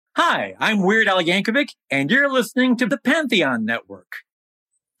Hi, I'm Weird Al Yankovic, and you're listening to the Pantheon Network.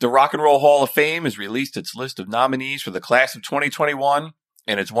 The Rock and Roll Hall of Fame has released its list of nominees for the class of 2021,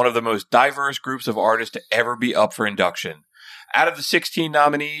 and it's one of the most diverse groups of artists to ever be up for induction. Out of the 16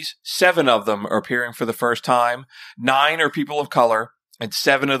 nominees, 7 of them are appearing for the first time, 9 are people of color, and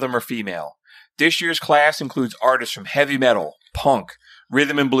 7 of them are female. This year's class includes artists from heavy metal, punk,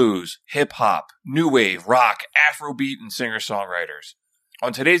 rhythm and blues, hip-hop, new wave, rock, Afrobeat, and singer-songwriters.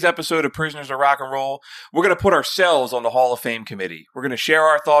 On today's episode of Prisoners of Rock and Roll, we're going to put ourselves on the Hall of Fame committee. We're going to share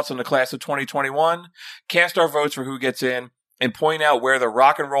our thoughts on the class of 2021, cast our votes for who gets in, and point out where the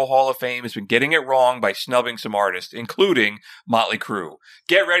Rock and Roll Hall of Fame has been getting it wrong by snubbing some artists, including Motley Crue.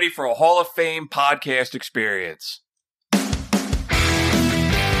 Get ready for a Hall of Fame podcast experience.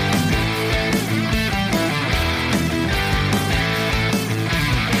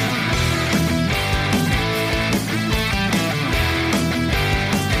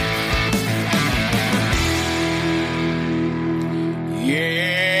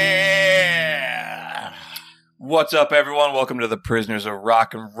 Yeah! What's up, everyone? Welcome to the Prisoners of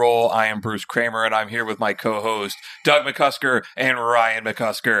Rock and Roll. I am Bruce Kramer, and I'm here with my co-host, Doug McCusker and Ryan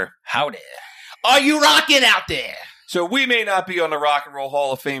McCusker. Howdy. Are you rocking out there? So we may not be on the Rock and Roll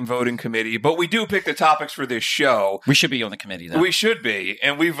Hall of Fame voting committee, but we do pick the topics for this show. We should be on the committee, though. We should be,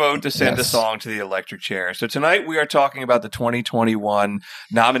 and we vote to send a song to the electric chair. So tonight we are talking about the 2021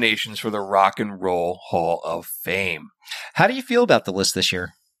 nominations for the Rock and Roll Hall of Fame. How do you feel about the list this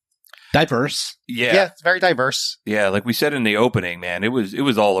year? Diverse. Yeah, it's very diverse. Yeah, like we said in the opening, man, it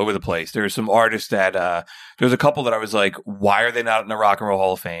was all over the place. There were some artists that there was a couple that I was like, why are they not in the Rock and Roll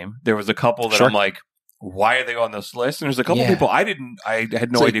Hall of Fame? There was a couple that I'm like, why are they on this list? And there's a couple people I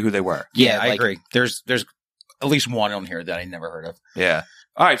had no idea who they were. Yeah, I agree. There's at least one on here that I never heard of. Yeah.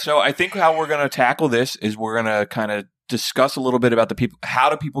 All right, so I think how we're going to tackle this is we're going to kind of discuss a little bit about the people, how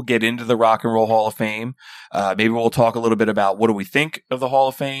do people get into the Rock and Roll Hall of Fame? Maybe we'll talk a little bit about what do we think of the Hall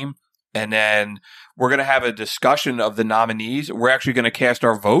of Fame? And then we're going to have a discussion of the nominees. We're actually going to cast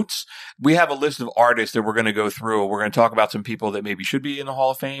our votes. We have a list of artists that we're going to go through. We're going to talk about some people that maybe should be in the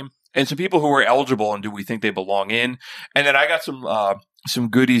Hall of Fame and some people who are eligible and do we think they belong in. And then I got some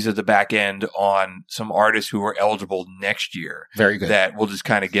goodies at the back end on some artists who are eligible next year. Very good. That we'll just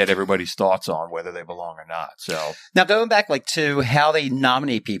kind of get everybody's thoughts on whether they belong or not. So now going back to how they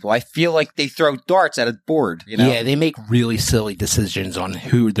nominate people, I feel like they throw darts at a board. You know? Yeah, they make really silly decisions on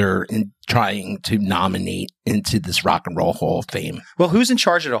who they're trying to nominate into this Rock and Roll Hall of Fame. Well, who's in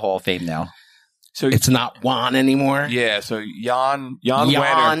charge of the Hall of Fame now? So it's not Juan anymore. Yeah, so Jan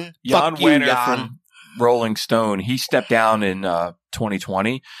Wenner from Rolling Stone, he stepped down in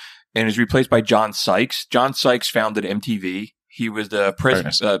 2020 and is replaced by John Sykes. John Sykes founded MTV. He was the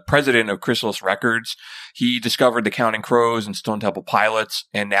president of Chrysalis Records. He discovered the Counting Crows and Stone Temple Pilots,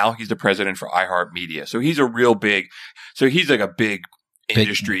 and now he's the president for iHeartMedia. So he's he's like a big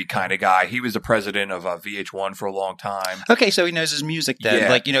industry kind of guy. He was the president of VH1 for a long time. Okay, so he knows his music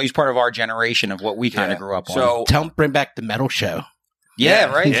then. Yeah. He's part of our generation of what we kind of grew up on. So tell him bring back the metal show. Yeah,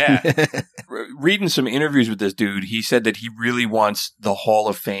 right. Yeah. Reading some interviews with this dude, he said that he really wants the Hall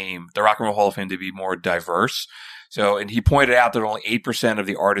of Fame, the Rock and Roll Hall of Fame, to be more diverse. So, and he pointed out that only 8% of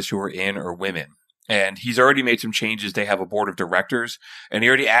the artists who are in are women. And he's already made some changes. They have a board of directors, and he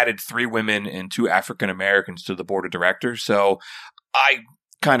already added 3 women and 2 African Americans to the board of directors. So I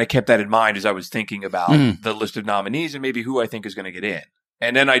kind of kept that in mind as I was thinking about the list of nominees and maybe who I think is going to get in.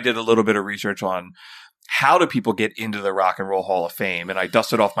 And then I did a little bit of research on how do people get into the Rock and Roll Hall of Fame? And I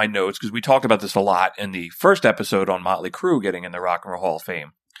dusted off my notes because we talked about this a lot in the first episode on Motley Crue getting in the Rock and Roll Hall of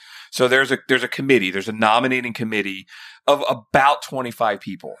Fame. So there's a committee, there's a nominating committee of about 25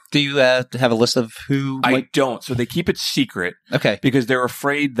 people. Do you have a list of who? I don't. So they keep it secret. Okay. Because they're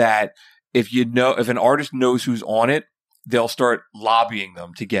afraid that if an artist knows who's on it, they'll start lobbying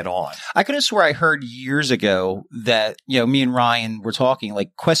them to get on. I could have swore I heard years ago that, me and Ryan were talking,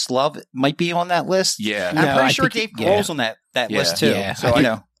 like Questlove might be on that list. Yeah. I'm pretty sure Dave Grohl's on that list too. Yeah.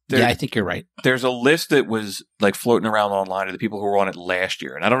 So, I think you're right. There's a list that was like floating around online of the people who were on it last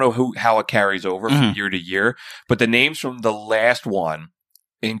year. And I don't know how it carries over from year to year, but the names from the last one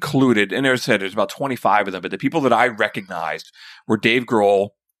included, and there's about 25 of them, but the people that I recognized were Dave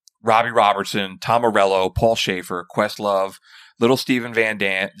Grohl, Robbie Robertson, Tom Morello, Paul Schaefer, Questlove, Little Steven Van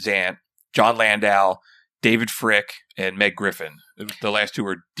Zandt, John Landau, David Frick, and Meg Griffin. The last 2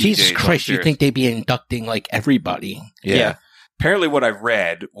 were DJs. Jesus Christ, you think they'd be inducting like everybody. Yeah. Apparently what I've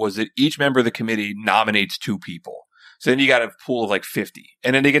read was that each member of the committee nominates 2 people. So then you got a pool of like 50.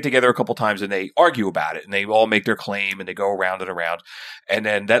 And then they get together a couple times and they argue about it. And they all make their claim and they go around and around. And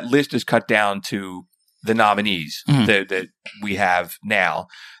then that list is cut down to the nominees that we have now.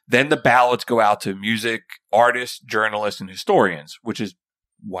 Then the ballots go out to music artists, journalists, and historians, which is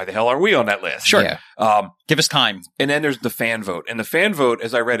why the hell are we on that list? Sure. Yeah. Give us time. And then there's the fan vote. And the fan vote,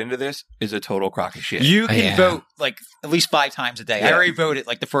 as I read into this, is a total crock of shit. You can Yeah. vote like at least 5 times a day. Yeah. I already voted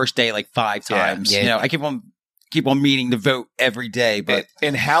like the first day like 5 Yeah. times. Yeah. You know, I keep on meaning to vote every day, but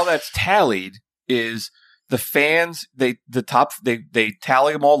and how that's tallied is the fans, they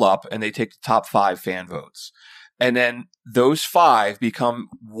tally them all up and they take the top 5 fan votes. And then those 5 become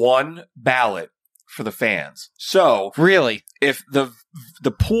one ballot for the fans. So really, if the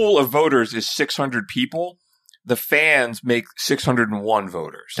pool of voters is 600 people, the fans make 601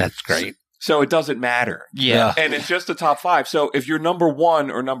 voters. That's great. So it doesn't matter. yeah. And it's just the top 5. So if you're number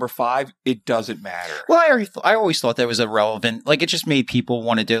 1 or number 5, it doesn't matter. Well, I always thought that was irrelevant. Like, it just made people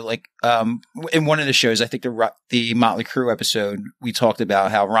want to do, like, in one of the shows, I think the Motley Crue episode, we talked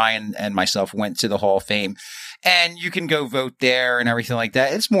about how Ryan and myself went to the Hall of Fame, and you can go vote there and everything like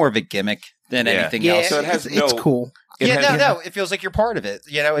that. It's more of a gimmick than Yeah. anything Yeah, else. So it has it's cool. It Yeah, has- no, it feels like you're part of it.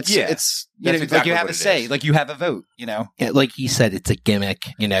 You know, it's Yeah. it's you That's know, exactly like you have what a it say, is. like you have a vote. You know. Yeah, like you said, it's a gimmick,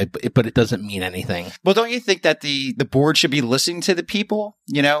 you know, but it doesn't mean anything. Well, don't you think that the board should be listening to the people?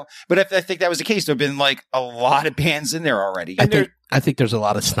 You know, but if I think that was the case, there've been like a lot of bands in there already. I think there's a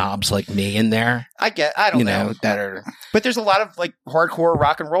lot of snobs like me in there, I don't you know. know, that are. But there's a lot of like hardcore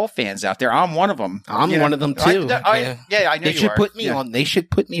rock and roll fans out there. I'm one of them. I'm You know? one of them too. I know They you should are. put me Yeah. on. They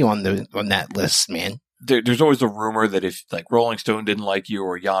should put me on that list, man. There's always a rumor that if like Rolling Stone didn't like you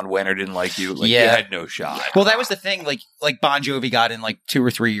or Jan Wenner didn't like you, like you Yeah. had no shot. Well, that was the thing. Like Bon Jovi got in like 2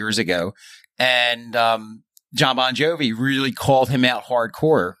 or 3 years ago, and John Bon Jovi really called him out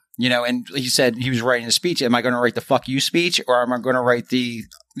hardcore. You know, and he said he was writing a speech. Am I going to write the "fuck you" speech, or am I going to write the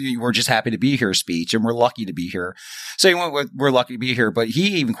 "we're just happy to be here" speech? And we're lucky to be here. So he went with "we're lucky to be here," but he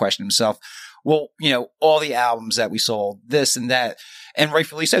even questioned himself. Well, you know, all the albums that we sold, this and that, and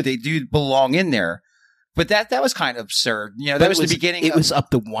rightfully so, they do belong in there. But that was kind of absurd. You know, that was the beginning. It was up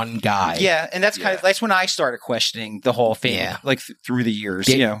to one guy. Yeah, and that's when I started questioning the Hall of Fame, Yeah. like through the years.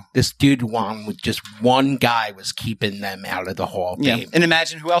 Yeah. You know, This dude won with just one guy was keeping them out of the Hall of yeah, Fame. and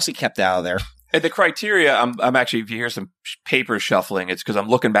imagine who else he kept out of there. And the criteria, I'm actually, if you hear some paper shuffling, it's because I'm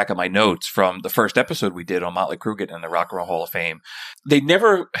looking back at my notes from the first episode we did on Motley Crue getting in the Rock and Roll Hall of Fame. They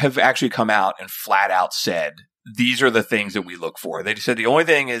never have actually come out and flat out said, these are the things that we look for. They just said the only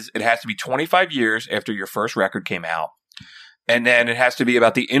thing is it has to be 25 years after your first record came out. And then it has to be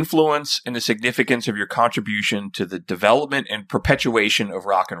about the influence and the significance of your contribution to the development and perpetuation of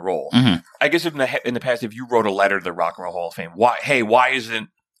rock and roll. Mhm. I guess in the past, if you wrote a letter to the Rock and Roll Hall of Fame, why isn't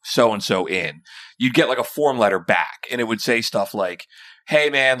so-and-so in? You'd get like a form letter back and it would say stuff like, hey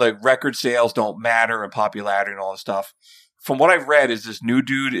man, like record sales don't matter and popularity and all this stuff. From what I've read is this new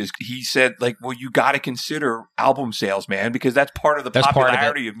dude he said like, well, you got to consider album sales, man, because that's part of the That's part of it.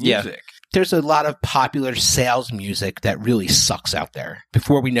 popularity of Yeah. music. There's a lot of popular sales music that really sucks out there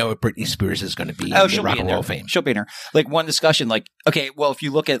before we know what Britney Spears is going to be in the she'll Rock be in and there. Roll of Fame. She'll be in there. Like one discussion, like, okay, well, if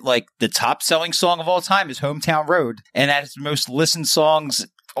you look at like the top selling song of all time is Hometown Road, and that's the most listened songs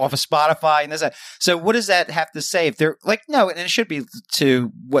off of Spotify and this. So what does that have to say? If they're like, no, and it should be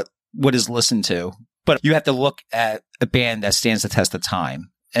to what is listened to. But you have to look at a band that stands the test of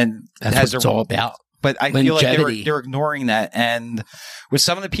time and That's has what it's all about. But I feel like Longevity. they're ignoring that. And with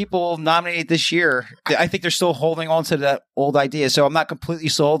some of the people nominated this year, I think they're still holding on to that old idea. So I'm not completely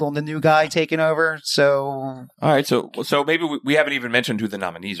sold on the new guy taking over. So All right. So maybe we haven't even mentioned who the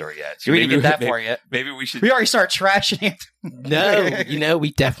nominees are yet. So we didn't get that maybe, far yet. Maybe we should. We already started trashing it. No,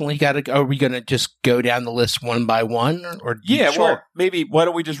 we definitely got to. Are we going to just go down the list one by one? Or Yeah, Sure. well, maybe why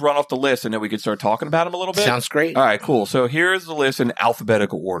don't we just run off the list and then we can start talking about them a little bit? Sounds great. All right, cool. So here's the list in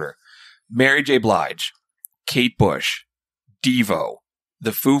alphabetical order. Mary J. Blige, Kate Bush, Devo,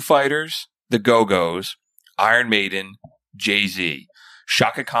 The Foo Fighters, The Go-Go's, Iron Maiden, Jay-Z,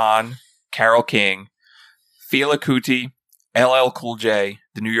 Shaka Khan, Carole King, Fela Kuti, LL Cool J,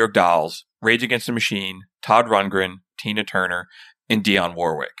 The New York Dolls, Rage Against the Machine, Todd Rundgren, Tina Turner, and Dionne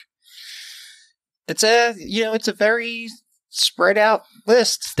Warwick. It's a very spread out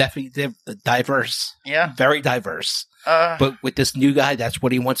list. It's definitely diverse, Yeah. very diverse. But with this new guy, that's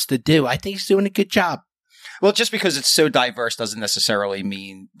what he wants to do. I think he's doing a good job. Well, just because it's so diverse doesn't necessarily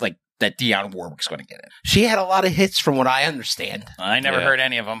mean like that Dionne Warwick's going to get it. She had a lot of hits from what I understand. I never Yeah. heard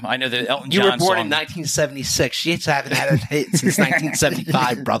any of them. I know the Elton You John were born song. in 1976. She haven't had a hit since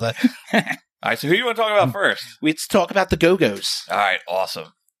 1975, brother. All right, so who do you want to talk about first? Let's talk about the Go-Go's. All right,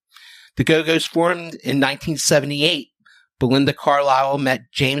 awesome. The Go-Go's formed in 1978. Belinda Carlisle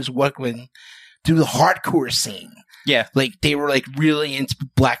met James Woodwin through the hardcore scene. Yeah. Like, they were, like, really into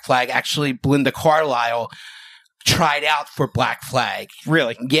Black Flag. Actually, Belinda Carlisle tried out for Black Flag.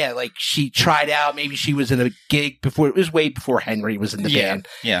 Really? Yeah, like she tried out. Maybe she was in a gig before. It was way before Henry was in the band.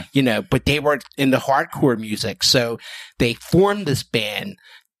 Yeah. You know, but they were in the hardcore music, so they formed this band.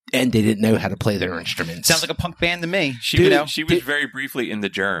 And they didn't know how to play their instruments. Sounds like a punk band to me. She was very briefly in the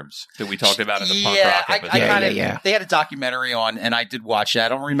Germs that we talked about in the punk rock episode. They had a documentary on, and I did watch that. I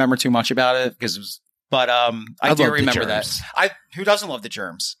don't remember too much about it because it was, but I do remember that. Who doesn't love the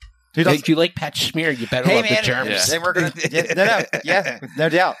Germs? If you like Pat Smear, you better love the Germs. Yeah. And we're gonna, no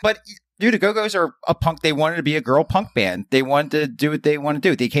doubt. But dude, the Go-Go's are a punk. They wanted to be a girl punk band. They wanted to do what they want to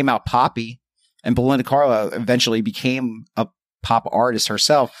do. They came out poppy, and Belinda Carlisle eventually became a pop artist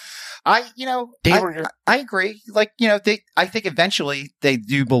herself. I agree. Like, I think eventually they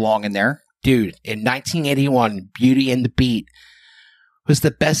do belong in there. Dude, in 1981, Beauty and the Beat was the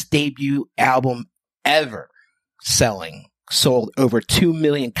best debut album ever selling. Sold over 2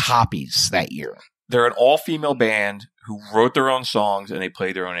 million copies that year. They're an all-female band who wrote their own songs and they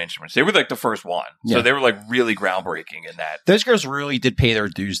played their own instruments. They were like the first one. Yeah. So they were like really groundbreaking in that. Those girls really did pay their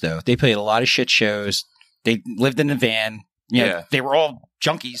dues, though. They played a lot of shit shows. They lived in a van. They were all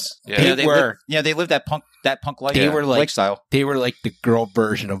junkies. Yeah. They lived that punk life. They were like lifestyle. They were like the girl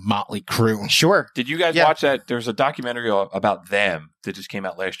version of Motley Crue. Sure. Did you guys watch that? There's a documentary about them that just came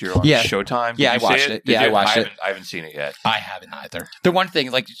out last year on Showtime. I watched it. I watched it. I haven't seen it yet. I haven't either. The one thing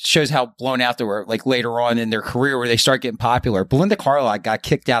shows how blown out they were later on in their career where they start getting popular. Belinda Carlisle got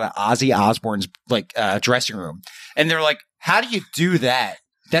kicked out of Ozzy Osbourne's dressing room, and they're like, "How do you do that?"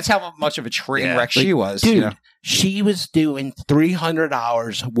 That's how much of a train wreck she was. Dude, she was doing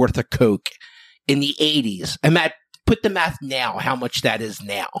 $300 worth of coke in the 80s. And Matt, put the math now, how much that is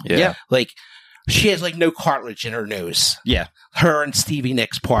now. Yeah. Like, she has no cartilage in her nose. Yeah. Her and Stevie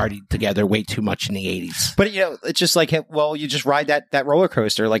Nicks partied together way too much in the 80s. But, it's just you just ride that roller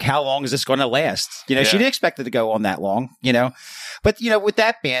coaster. Like, how long is this going to last? She didn't expect it to go on that long, But, with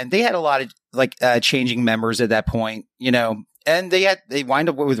that band, they had a lot of, changing members at that point, And they wind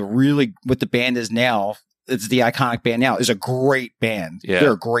up with what the band is now. It's the iconic band now. Is a great band. Yeah.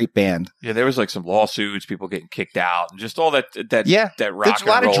 They're a great band. Yeah, there was some lawsuits, people getting kicked out, and just all that rock There's a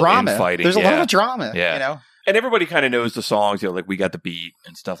lot and roll of drama. infighting. There's a lot of drama. Yeah. And everybody kind of knows the songs, We Got the Beat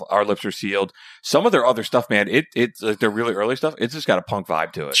and stuff. Our Lips Are Sealed. Some of their other stuff, man, it's their really early stuff. It's just got a punk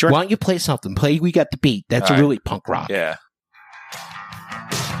vibe to it. Sure. Why don't you play something? Play We Got the Beat. That's really punk rock. Yeah.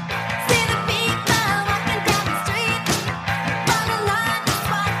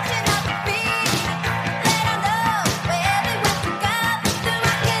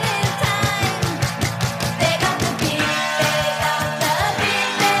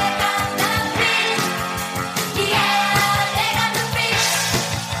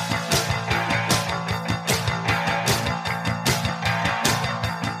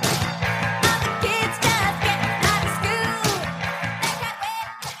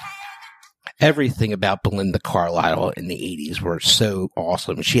 Everything about Belinda Carlisle in the 80s were so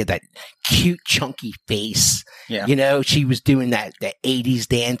awesome. She had that cute, chunky face. Yeah. She was doing that 80s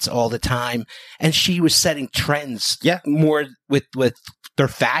dance all the time. And she was setting trends more with their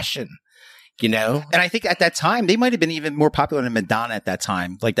fashion. And I think at that time, they might have been even more popular than Madonna at that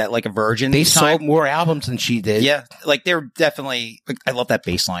time. Like a Virgin. They sold more albums than she did. Yeah. They were definitely, I love that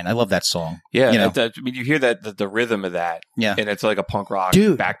bass line. I love that song. Yeah. You hear the rhythm of that. Yeah. And it's like a punk rock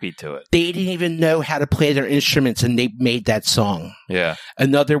backbeat to it. They didn't even know how to play their instruments and they made that song. Yeah.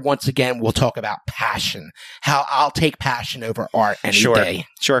 Another, once again, we'll talk about passion. How I'll take passion over art any day.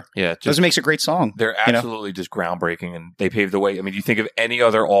 Sure. Yeah. Just makes a great song. They're absolutely just groundbreaking and they paved the way. I mean, you think of any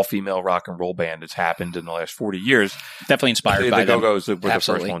other all-female rock and roll band that's happened in the last 40 years. Definitely inspired by them. The Go-Go's were the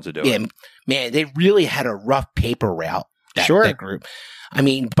first ones to do it. Man, they really had a rough paper route, that group. I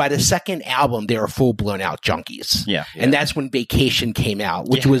mean, by the second album, they were full blown out junkies. Yeah. And that's when Vacation came out,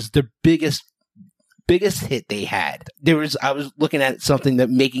 which was the biggest hit they had. I was looking at something, that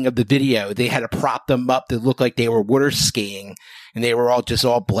making of the video, they had to prop them up to look like they were water skiing, and they were all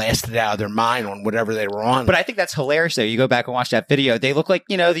blasted out of their mind on whatever they were on. But I think that's hilarious, though. You go back and watch that video, they look like,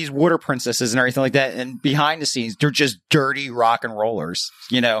 these water princesses and everything like that, and behind the scenes, they're just dirty rock and rollers,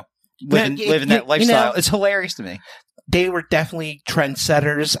 living that lifestyle. It's hilarious to me. They were definitely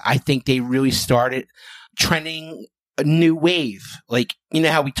trendsetters. I think they really started trending a new wave.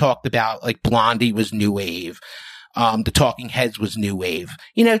 How we talked about, Blondie was new wave. The Talking Heads was new wave.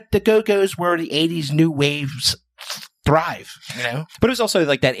 The Go-Go's were the 80s new waves thrive, But it was also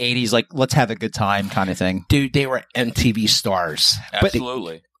that 80s, let's have a good time kind of thing. Dude, they were MTV stars.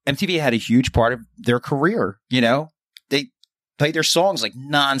 Absolutely. MTV had a huge part of their career, played their songs like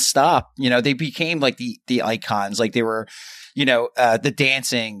nonstop. They became like the icons. Like they were, the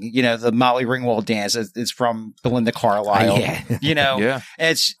dancing, the Molly Ringwald dance is from Belinda Carlisle. Yeah.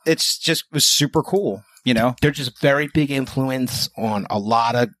 And it's just was super cool. They're just very big influence on a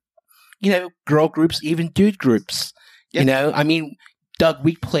lot of, girl groups, even dude groups. Yeah. I mean, Doug,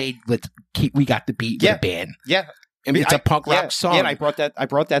 we played with We Got the Beat with a band. Yeah. I mean, it's a punk rock song. Yeah, and I brought that to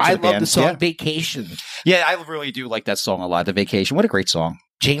the band. I love the song Vacation. Yeah, I really do like that song a lot, The Vacation. What a great song.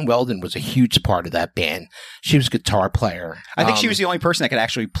 Jane Weldon was a huge part of that band. She was a guitar player. I think she was the only person that could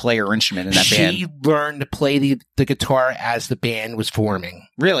actually play her instrument in that band. She learned to play the guitar as the band was forming.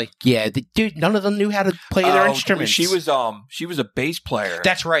 Really? Yeah, dude, none of them knew how to play their instruments. She was a bass player.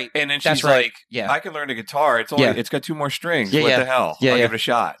 That's right. And then she's like, I can learn the guitar. It's got 2 more strings. Yeah, what the hell? Yeah, I'll give it a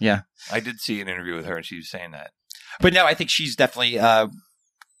shot. Yeah. I did see an interview with her and she was saying that. But no, I think she's definitely a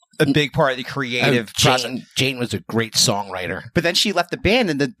big part of the creative process. Jane was a great songwriter. But then she left the band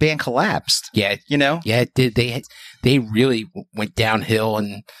and the band collapsed. Yeah. Yeah, it did. They really went downhill,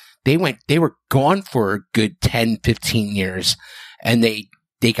 and they were gone for a good 10, 15 years, and they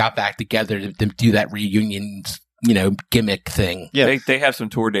got back together to do that reunion, gimmick thing. Yeah. They have some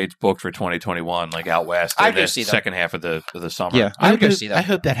tour dates booked for 2021, like out west. I'd go see them. Second half of the summer. Yeah, I would go see them. I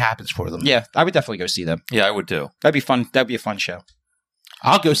hope that happens for them. Yeah, I would definitely go see them. Yeah, I would too. That'd be fun. That'd be a fun show.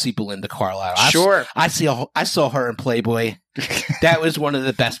 I'll go see Belinda Carlisle. Sure. I saw her in Playboy. That was one of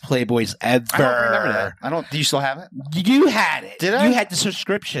the best Playboys ever. I don't remember that. Do you still have it? You had it. Did I? You had the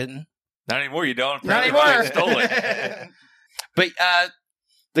subscription. Not anymore. You don't. Not Apparently anymore. they stole it. But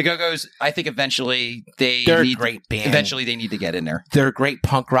the Go-Go's, I think eventually they're a great band. Eventually they need to get in there. They're a great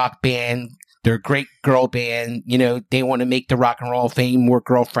punk rock band. They're a great girl band. They want to make the Rock and Roll of Fame more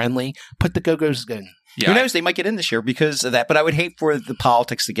girl friendly. Put the Go-Go's in. Yeah, who knows? They might get in this year because of that. But I would hate for the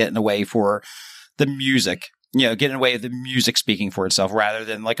politics to get in the way for the music. Get in the way of the music speaking for itself rather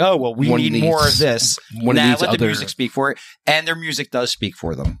than like, oh, well, we need more of this. Let the music speak for it. And their music does speak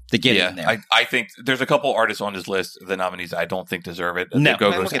for them to get in there. I think there's a couple artists on this list, the nominees, I don't think deserve it. No, the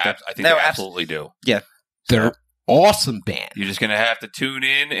Go-Go's, I think they absolutely do. Yeah. They're awesome band. You're just going to have to tune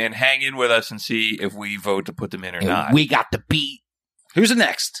in and hang in with us and see if we vote to put them in or not. We got the beat. Who's the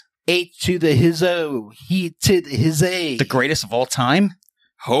next? A to the his O, he to his A. The greatest of all time?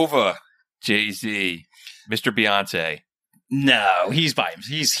 Hova, Jay-Z, Mr. Beyonce. No, he's by him.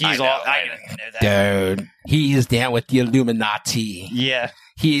 He's I know, all. I know that. Dude, he is down with the Illuminati. Yeah.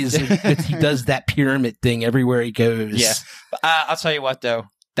 He does that pyramid thing everywhere he goes. Yeah. I'll tell you what, though.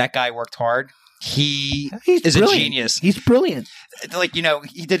 That guy worked hard. He's brilliant. a genius. He's brilliant. Like,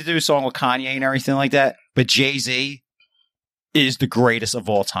 he did do a song with Kanye and everything like that. But Jay-Z is the greatest of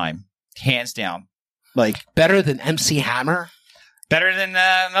all time. Hands down. Like, better than MC Hammer? Better than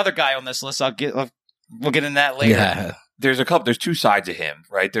another guy on this list. We'll get in that later. Yeah. There's 2 sides of him,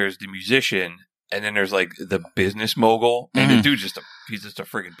 right? There's the musician, and then there's like the business mogul. And the dude's he's just a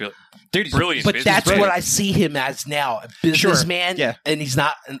freaking brilliant But that's businessman. what I see him as now. A businessman. Yeah. And he's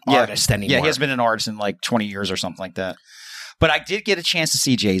not an artist anymore. Yeah, he has been an artist in like 20 years or something like that. But I did get a chance to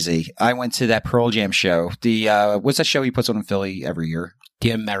see Jay-Z. I went to that Pearl Jam show. The what's that show he puts on in Philly every year? The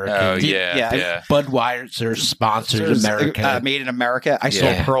American. Oh, yeah. Budweiser sponsored America. Made in America. I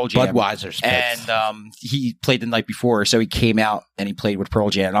saw Pearl Jam. Budweiser. And he played the night before, so he came out and he played with Pearl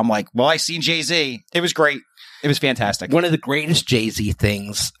Jam. And I'm like, well, I seen Jay-Z. It was great. It was fantastic. One of the greatest Jay-Z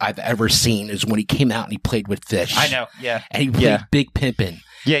things I've ever seen is when he came out and he played with Fish. I know, yeah. And he played Big Pimpin'.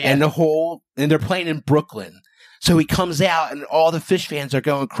 Yeah. And they're playing in Brooklyn. So he comes out and all the Fish fans are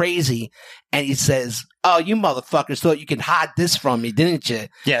going crazy. And he says, oh, you motherfuckers thought you could hide this from me, didn't you?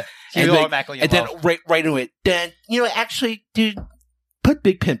 Yeah. And then right into it. Then, actually, dude, put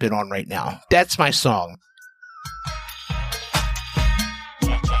Big Pimpin' on right now. That's my song.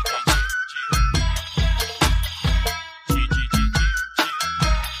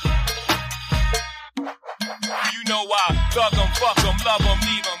 You know why? Thug 'em, fuck 'em, love 'em,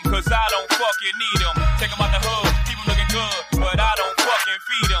 leave 'em, cause I don't fucking need 'em. Take 'em out the hood, keep 'em looking good, but I don't fucking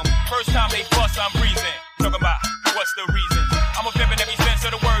feed 'em. First time they fuss, I'm freezing. Talking about what's the reason? I'm a pimpin' every sense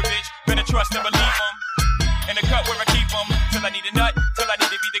of the word, bitch. Better trust and believe 'em. In the cut where I keep 'em, till I need a nut, till I need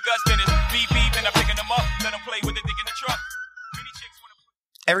to be the guts, then it's beep beep, and I'm picking 'em up, let 'em play with the dick in the truck. Many chicks wanna put.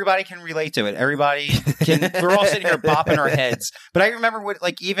 Everybody can relate to it. Everybody can. We're all sitting here bopping our heads. But I remember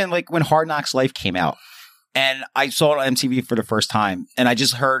even when Hard Knocks Life came out. And I saw it on MTV for the first time. And I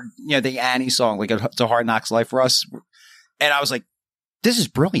just heard, the Annie song, like it's a Hard Knocks Life for us. And I was like, this is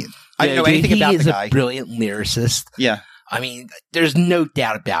brilliant. I didn't know anything about the guy. He is a brilliant lyricist. Yeah. I mean, there's no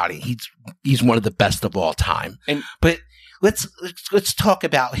doubt about it. He's one of the best of all time. But let's talk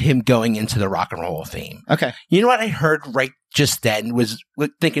about him going into the Rock and Roll of Fame. Okay. You know what I heard right just then was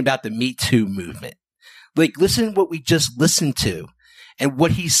thinking about the Me Too movement. Like, listen to what we just listened to and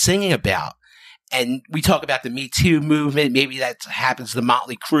what he's singing about. And we talk about the Me Too movement. Maybe that happens to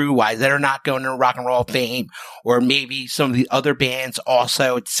Motley Crue, why they're not going to Rock and Roll of Fame, or maybe some of the other bands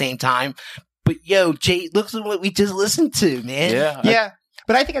also at the same time. But yo, Jay, look at what we just listened to, man. Yeah.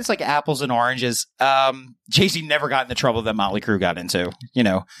 But I think it's like apples and oranges. Jay-Z never got into trouble that Motley Crue got into, you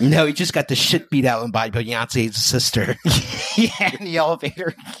know. No, he just got the shit beat out of him by Beyonce's sister. Yeah, in the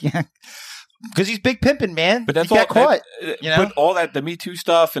elevator. Yeah. Because he's big pimping, man. But that's he all. got caught. You know? But all that, the Me Too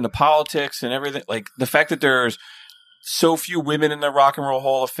stuff and the politics and everything, like the fact that there's so few women in the Rock and Roll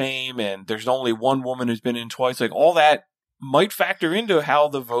Hall of Fame and there's only one woman who's been in twice, like all that might factor into how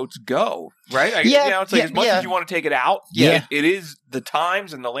the votes go, right? Yeah, you know, it's like as much as you want to take it out, yeah, it is the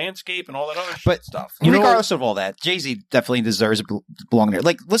times and the landscape and all that other stuff. Regardless of all that, Jay-Z definitely deserves to belong there.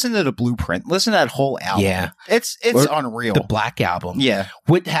 Like, listen to the Blueprint. Listen to that whole album. Yeah. It's Or unreal. The Black Album. Yeah.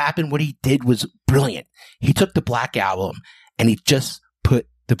 What happened, what he did was brilliant. He took the Black Album and he just put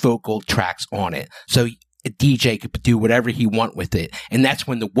the vocal tracks on it. So a DJ could do whatever he want with it. And that's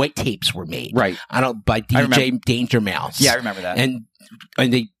when the white tapes were made. Right. By DJ Danger Mouse. Yeah, I remember that. And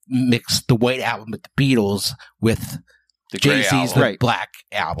they mixed the white album with the Beatles with the Jay-Z's Gray the Black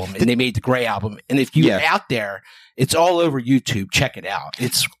Album. And they made the Gray Album. And if you're out there, it's all over YouTube. Check it out.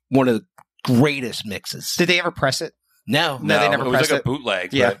 It's one of the greatest mixes. Did they ever press it? No, they never it was pressed like it. a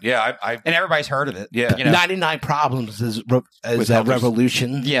bootleg. Yeah. But yeah, I and everybody's heard of it. Yeah. You know? 99 Problems is With a Elvis.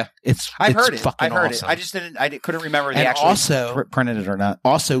 revolution. Yeah. I've heard it. fucking I've heard awesome. it. I just couldn't remember if they And actually also- printed it or not.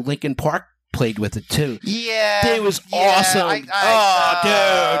 Also, Linkin Park played with it too. Yeah. It was awesome.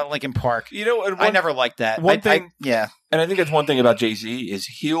 Dude. Linkin Park. you know, and I never liked that. one thing- yeah. And I think that's one thing about Jay-Z is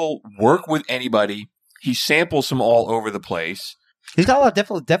he'll work with anybody. He samples them all over the place. He's got a lot,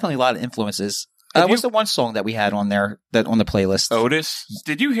 definitely a lot of influences. What's the one song that we had on there that on the playlist? Otis.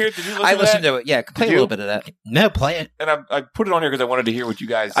 Did you listen I to listened that? to it. Yeah, play a you? little bit of that. No, play it. And I put it on here because I wanted to hear what you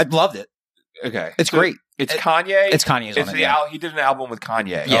guys. I loved it. Okay, It's So great. It's Kanye. It's Kanye's on It's it. the Yeah. he did an album with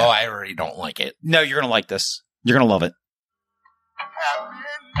Kanye. Yeah. Oh, I already don't like it. No, you're gonna like this. You're gonna love it.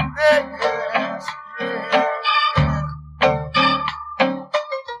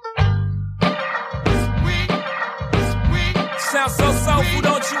 Sounds so soulful,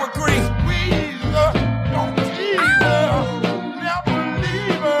 don't you agree?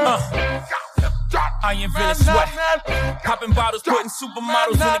 I invented sweat. Popping bottles, putting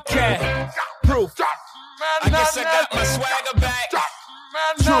supermodels in the cab. Proof. I guess I got my swagger back.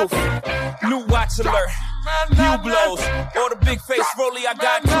 Truth. New watch alert. New blows. Or the big face rollie, I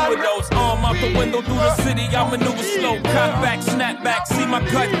got two of those. Arm out the window through the city, I maneuver slow. Cut back, snap back, see my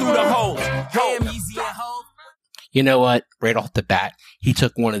cut through the holes. Damn easy at home. You know what? Right off the bat, he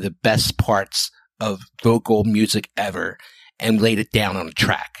took one of the best parts of vocal music ever and laid it down on a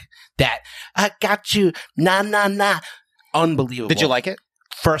track. That, I got you, nah, nah, nah. Unbelievable. Did you like it?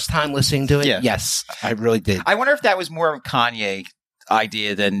 First time listening to it? Yeah. Yes, I really did. I wonder if that was more of a Kanye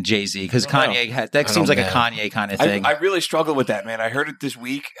idea than Jay-Z, because Kanye had that I seems don't like a know. Kanye kind of thing. I really struggled with that, man. I heard it this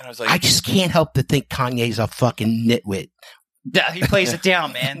week, and I was like, I just can't help to think Kanye's a fucking nitwit. Yeah, he plays it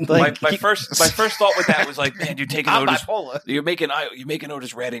down, man. my Like, first thought with that was like, man, you're taking I'm Otis. bipolar. You're making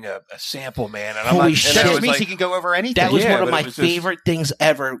Otis Redding a sample, man. And Holy I'm not, shit. and I That was just means like, he can go over anything. That was Yeah, one of but my it was just- favorite things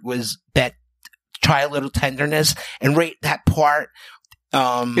ever was that Try a Little Tenderness and right that part.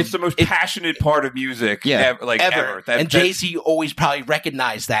 it's the most passionate part of music, Yeah. ever. And Jay-Z always probably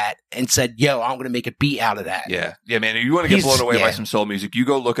recognized that and said, yo, I'm going to make a beat out of that. Yeah, man. If you want to get He's- blown away by yeah. some soul music, you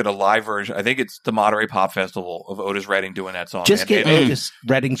go look at a live version. I think it's the Monterey Pop Festival of Otis Redding doing that song. Just man. get Otis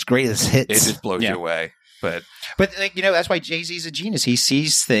Redding's greatest It hits. just blows Yeah. you away. But But like, that's why Jay-Z's a genius. He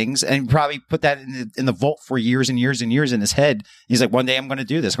sees things and probably put that in the vault for years and years and years in his head. He's like, one day I'm going to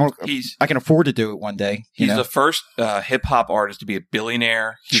do this. I can afford to do it one day. he's you know? the first hip hop artist to be a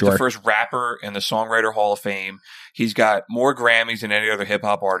billionaire. He's Sure. the first rapper in the Songwriter Hall of Fame. He's got more Grammys than any other hip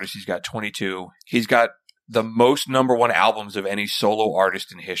hop artist. He's got 22. He's got the most #1 albums of any solo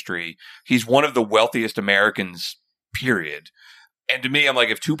artist in history. He's one of the wealthiest Americans, period. And to me, I'm like,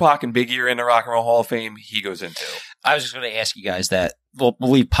 if Tupac and Biggie are in the Rock and Roll Hall of Fame, he goes into. I was just going to ask you guys that. We'll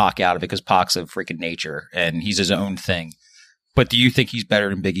leave Pac out of it because Pac's a freaking nature and he's his own thing. But do you think he's better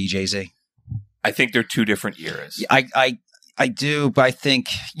than Biggie, Jay-Z? I think they're two different eras. I do, but I think,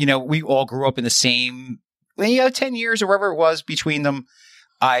 we all grew up in the same, 10 years or whatever it was between them.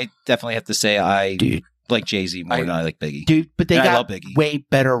 I definitely have to say I like Jay-Z more than I like Biggie. Dude, but they And I got love Biggie. way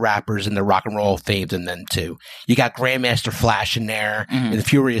better rappers in the Rock and Roll Hall of Fame than them too. You got Grandmaster Flash in there, Mhm. and the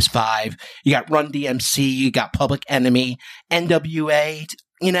Furious Five. You got Run DMC. You got Public Enemy, NWA.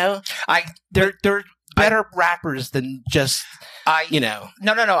 They're better rappers than just No.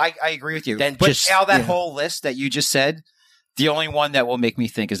 I agree with you. Then But just, out of that yeah. whole list that you just said, the only one that will make me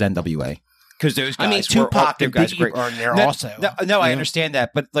think is NWA. Because those guys, I mean, Tupac and Biggie are in there also. No, I Yeah. understand that,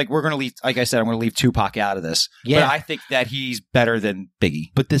 but like we're going to leave. Like I said, I'm going to leave Tupac out of this. Yeah. But I think that he's better than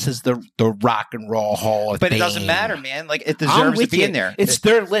Biggie. But this is the Rock and Roll Hall of But Fame. it doesn't matter, man. Like it I'm deserves to with be you. in there. It's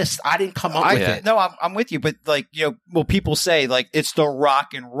their list. I didn't come up with it. No, I'm with you. But like well, people say like it's the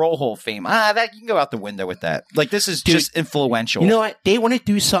Rock and Roll Hall of Fame. That you can go out the window with that. Like this is Dude, just influential. You know what? They want to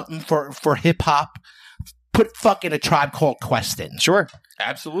do something for hip hop. Put fucking A Tribe Called Quest in. Sure.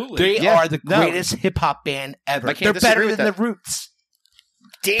 Absolutely. They Yeah. are the No. greatest hip hop band ever. I can't They're better disagree than with the Roots.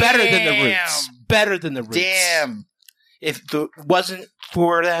 Better than the Roots. Better than the Roots. Damn. If it wasn't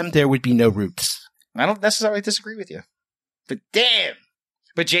for them, there would be no Roots. I don't necessarily disagree with you. But damn.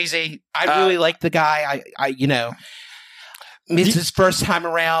 But Jay-Z, I really like the guy. It's his first time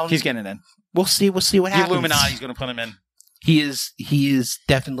around. he's getting in. We'll see what The happens. Illuminati's going to put him in. He is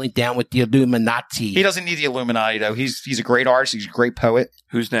definitely down with the Illuminati. He doesn't need the Illuminati though. He's a great artist. He's a great poet.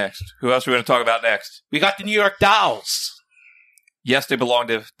 Who's next? Who else are we going to talk about next? We got the New York Dolls. Yes, they belong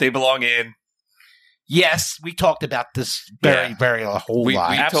in. Yes, we talked about this very a whole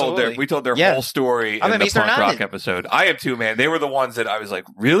lot. We told their Yeah. whole story I'm in the amazed they're punk not rock in. episode. I am too, man. They were the ones that I was like,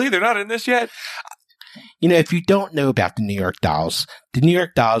 really? They're not in this yet? If you don't know about the New York Dolls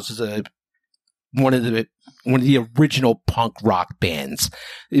is one of the original punk rock bands.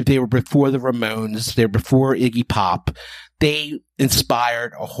 They were before the Ramones. They were before Iggy Pop. They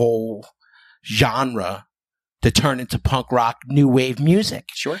inspired a whole genre to turn into punk rock new wave music.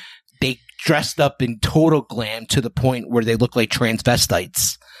 Sure. They dressed up in total glam to the point where they look like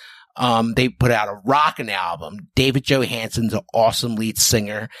transvestites. They put out a rockin' album. David Johansen's an awesome lead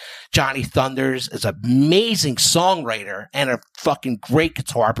singer. Johnny Thunders is an amazing songwriter and a fucking great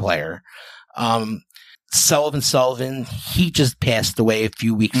guitar player. Sullivan, he just passed away a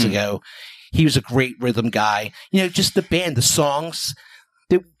few weeks ago. He was a great rhythm guy. Just the band, the songs.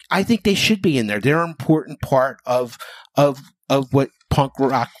 I think they should be in there. They're an important part of what punk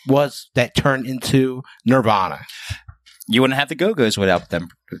rock was that turned into Nirvana. You wouldn't have the Go-Go's without them,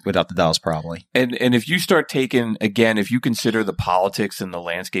 without the Dolls, probably. And if you start taking, again, if you consider the politics and the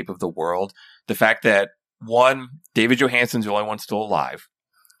landscape of the world, the fact that, one, David Johansen's the only one still alive.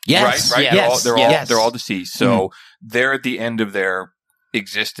 Yes, Right? Yes, They're all deceased. So they're at the end of their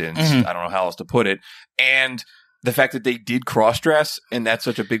existence. Mhm. I don't know how else to put it. And the fact that they did cross-dress, and that's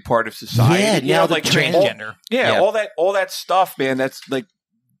such a big part of society. Yeah, now the Transgender. all that stuff, man. That's like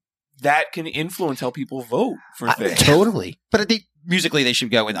that can influence how people vote for things. Totally. But I think musically they should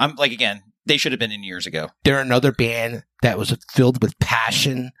go in. I'm like, again, they should have been in years ago. They're another band that was filled with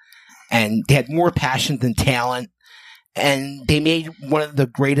passion, and they had more passion than talent. And they made one of the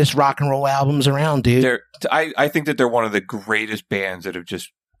greatest rock and roll albums around, dude. I think that they're one of the greatest bands that have just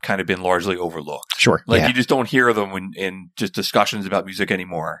kind of been largely overlooked. Sure. Like Yeah. you just don't hear them in just discussions about music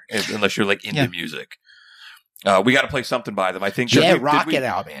anymore, unless you're like into music. We got to play something by them. I think. Rock It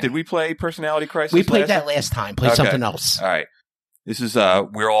Out, man. Did we play Personality Crisis? We played last that time? last time. Play Okay. something else. All right. This is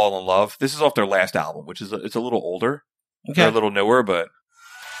We're All in Love. This is off their last album, which is it's a little older. They're a little newer, but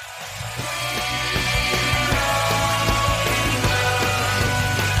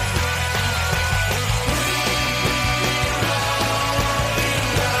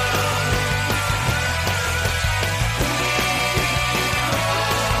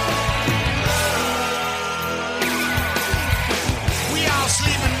We all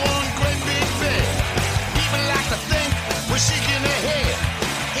sleep in one great big bed. People like to think we're shaking their head.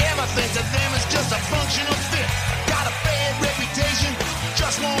 Everything to them is just a functional fit. Got a bad reputation,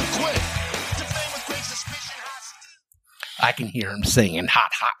 just won't quit. To fame with great suspicion, I can hear him singing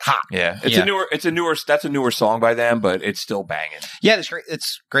 "Hot, Hot, Hot." yeah, it's Yeah. that's a newer song by them, but it's still banging. Yeah, it's great.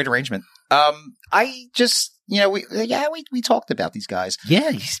 It's great arrangement. I just, we talked about these guys.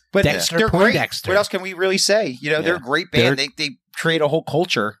 Yeah, But Dexter they're great. Poindexter. What else can we really say? They're a great band. They create a whole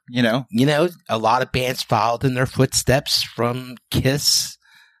culture, A lot of bands followed in their footsteps, from Kiss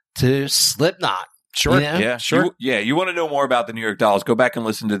to Slipknot. Sure. Yeah, sure. You want to know more about the New York Dolls? Go back and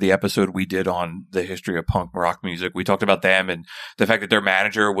listen to the episode we did on the history of punk rock music. We talked about them and the fact that their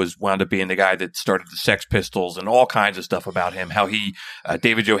manager wound up being the guy that started the Sex Pistols and all kinds of stuff about him. How he,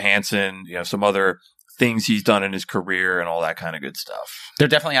 David Johansen, some other things he's done in his career and all that kind of good stuff. They're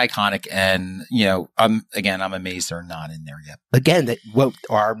definitely iconic, and I'm amazed they're not in there yet. Again, what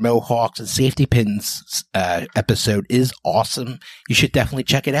our Mohawks and Safety Pins episode is awesome. You should definitely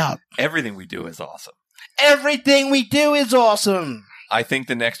check it out. Everything we do is awesome. Everything we do is awesome. I think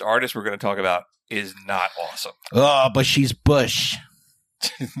the next artist we're going to talk about is not awesome. Oh, but she's Bush.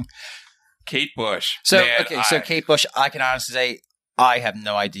 Kate Bush. So Man, so Kate Bush, I can honestly say I have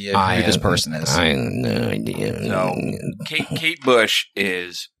no idea who this person is. I have no idea. So Kate Bush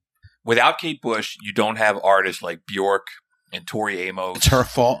is, without Kate Bush, you don't have artists like Bjork and Tori Amos. It's her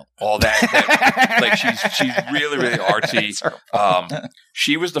fault. All that like she's really, really artsy. It's her fault.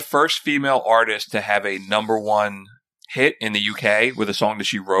 She was the first female artist to have a #1 hit in the UK with a song that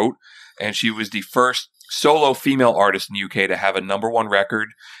she wrote, and she was the first solo female artist in the UK to have a #1 record,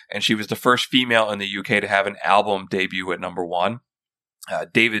 and she was the first female in the UK to have an album debut at #1.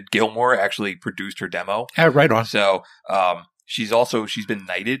 David Gilmour actually produced her demo. Right on. So she's been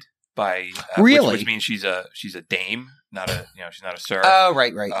knighted by Really? which means she's a dame, not a she's not a sir. Oh,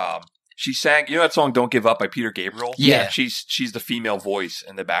 right. She sang that song "Don't Give Up" by Peter Gabriel. Yeah. she's the female voice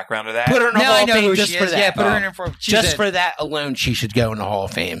in the background of that. Put her in the Now Hall I of know Fame who just she for is. that. Yeah, put her in for Just for that alone, she should go in the Hall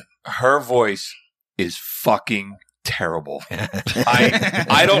of Fame. Her voice is fucking terrible.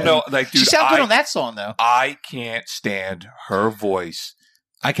 I don't know, like, dude. She sounded good on that song though. I can't stand her voice.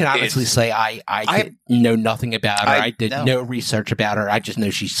 I can honestly say I know nothing about her. I did no research about her. I just know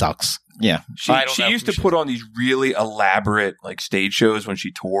she sucks. Yeah, She used to put on these really elaborate like stage shows when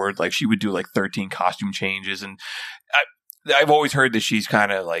she toured. Like she would do like 13 costume changes, and I've always heard that she's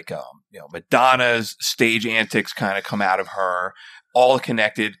kind of like Madonna's stage antics kind of come out of her, all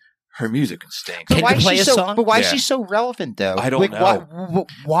connected. Her music stinks. Can you play a song? But why is Yeah. she so relevant though? I don't know.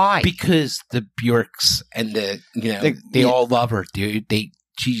 Why? Because the Bjorks and they all love her, dude.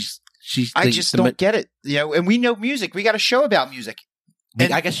 She's. I just don't get it. And we know music. We got a show about music.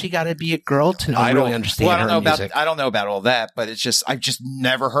 And I guess you got to be a girl to I really don't- understand Well, I don't her know music. I don't know about all that, but it's just I've just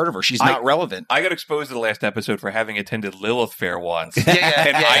never heard of her. She's not relevant. I got exposed to the last episode for having attended Lilith Fair once, Yeah,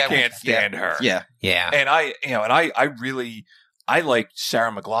 and I yeah. can't stand her. Yeah. Yeah. And I really like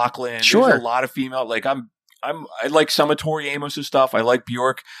Sarah McLachlan. Sure. There's a lot of female. Like I like some of Tori Amos' stuff. I like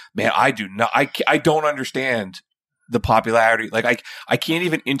Bjork. Man, I do not. I don't understand the popularity. Like I can't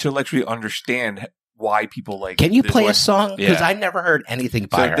even intellectually understand why people like. Can you this play one. a song? Because Yeah. I never heard anything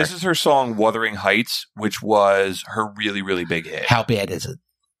by So her. this is her song "Wuthering Heights," which was her really, really big hit. How bad is it?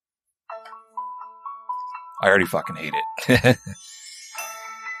 I already fucking hate it.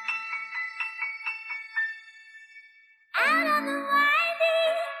 Out on the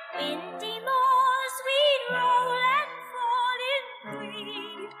winding, windy moors we roll and fall in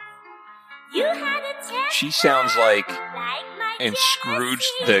free. You had a tender She sounds like my in Scrooge,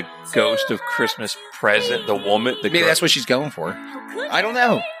 the ghost of Christmas Present, the woman. The Maybe girl- that's what she's going for. I don't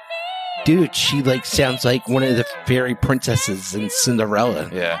know. Dude, she sounds like one of the fairy princesses in Cinderella.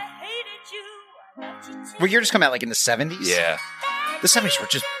 Yeah, Well, you're just coming out like in the 70s? yeah. The 70s were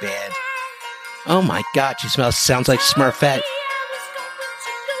just bad. Oh my god, she sounds like Smurfette.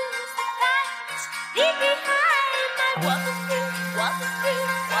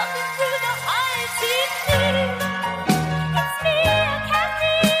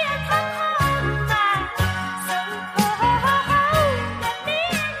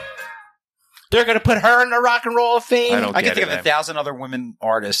 They're gonna put her in the Rock and Roll of Fame. I don't I get can think it, of man. 1,000 other women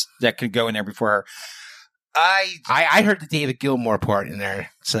artists that could go in there before her. I heard the David Gilmour part in there,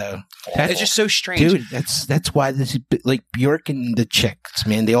 so It's just so strange. dude, that's why this is like Bjork and the chicks,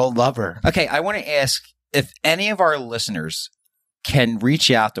 man. They all love her. Okay, I want to ask if any of our listeners can reach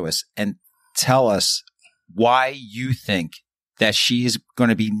out to us and tell us why you think that she's going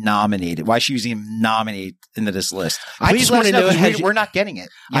to be nominated, why she was even nominated into this list. I Please just let want us to know, because has we're not getting it.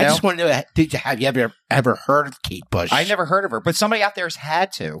 you I know? just want to know, have you ever heard of Kate Bush? I never heard of her, but somebody out there has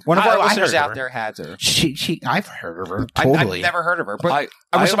had to. One of our I listeners heard of out her. there had to. I've heard of her. I've Totally. never heard of her, but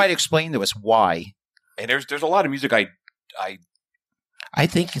I want somebody to explain to us why. and there's a lot of music I I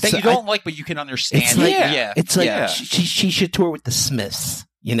think it's That you don't like, but you can understand. It's like, yeah. It's like Yeah. she should tour with the Smiths.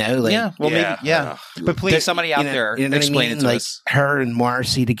 You know, like yeah. Well, maybe. Yeah. But please, somebody out there, you know what I explain mean? it to like us. her and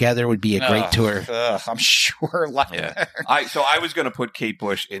Morrissey together would be a great Ugh, tour. I'm sure. Like Yeah. So I was going to put Kate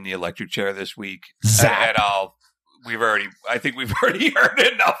Bush in the electric chair this week, Zap. and I think we've already heard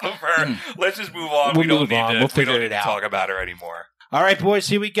enough of her. Let's just move on. We'll we don't move need on. to. We'll we figure don't it need to out. talk about her anymore. All right, boys,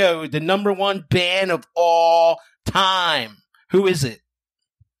 here we go. The #1 band of all time. Who is it?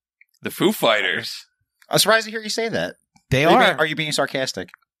 The Foo Fighters. I'm surprised to hear you say that. They Are you being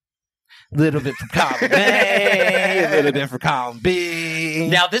sarcastic? little bit for column A, a little bit for column B.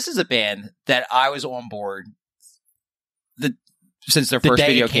 Now, this is a band that I was on board since their the first day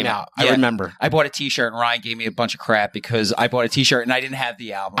video it came out, I Yeah. remember. I bought a T-shirt, and Ryan gave me a bunch of crap because I bought a T-shirt and I didn't have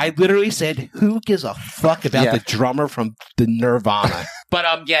the album. I literally said, "Who gives a fuck about Yeah. the drummer from the Nirvana?"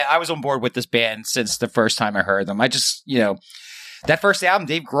 But yeah, I was on board with this band since the first time I heard them. I just, that first album,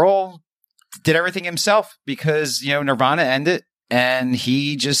 Dave Grohl did everything himself because Nirvana ended, and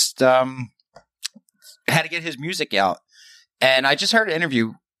he just had to get his music out. And I just heard an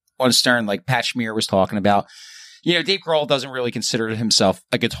interview on Stern, like Pat Schmier was talking about, Dave Grohl doesn't really consider himself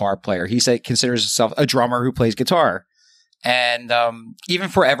a guitar player. He considers himself a drummer who plays guitar. And even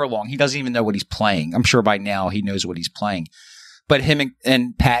for Everlong, he doesn't even know what he's playing. I'm sure by now he knows what he's playing. But him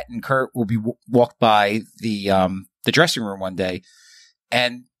and Pat and Kurt will be walked by the dressing room one day,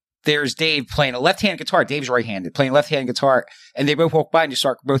 and there's Dave playing a left-hand guitar. Dave's right-handed, playing left-hand guitar, and they both walk by and just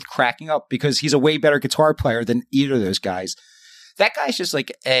start both cracking up because he's a way better guitar player than either of those guys. That guy's just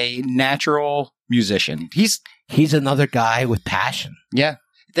like a natural musician. He's another guy with passion. Yeah,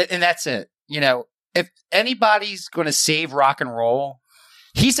 and that's it. If anybody's going to save rock and roll,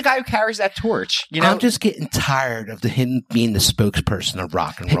 he's the guy who carries that torch. I'm just getting tired of him being the spokesperson of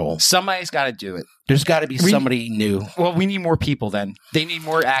rock and roll. Somebody's got to do it. There's got to be somebody new. Well, we need more people then. They need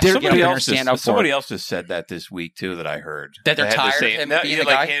more actors. Somebody else just said that this week too that I heard. That they're tired of him being the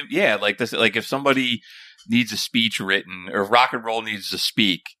guy? Like this. Like if somebody needs a speech written or rock and roll needs to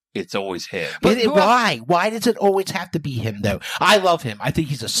speak, it's always him. But why? Why does it always have to be him, though? I love him. I think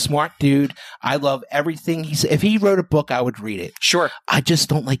he's a smart dude. I love everything he's. If he wrote a book, I would read it. Sure. I just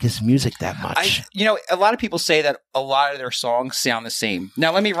don't like his music that much. A lot of people say that a lot of their songs sound the same.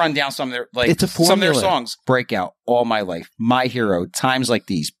 Now, let me run down some of their it's a formula. Some of their songs. Breakout, All My Life, My Hero, Times Like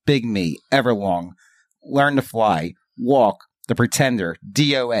These, Big Me, Everlong, Learn to Fly, Walk, The Pretender,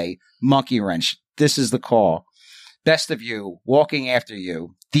 DOA, Monkey Wrench, This Is the Call, Best of You, Walking After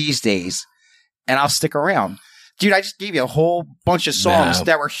You, These Days, and I'll Stick Around. Dude, I just gave you a whole bunch of songs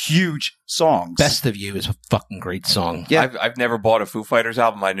that were huge songs. Best of You is a fucking great song. Yeah. I've never bought a Foo Fighters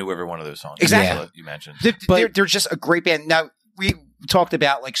album. I knew every one of those songs. Exactly. You mentioned. They're just a great band. Now, we talked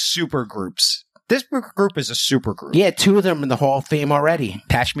about like super groups. This group is a super group. Yeah, two of them in the Hall of Fame already.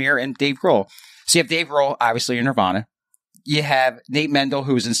 Pat Schmier and Dave Grohl. So you have Dave Grohl, obviously in Nirvana. You have Nate Mendel,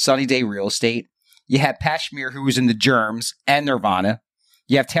 who was in Sunny Day Real Estate. You have Pat Schmier, who was in the Germs and Nirvana.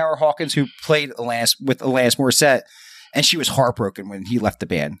 You have Taylor Hawkins, who played with Alanis Morissette, and she was heartbroken when he left the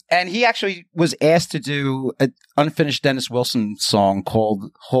band. And he actually was asked to do an unfinished Dennis Wilson song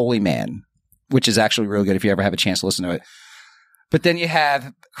called Holy Man, which is actually really good if you ever have a chance to listen to it. But then you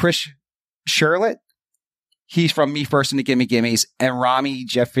have Chris Shirlett. He's from Me First and the Gimme Gimmes, and Rami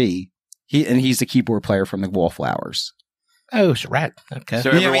Jeffy. He's the keyboard player from the Wallflowers. Oh, right. Okay. So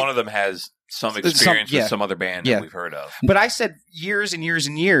every one of them has some experience with some other band that we've heard of. But I said years and years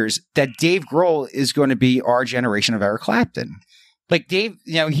and years that Dave Grohl is going to be our generation of Eric Clapton. Like Dave,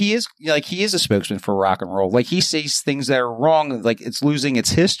 he is a spokesman for rock and roll. Like he says things that are wrong, like it's losing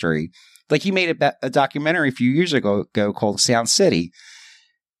its history. Like he made a documentary a few years ago called Sound City.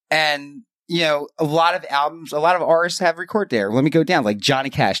 And, a lot of albums, a lot of artists have recorded there. Let me go down. Like Johnny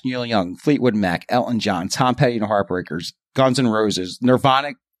Cash, Neil Young, Fleetwood Mac, Elton John, Tom Petty and the Heartbreakers, Guns N' Roses,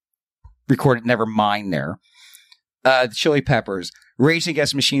 Nirvana recorded Nevermind there. The Chili Peppers, Rage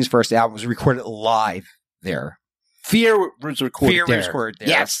Against the Machine's first album was recorded live there. Fear was recorded there.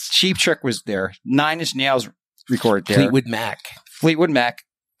 Yes. Cheap Trick was there. Nine Inch Nails recorded there. Fleetwood Mac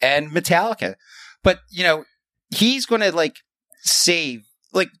and Metallica. But, he's going to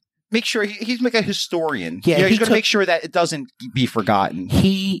make sure he's like a historian. Yeah, he's going to make sure that it doesn't be forgotten.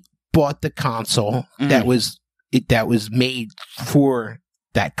 He bought the console that was made for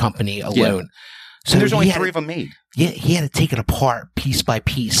that company alone. So there's only 3 of them made. Yeah, he had to take it apart piece by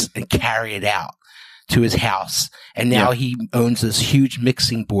piece and carry it out to his house. And now he owns this huge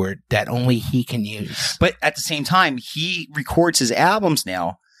mixing board that only he can use. But at the same time, he records his albums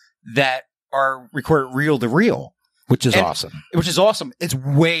now that are recorded reel to reel. Which is awesome. Which is awesome. It's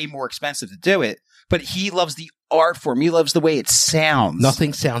way more expensive to do it. But he loves the art form. He loves the way it sounds.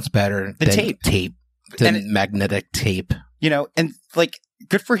 Nothing sounds better than magnetic tape. And like,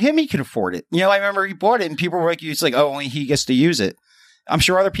 good for him, he can afford it. I remember he bought it and people were like, it's like, oh, only he gets to use it. I'm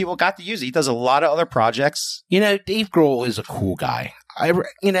sure other people got to use it. He does a lot of other projects. Dave Grohl is a cool guy.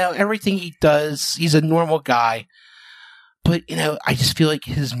 Everything he does, he's a normal guy. But, I just feel like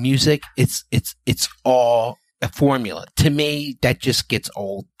his music, it's all a formula. To me, that just gets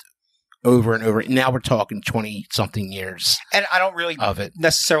old over and over. Now we're talking 20-something years. And I don't really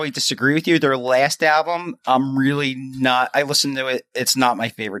necessarily disagree with you. Their last album, I'm really not. I listened to it. It's not my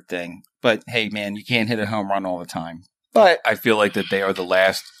favorite thing. But hey, man, you can't hit a home run all the time. But I feel like that they are the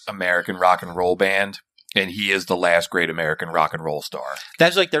last American rock and roll band, and he is the last great American rock and roll star.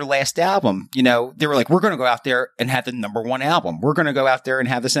 That's like their last album. They were like, we're going to go out there and have the number one album. We're going to go out there and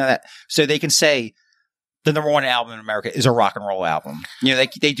have this and that. So they can say the number one album in America is a rock and roll album.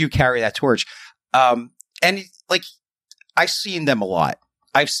 They do carry that torch. And like, I've seen them a lot.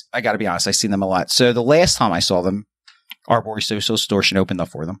 I got to be honest, I've seen them a lot. So the last time I saw them, Our Boy Social Distortion opened up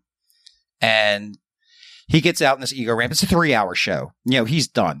for them. And he gets out in this ego ramp. It's a 3-hour show. You know, he's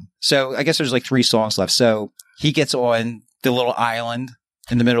done. So I guess there's like 3 songs left. So he gets on the little island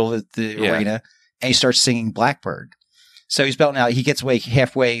in the middle of the arena and he starts singing Blackbird. So he's belting out. He gets away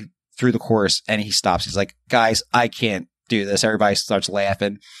halfway through the chorus and he stops. He's like, guys, I can't do this. Everybody starts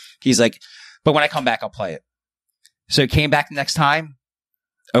laughing. He's like, but when I come back, I'll play it. So he came back the next time,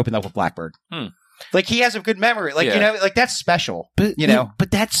 opened up with Blackbird. Like, he has a good memory. Like, you know, like, that's special. But, you know? But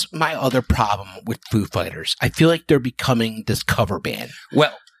that's my other problem with Foo Fighters. I feel like they're becoming this cover band.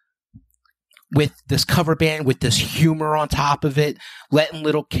 Well, with this cover band, with this humor on top of it, letting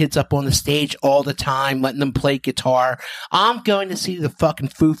little kids up on the stage all the time, letting them play guitar. I'm going to see the fucking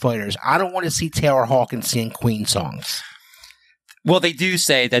Foo Fighters. I don't want to see Taylor Hawkins sing Queen songs. well, they do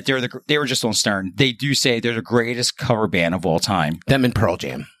say that they were just on Stern. They do say they're the greatest cover band of all time. Them and Pearl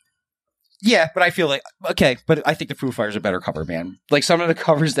Jam. Yeah, but I feel like, okay, but I think the Foo Fighters are a better cover band. Like, some of the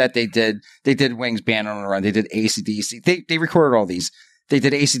covers that they did Wings, Band on the Run, they did AC/DC. They recorded all these. They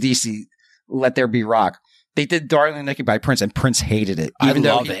did AC/DC, Let There Be Rock. They did Darling Nikki by Prince, and Prince hated it. I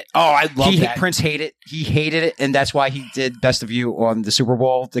love it. Oh, I love that. Prince hated it. He hated it, and that's why he did Best of You on the Super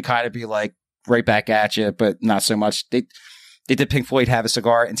Bowl, to kind of be like, right back at you, but not so much. They did Pink Floyd, Have a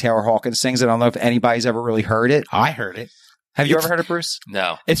Cigar, and Taylor Hawkins sings it. I don't know if anybody's ever really heard it. I heard it. Have you ever heard it, Bruce?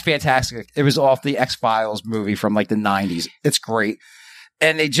 No. It's fantastic. It was off the X-Files movie from like the 90s. It's great.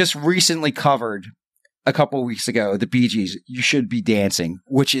 And they just recently covered a couple of weeks ago the Bee Gees, You Should Be Dancing,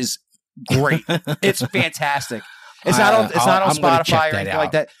 which is great. It's fantastic. It's not on Spotify or anything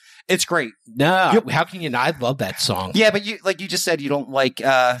like that. It's great. No, how can you not? I love that song. Yeah, but you just said you don't like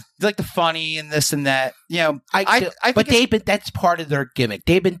the funny and this and that. You know, I think that's part of their gimmick.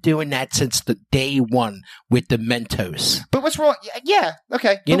 They've been doing that since the day one with the Mentos. But what's wrong? Yeah,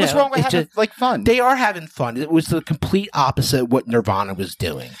 okay. But what's wrong with having like fun? They are having fun. It was the complete opposite of what Nirvana was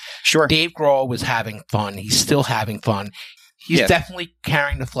doing. Sure. Dave Grohl was having fun. He's still having fun. He's definitely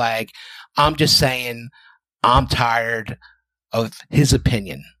carrying the flag. I'm just saying, I'm tired of his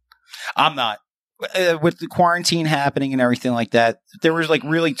opinion. I'm not. With the quarantine happening and everything like that, there was like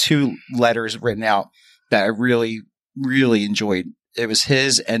really 2 letters written out that I really, really enjoyed. It was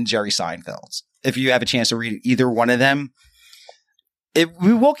his and Jerry Seinfeld's. If you have a chance to read either one of them,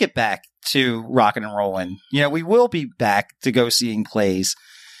 we will get back to rocking and rolling. You know, we will be back to go seeing plays.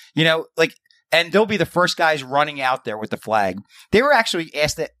 You know, like, and they'll be the first guys running out there with the flag. They were actually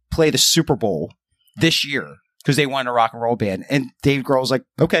asked to play the Super Bowl this year because they wanted a rock and roll band. And Dave Grohl's like,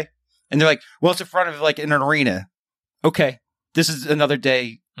 okay. And they're like, well, it's in front of like in an arena. Okay. This is another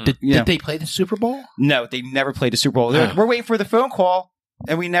day. Did they play the Super Bowl? No, they never played the Super Bowl. We're waiting for the phone call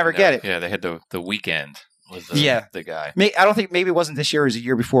and we never get it. Yeah, they had the Weekend was the guy. I don't think, maybe it wasn't this year, it was a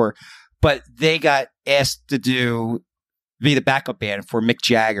year before, but they got asked to be the backup band for Mick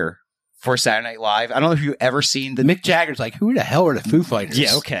Jagger for Saturday Night Live. I don't know if you've ever seen Mick Jagger's like, who the hell are the Foo Fighters?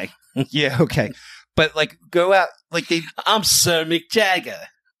 Yeah, okay. Yeah, okay. But like, go out, like I'm Sir Mick Jagger.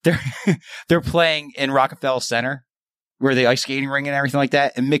 They're playing in Rockefeller Center, where the ice skating ring and everything like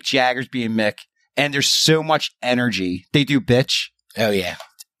that, and Mick Jagger's being Mick, and there's so much energy. They do Bitch. Oh yeah,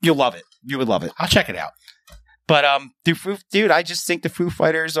 you'll love it. You would love it. I'll check it out. But dude, I just think the Foo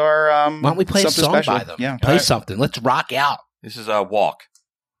Fighters are. Why don't we play a song special by them? Yeah, play something. Let's rock out. This is Walk.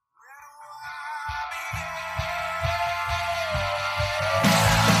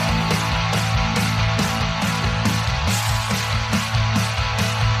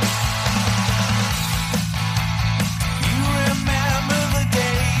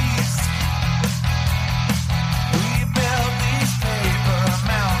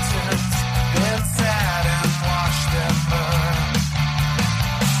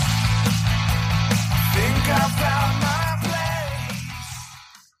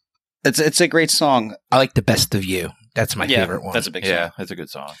 It's a great song. I like The Best of You. That's my favorite one. That's a big song. Yeah, that's a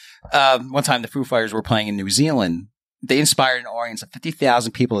good song. One time the Foo Fighters were playing in New Zealand. They inspired an audience of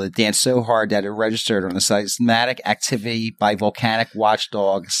 50,000 people to dance so hard that it registered on the seismic activity by volcanic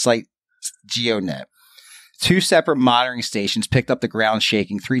watchdog site GeoNet. 2 separate monitoring stations picked up the ground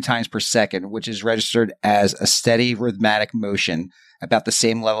shaking 3 times per second, which is registered as a steady rhythmic motion about the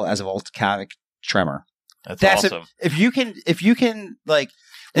same level as a volcanic tremor. That's awesome. If you can like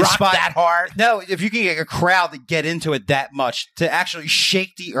rock that hard. No, if you can get a crowd to get into it that much, to actually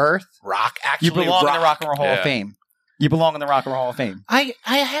shake the earth, you belong in the Rock and Roll Hall of Fame. You belong in the Rock and Roll Hall of Fame. I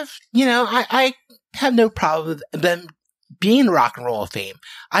have no problem with them being in the Rock and Roll Hall of Fame.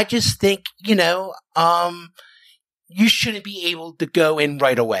 I just think, you shouldn't be able to go in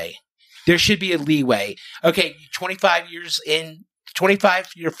right away. There should be a leeway. Okay, 25 years in, 25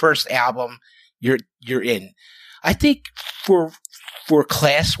 your first album, you're in. I think for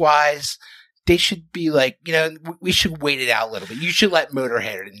class wise, they should be like, we should wait it out a little bit. You should let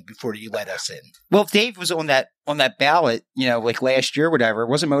Motorhead in before you let us in. Well, if Dave was on that ballot, like last year, or whatever,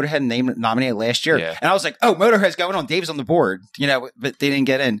 wasn't Motorhead nominated last year? Yeah. And I was like, oh, Motorhead's going on. Dave's on the board, but they didn't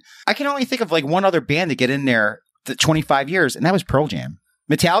get in. I can only think of like one other band to get in there 25 years, and that was Pearl Jam.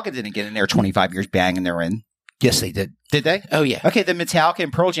 Metallica didn't get in there 25 years banging they're in. Yes, they did. Did they? Oh, yeah. Okay, then Metallica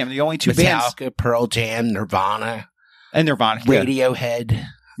and Pearl Jam are the only two bands. Metallica, Pearl Jam, Nirvana, And Nirvana. Yeah. Radiohead.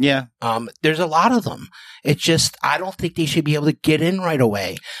 Yeah. There's a lot of them. It's just, I don't think they should be able to get in right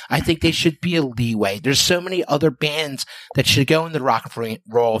away. I think they should be a leeway. There's so many other bands that should go in the Rock and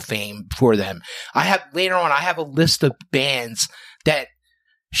Roll of Fame for them. Later on, I have a list of bands that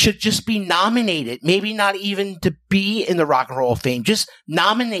should just be nominated. Maybe not even to be in the Rock and Roll of Fame. Just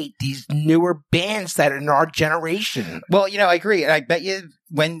nominate these newer bands that are in our generation. Well, I agree. And I bet you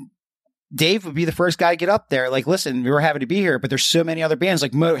when Dave would be the first guy to get up there, like, listen, we were happy to be here, but there's so many other bands.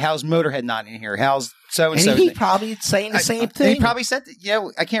 Like, how's Motorhead not in here? How's so-and-so? And he probably saying the same thing. He probably said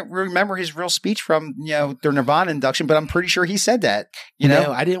that, I can't remember his real speech from, their Nirvana induction, but I'm pretty sure he said that,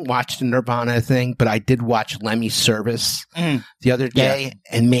 I didn't watch the Nirvana thing, but I did watch Lemmy's service the other day,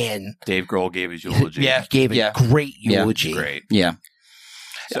 and man, Dave Grohl gave his eulogy. he gave a great eulogy. Great. Yeah.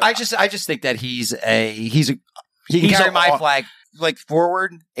 So, I just think that he can carry my flag like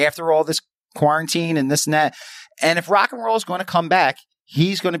forward after all this quarantine and this and that. And if rock and roll is going to come back,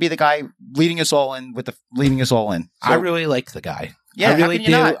 he's going to be the guy leading us all in. So, I really like the guy. Yeah, I really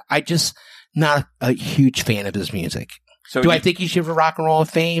do. Not? I just not a huge fan of his music. So do I think he should have Rock and Roll of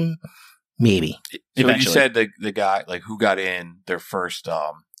Fame? Maybe. So Eventually. you said the guy, like, who got in their first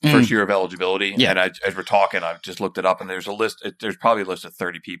year of eligibility. Yeah. And as we're talking, I've just looked it up, and there's a list. There's probably a list of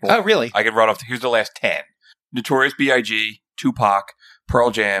 30 people. Oh, really? I could run off. Here's the last 10: Notorious B.I.G., Tupac,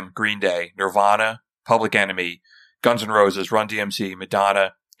 Pearl Jam, Green Day, Nirvana, Public Enemy, Guns N' Roses, Run DMC,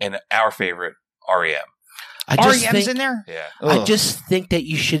 Madonna, and our favorite, R.E.M. REM's in there? Yeah. I just think that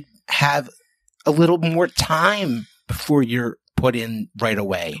you should have a little more time before you're put in right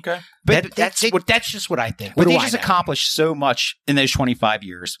away. Okay. But That's just what I think. But What they do I just know? accomplished so much in those 25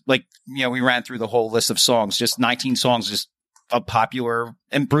 years. Like, we ran through the whole list of songs, just 19 songs, just a popular.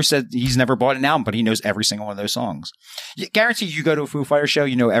 And Bruce said he's never bought an album, but he knows every single one of those songs. Guarantee you go to a Foo Fighters show,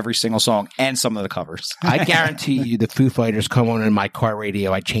 you know every single song and some of the covers. I guarantee you the Foo Fighters come on in my car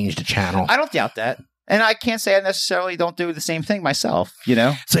radio, I change the channel. I don't doubt that. And I can't say I necessarily don't do the same thing myself,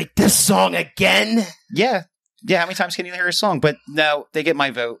 It's like, this song again? Yeah. Yeah, how many times can you hear a song? But no, they get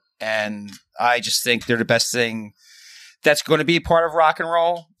my vote. And I just think they're the best thing that's going to be part of rock and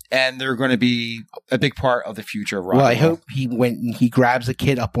roll. And they're going to be a big part of the future of rock Well, and I roll. hope he grabs a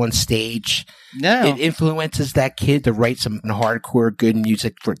kid up on stage. No. It influences that kid to write some hardcore good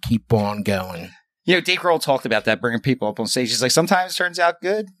music for keep on going. Dave Grohl talked about that, bringing people up on stage. He's like, sometimes it turns out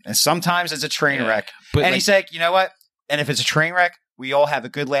good, and sometimes it's a train wreck. But And he's like, you know what? And if it's a train wreck, we all have a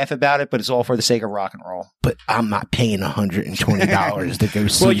good laugh about it, but it's all for the sake of rock and roll. But I'm not paying $120 to go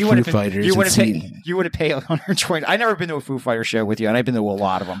see Foo Fighters. You wouldn't pay $120. I've never been to a Foo Fighters show with you, and I've been to a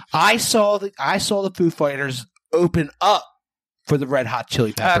lot of them. I saw the Foo Fighters open up for the Red Hot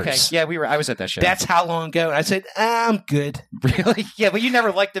Chili Peppers. Okay, yeah, I was at that show. That's how long ago. And I said, I'm good. Really? Yeah, but you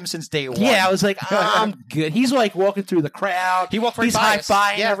never liked them since day one. Yeah, I was like, I'm good. He's like walking through the crowd. He walked right He's by us.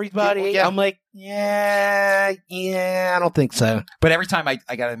 high-fiving Yeah, everybody. yeah. I'm like, yeah, I don't think so. But every time I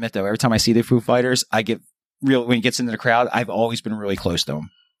got to admit though, every time I see the Foo Fighters, I get when he gets into the crowd, I've always been really close to him.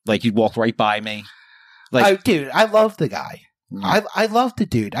 Like he'd walk right by me. Like, Dude, I love the guy. Mm. I love the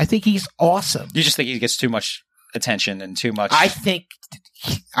dude. I think he's awesome. You just think he gets too much attention and too much. I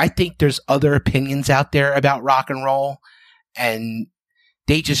think there's other opinions out there about rock and roll, and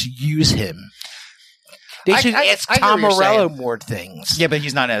they just use him. They should ask I hear Tom what you're Morello saying. more things. Yeah, but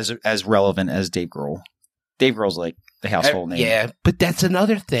he's not as relevant as Dave Grohl. Dave Grohl's like the household name. Yeah, but that's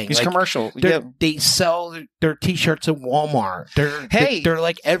another thing. He's Like, commercial. they're- Yeah. They sell their T-shirts at Walmart. Hey, they're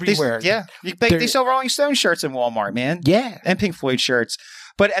like everywhere. They sell Rolling Stone shirts in Walmart, man. Yeah. And Pink Floyd shirts.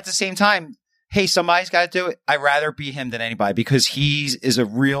 But at the same time, hey, somebody's got to do it. I'd rather be him than anybody because he is a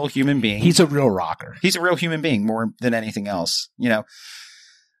real human being. He's a real rocker. He's a real human being more than anything else,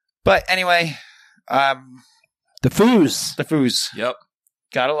 But anyway, The Foos. the Foos. Yep.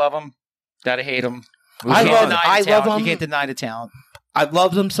 Gotta love them. Gotta hate them. I love them. You can't deny the talent. I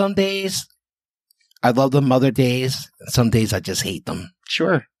love them some days. I love them other days. Some days I just hate them.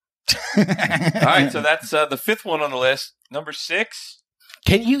 Sure. All right, so that's the fifth one on the list. Number 6,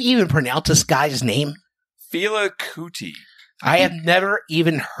 Can you even pronounce this guy's name? Fela Kuti. I have never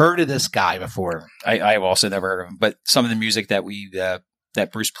even heard of this guy before. I've also never heard of him, but some of the music that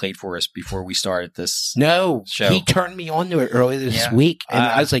that Bruce played for us before we started this. No, Show. he turned me on to it earlier this Yeah. week, and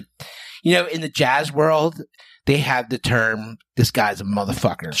I was like, You know, in the jazz world, they have the term, this guy's a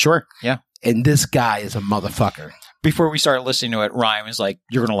motherfucker. Sure. Yeah. And this guy is a motherfucker. Before we started listening to it, Ryan was like,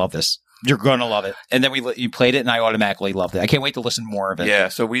 "You're gonna love this. You're gonna love it." And then you played it, and I automatically loved it. I can't wait to listen more of it. Yeah,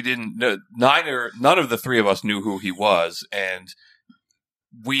 so we didn't know, none of the three of us knew who he was, and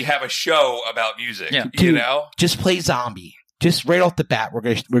we have a show about music. Yeah. You Dude, know? just play Zombie. Just right off the bat, we're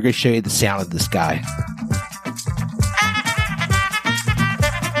gonna show you the sound of this guy.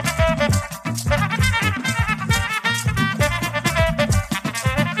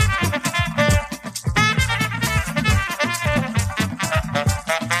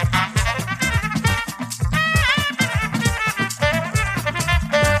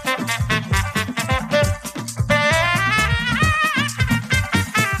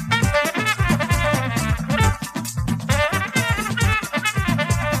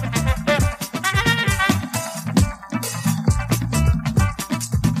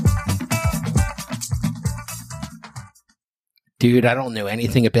 Dude, I don't know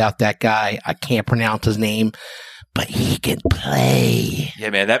anything about that guy. I can't pronounce his name, but he can play.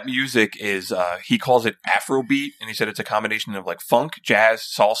 Yeah, man, that music is, he calls it Afrobeat, and he said it's a combination of like funk, jazz,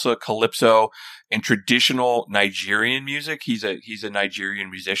 salsa, calypso, and traditional Nigerian music. He's a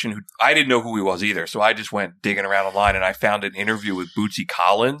Nigerian musician who, I didn't know who he was either, so I just went digging around online, and I found an interview with Bootsy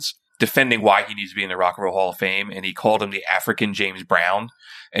Collins defending why he needs to be in the Rock and Roll Hall of Fame, and he called him the African James Brown,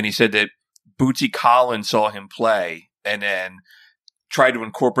 and he said that Bootsy Collins saw him play, and then tried to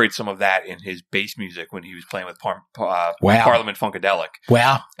incorporate some of that in his bass music when he was playing with Parliament Funkadelic.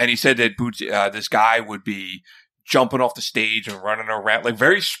 Wow. And he said that this guy would be jumping off the stage and running around, like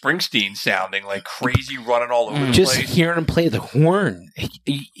very Springsteen sounding, like crazy running all over the Just place. hearing him play the horn,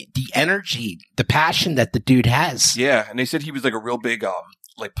 the energy, the passion that the dude has. Yeah, and they said he was like a real big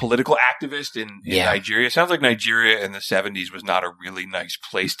like political activist in Yeah. Nigeria. It sounds like Nigeria in the 70s was not a really nice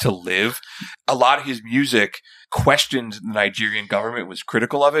place to live. A lot of his music questioned the Nigerian government, was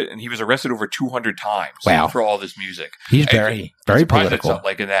critical of it, and he was arrested over 200 times Wow. for all this music. He's And very, I'm very surprised political.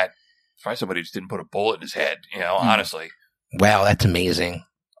 Like in that, surprised somebody just didn't put a bullet in his head, you know, honestly. Wow, that's amazing.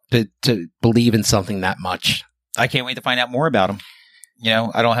 To believe in something that much. I can't wait to find out more about him. You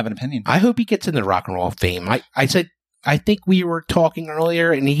know, I don't have an opinion. I hope he gets in the Rock and Roll of Fame. I said, I think we were talking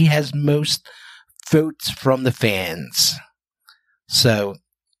earlier, and he has most votes from the fans. So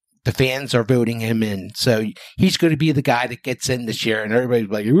the fans are voting him in. So he's going to be the guy that gets in this year, and everybody's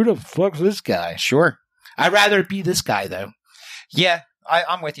like, who the fuck's this guy? Sure. I'd rather it be this guy, though. Yeah,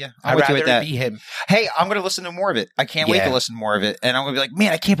 I'm with you. I'm I'd with you rather with it that. be him. Hey, I'm going to listen to more of it. I can't wait Yeah. to listen to more of it. And I'm going to be like,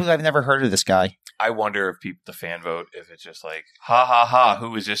 man, I can't believe I've never heard of this guy. I wonder if the fan vote, if it's just like, ha ha ha,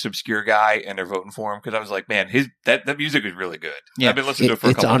 who is this obscure guy? And they're voting for him. Because I was like, man, that music is really good. Yeah. I've been listening to it for a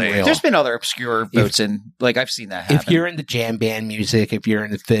It's couple unreal. days. There's been other obscure votes in, like, I've seen that happen. If you're into jam band music, if you're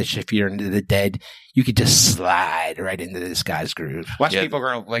into Fish, if you're into the Dead, you could just slide right into this guy's groove. Watch Yeah. people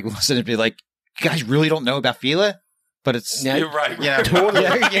are going to, like, listen and be like, you guys really don't know about Fila? But it's, Yeah. You're right. you know, Totally.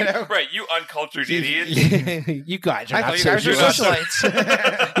 you know. Right, you uncultured idiot. You guys are I not thought you guys were socialites.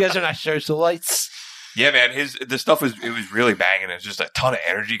 socialites. You guys are not socialites. Yeah, man, the stuff was really banging. It's just a ton of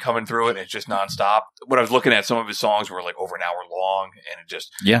energy coming through it, and it's just nonstop. When I was looking at some of his songs were like over an hour long, and it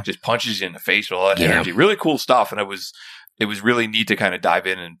just punches you in the face with all that Yeah. energy. Really cool stuff, and it was really neat to kind of dive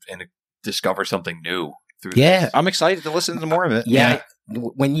in and discover something new through Yeah. this. I'm excited to listen to more of it. Yeah.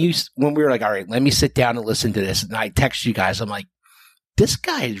 When we were like, all right, let me sit down and listen to this, and I text you guys, I'm like, this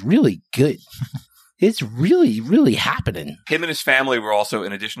guy is really good. It's really, really happening. Him and his family were also,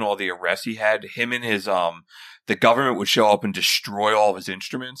 in addition to all the arrests he had, him and his the government would show up and destroy all of his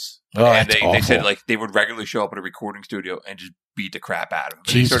instruments. Oh, and that's they said awful. like they would regularly show up at a recording studio and just beat the crap out of him. And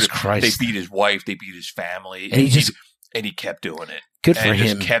Jesus Christ. They beat his wife, they beat his family, And he kept doing it. Good for and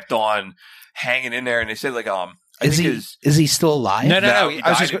him. just kept on hanging in there. And they said like I Is think he his, is he still alive? No.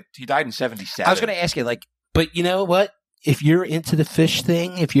 he died in 77. I was going to ask you, like, But you know what? If you're into the Fish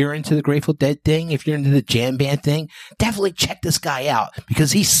thing, if you're into the Grateful Dead thing, if you're into the jam band thing, definitely check this guy out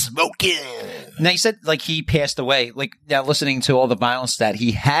because he's smoking. now you said, like, he passed away. Like, now listening to all the violence that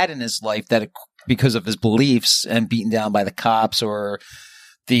he had in his life that because of his beliefs and beaten down by the cops or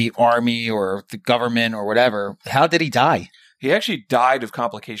the army or the government or whatever, how did he die? He actually died of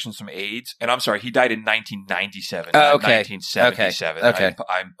complications from AIDS, and I'm sorry, he died in 1997, Oh, not okay. 1977. Okay.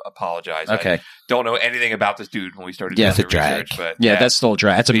 I apologize. Okay. I don't know anything about this dude when we started Yeah, doing the it's a drag. research, but Yeah, that's still a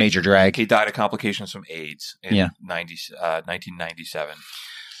drag. That's a He- major drag. he died of complications from AIDS in Yeah. 1997.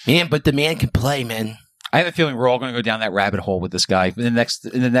 Man, but the man can play, man. I have a feeling we're all going to go down that rabbit hole with this guy. In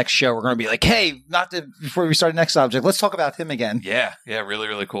the next show, we're going to be like, hey, before we start the next subject, let's talk about him again. Yeah, really,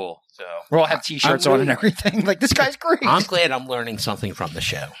 really cool. So We'll all have T-shirts on and everything. Like, this guy's great. I'm glad I'm learning something from the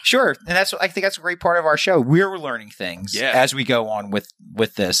show. Sure, and I think that's a great part of our show. We're learning things as we go on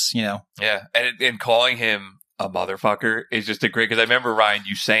with this. You know, yeah, and calling him a motherfucker is just a great, because I remember, Ryan,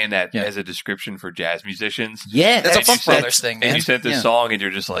 you saying that as a description for jazz musicians. Yeah, that's a And Funk you said- Brothers thing, man. And you sent this song, and you're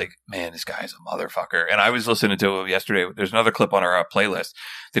just like, man, this guy's a motherfucker. And I was listening to him yesterday. There's another clip on our playlist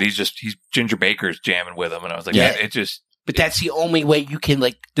that he's Ginger Baker's jamming with him, and I was like, Yeah. man, it just, but that's the only way you can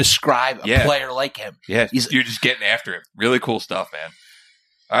like describe a player like him. yeah, He's- you're just getting after it. Really cool stuff, man.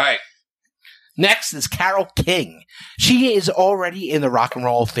 All right. Next is Carole King. She is already in the Rock and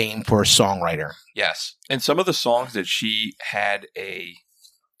Roll of Fame for a songwriter. Yes. And some of the songs that she had a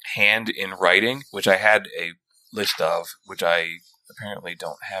hand in writing, which I had a list of, which I apparently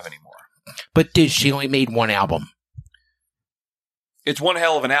don't have anymore. But dude, she only made one album. It's one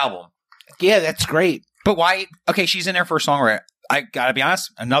hell of an album. Yeah, that's great. but why? Okay, she's in there for a songwriter. I gotta be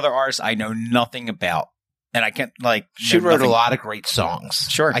honest. Another artist I know nothing about, and I can't like. She know wrote nothing. a lot of great songs.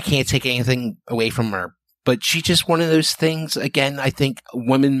 Sure. I can't take anything away from her. But she's just one of those things, again, I think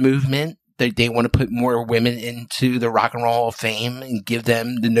women movement, they want to put more women into the Rock and Roll Hall of Fame and give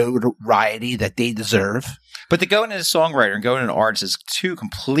them the notoriety that they deserve. But to go into a songwriter and go into an artist is two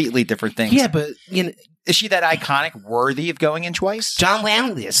completely different things. Yeah, but you know, Is she that iconic, worthy of going in twice? John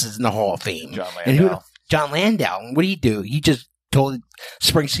Landau is in the Hall of Fame. John And who, Landau. John Landau, what do you do? He just told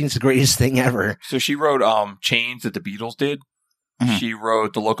Springsteen's the greatest thing ever. So she wrote Chains that the Beatles did. Mhm. She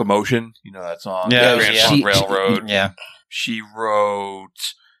wrote The Locomotion. You know that song? Yeah, Grand yeah. Funk Railroad. Yeah. She wrote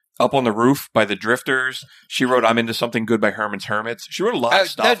Up on the Roof by the Drifters. She wrote I'm Into Something Good by Herman's Hermits. She wrote a lot Oh, of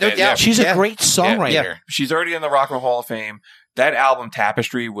stuff. no, man. yeah. She's Yeah. a great songwriter. Yeah. She's already in the Rock and Roll Hall of Fame. That album,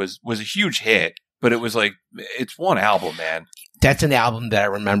 Tapestry, was a huge hit, but it was like, it's one album, man. That's an album that I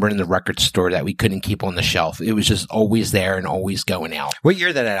remember in the record store that we couldn't keep on the shelf. It was just always there and always going out. What year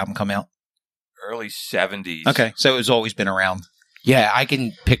did that album come out? Early 70s. Okay, so it's always been around. Yeah, I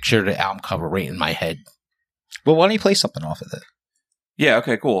can picture the album cover right in my head. Well, why don't you play something off of it? Yeah,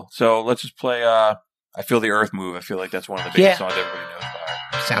 okay, cool. So let's just play I Feel the Earth Move. I feel like that's one of the biggest Yeah. songs everybody knows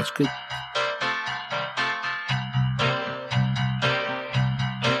by her. Sounds good.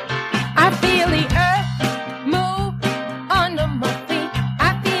 I feel the earth move under my feet.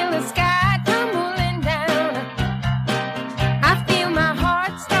 I feel the sky tumbling down. I feel my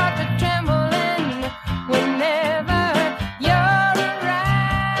heart start to trembling whenever you're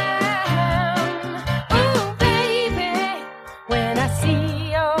around. Ooh, baby, when I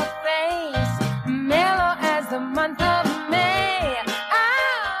see your face, mellow as the month of May.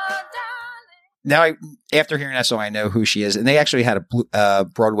 Oh, darling. Now, after hearing that song, I know who she is, and they actually had a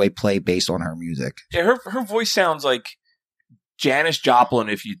Broadway play based on her music. Yeah, her voice sounds like Janis Joplin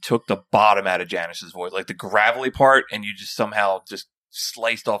if you took the bottom out of Janis's voice, like the gravelly part, and you just somehow just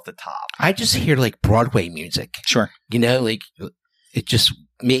sliced off the top. I just hear like Broadway music. Sure. You know, like it just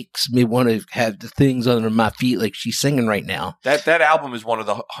makes me want to have the things under my feet like she's singing right now. That album is one of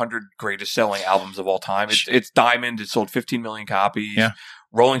the 100 greatest selling albums of all time. It's Diamond. It sold 15 million copies. Yeah.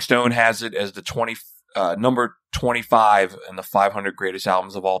 Rolling Stone has it as the number 25 in the 500 greatest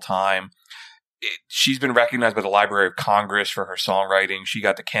albums of all time. She's been recognized by the Library of Congress for her songwriting. She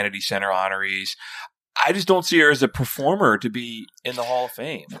got the Kennedy Center honorees. I just don't see her as a performer to be in the Hall of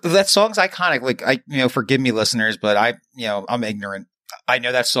Fame. That song's iconic. Like, forgive me, listeners, but I'm ignorant. I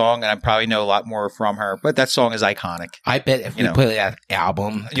know that song, and I probably know a lot more from her, but that song is iconic. I bet if we play that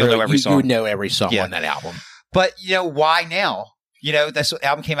album, You'll know every song. You would know every song Yeah. on that album. But, why now? That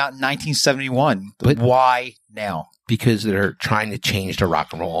album came out in 1971. But- Why now? Because they're trying to change the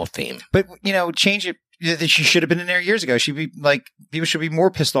Rock and Roll Hall of Fame. But, change it. She should have been in there years ago. People should be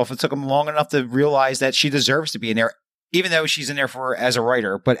more pissed off. It took them long enough to realize that she deserves to be in there, even though she's in there as a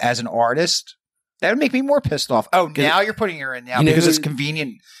writer. But as an artist, that would make me more pissed off. Oh, now you're putting her in now You know because who- it's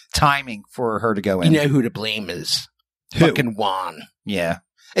convenient timing for her to go You in. know who to blame is? Who? Fucking Juan. Yeah.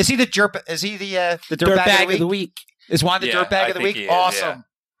 Is he the jerp? Is he the Dirt dirtbag bag of the week? Is Juan the Yeah, dirtbag I of the think week? he is, Awesome.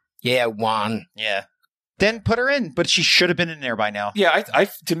 Yeah, Juan. Yeah. Then put her in, but she should have been in there by now. Yeah,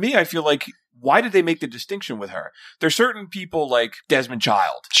 to me, I feel like, why did they make the distinction with her? There's certain people like Desmond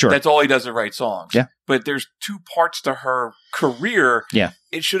Child. Sure. That's all he does is write songs. Yeah. But there's two parts to her career. Yeah.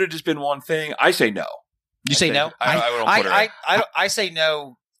 It should have just been one thing. I say no. You say no? I don't put her in. I say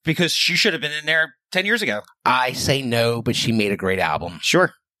no because she should have been in there 10 years ago. I say no, but she made a great album.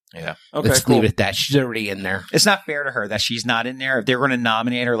 Sure. Yeah. Okay, Let's cool. leave it at that. She's already in there. It's not fair to her that she's not in there. If they're going to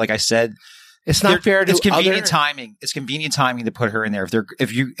nominate her, like I said, It's not fair to it's convenient other- timing. It's convenient timing to put her in there.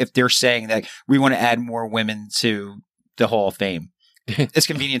 If they're saying that we want to add more women to the Hall of Fame, it's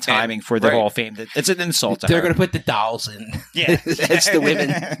convenient timing for the right. Hall of Fame. It's an insult to They're her. going to put the dolls in. Yeah, That's the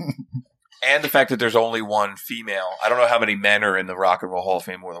women. And the fact that there's only one female. I don't know how many men are in the Rock and Roll Hall of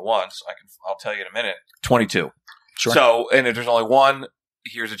Fame more than once. I'll tell you in a minute. 22. Sure. So, and if there's only one,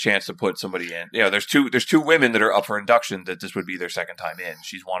 here's a chance to put somebody in. You know, there's two women that are up for induction that this would be their second time in.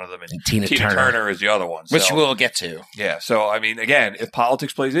 She's one of them, and Tina Turner. is the other one. Which So, we'll get to. yeah. So, I mean, again, if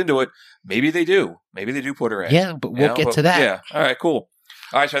politics plays into it, maybe they do. Maybe they do put her in. Yeah, but we'll get to that. Yeah. All right. Cool.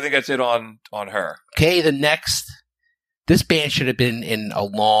 All right. So I think that's it on her. Okay, the next. This band should have been in a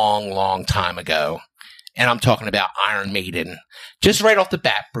long, long time ago. And I'm talking about Iron Maiden. Just right off the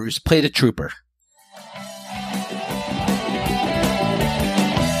bat, Bruce, play the Trooper.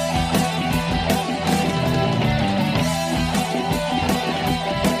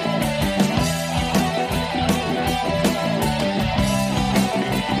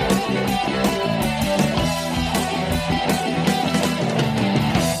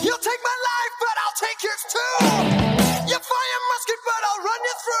 You'll take my life, but I'll take yours too. You fire a musket, but I'll run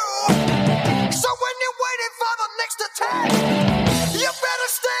you through. So when you're waiting for the next attack, you better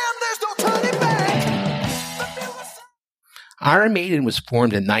stand, there's no turning back. Iron Maiden was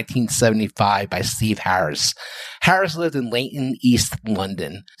formed in 1975 by Steve Harris. Harris lived in Leighton, East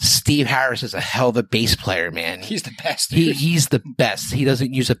London. Steve Harris is a hell of a bass player, man. He's the best. He's the best. He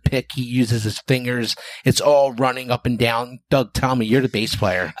doesn't use a pick. He uses his fingers. It's all running up and down. Doug, tell me, you're the bass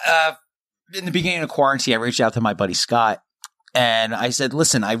player. In the beginning of quarantine, I reached out to my buddy Scott, and I said,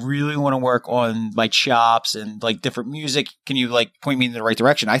 listen, I really want to work on my chops and like different music. Can you like point me in the right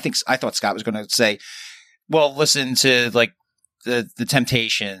direction? I thought Scott was going to say, well, listen to like the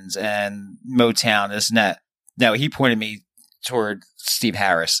Temptations and Motown, this and that. No, he pointed me toward Steve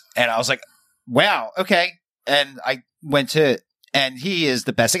Harris, and I was like, wow, okay. And I went to it, and he is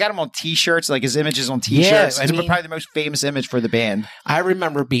the best. I got him on T-shirts, like his images on T-shirts. Yeah, I it's mean- probably the most famous image for the band. I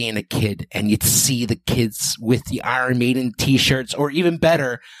remember being a kid and you'd see the kids with the Iron Maiden t-shirts, or even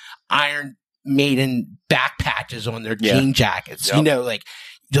better, Iron Maiden back patches on their Yeah. jean jackets. Yep. You know, like,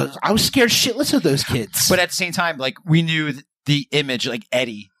 I was scared shitless of those kids. But at the same time, like we knew the image, like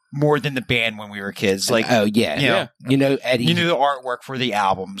Eddie, more than the band when we were kids. Like, oh yeah, you know, you know Eddie, you knew the artwork for the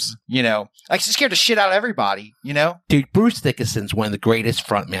albums. You know, like she scared the shit out of everybody. You know, dude, Bruce Dickinson's one of the greatest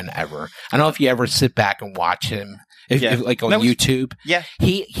frontmen ever. I don't know if you ever sit back and watch him, if like on No, YouTube. yeah.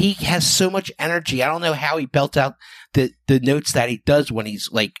 He has so much energy. I don't know how he belts out the notes that he does when he's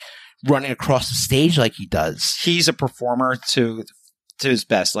like running across the stage like he does. He's a performer to his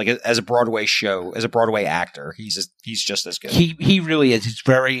best. Like as a Broadway show, as a Broadway actor, he's just as good. He really is. He's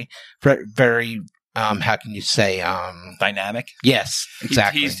very, very, very. How can you say? Dynamic. Yes,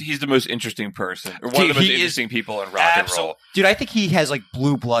 exactly. He's the most interesting person, or one of Dude, the most he is interesting people in rock and roll. Dude, I think he has like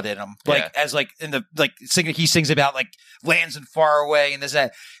blue blood in him. Like as like in the like singing, he sings about like lands and far away and this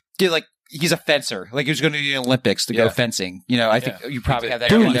that. Dude, like he's a fencer. Like he was going to the Olympics to go fencing. You know, I think you probably have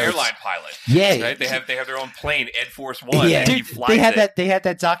that. in your airline notes. pilot. Yeah, Right? They have their own plane, Ed Force One. Yeah. And he Dude, flies they had it.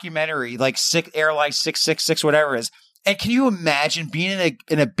 that documentary, like Airline 666, whatever it is. And can you imagine being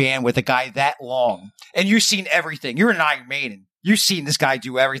in a band with a guy that long, and you've seen everything? You're an Iron Maiden. You've seen this guy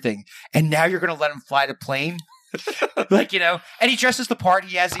do everything, and now you're going to let him fly the plane, like you know. And he dresses the part.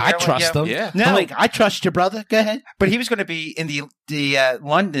 He has the I airline, trust him. Yeah. No, I'm like, I trust you, brother. Go ahead. but he was going to be in the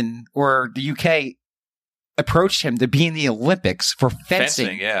London or the UK. Approached him to be in the Olympics for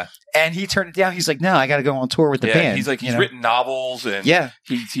fencing, yeah. and he turned it down. He's like, "No, I got to go on tour with the band." He's like, you he's know? written novels and Yeah.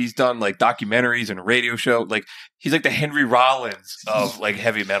 he's done like documentaries and a radio show. Like he's like the Henry Rollins of like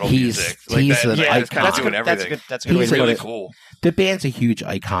heavy metal He's- music. Like he's an yeah, icon. he's kind of doing That's everything. good. That's a good way He's to put really it. cool. The band's a huge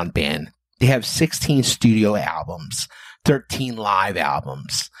icon band. They have 16 studio albums, 13 live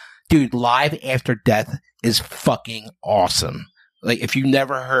albums. Dude, Live After Death is fucking awesome. Like, if you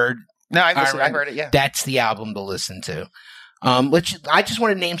never heard, No, I heard it. Yeah. that's the album to listen to. I just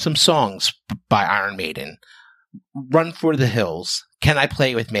want to name some songs by Iron Maiden. Run for the Hills, Can I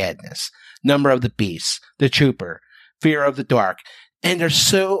Play with Madness, Number of the Beast, The Trooper, Fear of the Dark. And there's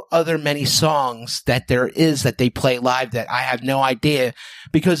so other many songs that there is that they play live that I have no idea,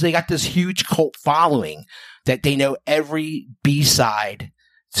 because they got this huge cult following that they know every B-side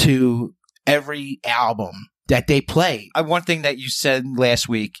to every album that they play. One thing that you said last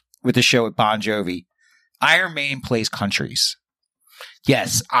week with the show at Bon Jovi, Iron Maiden plays countries.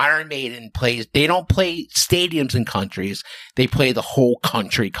 Yes, Iron Maiden plays. They don't play stadiums in countries. They play the whole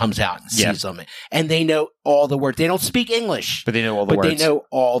country comes out and sees them, and they know all the words. They don't speak English, But they know all the but words. they know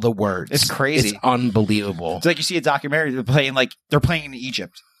all the words. It's crazy. It's unbelievable, It's like you see a documentary, they're playing in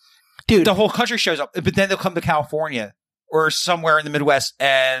Egypt. dude. The whole country shows up, but then they'll come to California or somewhere in the Midwest,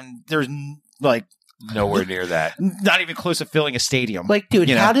 and there's like nowhere near that. Not even close to filling a stadium. Like, dude,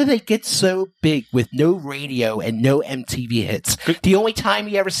 You know? how did they get so big with no radio and no MTV hits? The only time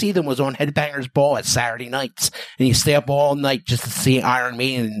you ever see them was on Headbangers Ball at Saturday nights, and you stay up all night just to see Iron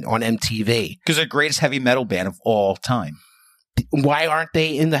Maiden on MTV. Because they're the greatest heavy metal band of all time. Why aren't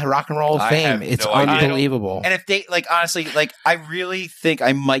they in the Rock and Roll of I Fame? have It's no idea. unbelievable. And if they, like, honestly, like, I really think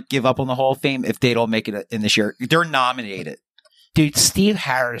I might give up on the Hall of Fame if they don't make it in this year. They're nominated. Dude, Steve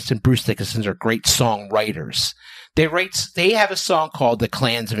Harris and Bruce Dickinson are great songwriters. They have a song called The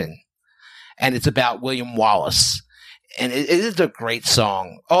Klansman, and it's about William Wallace. And it is a great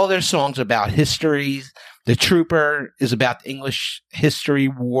song. All their songs are about history. The Trooper is about the English history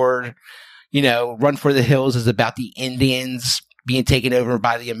war. You know, Run for the Hills is about the Indians being taken over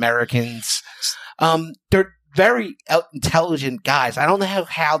by the Americans. They're very intelligent guys. I don't know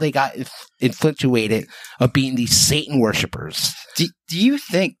how they got infatuated of being these Satan worshipers. Do you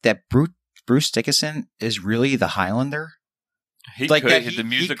think that Bruce Dickinson is really the Highlander? He Like could that hit he- the he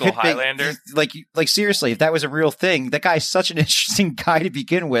musical could be- Highlander. Like seriously, if that was a real thing, that guy's such an interesting guy to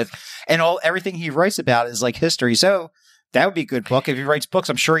begin with, and everything he writes about is like history. So that would be a good book if he writes books.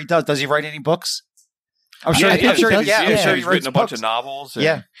 I'm sure he does. Does he write any books? I'm sure. I think I'm sure. he does. Yeah, I'm Yeah, sure he he's writes written a bunch books. of novels. and-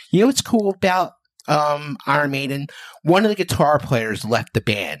 Yeah. You know what's cool about Iron Maiden? One of the guitar players left the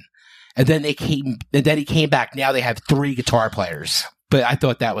band, and then he came back. Now they have 3 guitar players. But I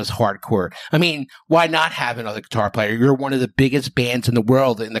thought that was hardcore. I mean, why not have another guitar player? You're one of the biggest bands in the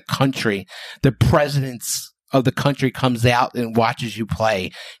world, in the country. The presidents of the country comes out and watches you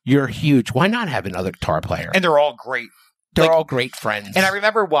play. You're huge. Why not have another guitar player? And they're all great. They're like- all great friends. And I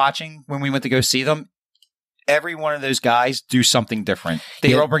remember watching when we went to go see them. Every one of those guys do something different. They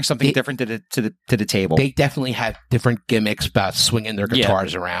Yeah, all bring something they- different to the table. they definitely have different gimmicks about swinging their Yeah.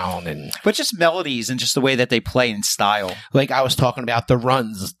 guitars around, and but just melodies and just the way that they play and style. like I was talking about the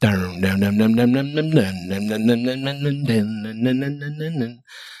runs.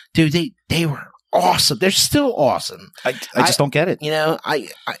 Dude, they were awesome. They're still awesome. I just don't get it. You know,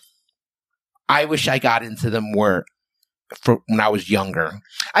 I wish I got into them more when I was younger.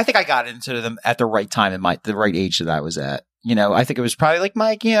 I think I got into them at the right time in the right age that I was at. You know, I think it was probably like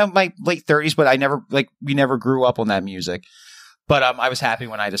my late 30s, but we never grew up on that music. But I was happy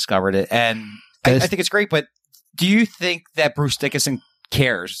when I discovered it, and I think it's great. But do you think that Bruce Dickinson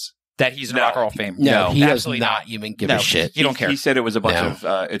cares that he's in No. Rock and Roll of Fame? No, he does absolutely not even give No. a shit. You don't care. He said it was a bunch No.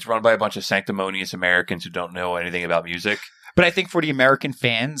 of. It's run by a bunch of sanctimonious Americans who don't know anything about music. But I think for the American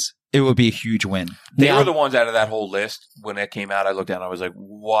fans, it would be a huge win. They Now- were the ones out of that whole list when it came out. I looked down and I was like,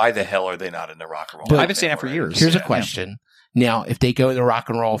 "Why the hell are they not in the Rock and Roll?" But- Hall I've been of saying Fame that for already? years. Here's Yeah. a question. Now, if they go to the Rock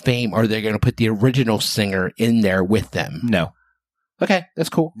and Roll of Fame, are they going to put the original singer in there with them? No. Okay, that's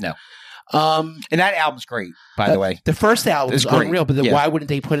cool. No. Um, And that album's great, by the way. the first album It's is great. unreal, but then Yeah. why wouldn't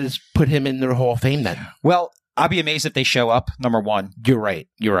they put him in their Hall of Fame then? Well, I'll be amazed if they show up, number one. You're right.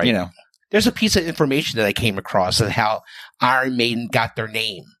 You're right. You know. There's a piece of information that I came across of how Iron Maiden got their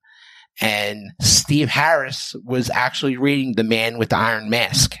name. And Steve Harris was actually reading The Man with the Iron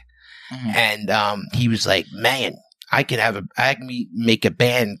Mask. Mhm. And he was like, man, I can make a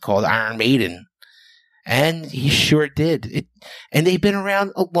band called Iron Maiden. And he sure did. And they've been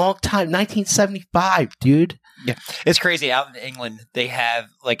around a long time. 1975, dude. It's crazy. Out in England, they have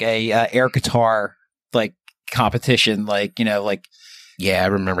like a air guitar like competition, like, you know, like, Yeah, I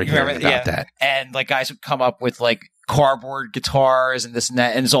remember hearing remember- about yeah. that. and like guys would come up with like cardboard guitars and this and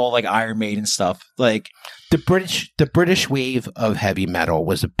that, and it's all like Iron Maiden stuff. Like, The British wave of heavy metal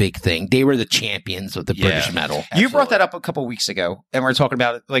was a big thing. They were the champions of the Yeah. British metal. you brought that up a couple weeks ago, and we were talking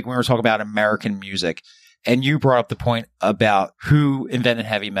about it, like when we were talking about American music, and you brought up the point about who invented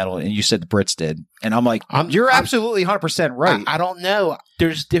heavy metal, and you said the Brits did, and I'm like, you're absolutely 100% right. I don't know.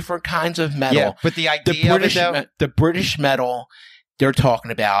 There's different kinds of metal. Yeah, but the The idea of it, British, though, the British metal they're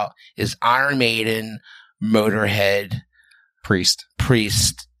talking about is Iron Maiden, Motorhead, Priest.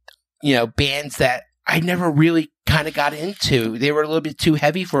 Priest. You know, bands that I never really kind of got into. They were a little bit too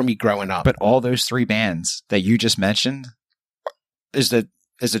heavy for me growing up. But all those 3 bands that you just mentioned is the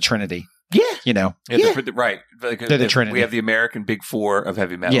Trinity. yeah, You know, Yeah, right. Like, They're the Trinity. We have the American Big Four of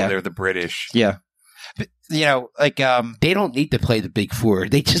heavy metal. Yeah. They're the British. yeah. But, you know, like they don't need to play the big four.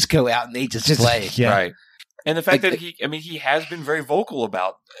 They just go out and they just play. Yeah. Right. And the fact Like, that he has been very vocal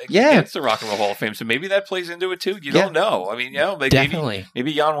about Yeah. against the Rock and Roll Hall of Fame. So maybe that plays into it too. You Yeah. don't know. I mean, you know, like Definitely.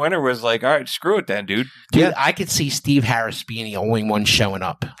 maybe Jan Wenner was like, all right, screw it then, dude. Dude, Yeah. I could see Steve Harris being the only one showing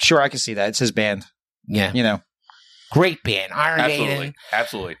up. Sure, I can see that. It's his band. Yeah. You know, Great band. Iron Absolutely. Maiden.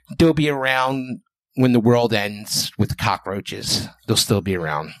 Absolutely. They'll be around when the world ends with the cockroaches. They'll still be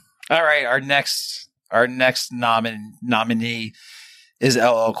around. all right. Our next nominee is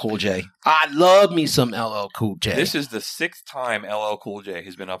LL Cool J. I love me some LL Cool J. This is the 6th time LL Cool J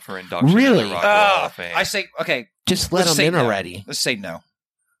has been up for induction. Really? In the Rock and Roll Hall of Fame. I say, okay, Just let let's him say in no. already. Let's say no.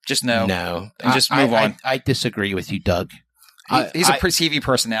 Just no. No. And just move on. I disagree with you, Doug. He's a TV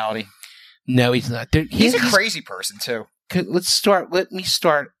personality. No, he's not. He's a crazy person, too. Let me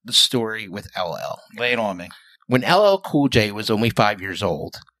start the story with LL. Lay it on me. When LL Cool J was only 5 years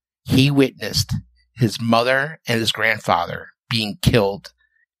old, he witnessed his mother and his grandfather being killed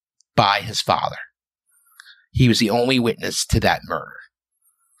by his father. He was the only witness to that murder.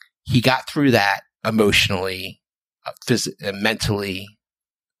 He got through that emotionally, mentally,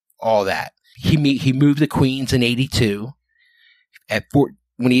 all that. He moved to Queens in 82.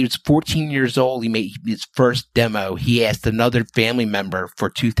 When he was 14 years old, he made his first demo. He asked another family member for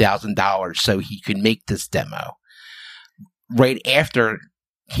 $2,000 so he could make this demo. Right after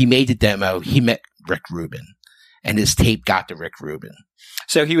he made the demo, he met Rick Rubin, and his tape got to Rick Rubin.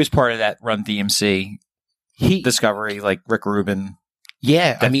 So he was part of that Run DMC discovery, like Rick Rubin.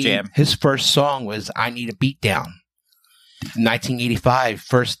 Yeah, Def Jam. His first song was "I Need a Beatdown," 1985,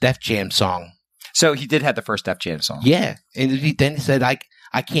 first Def Jam song. So he did have the first Def Jam song. Yeah, and then he said,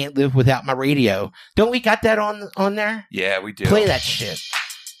 "I can't live without my radio." Don't we got that on there? Yeah, we do. Play that shit.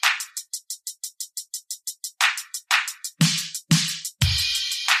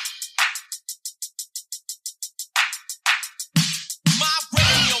 My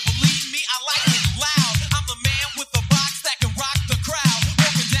radio, believe me, I like it loud. I'm the man with the box that can rock the crowd.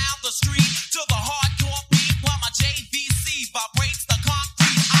 Walking down the street to the hardcore beat while my JVC vibrates the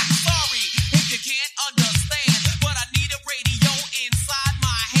concrete. I'm sorry if you can't understand, but I need a radio inside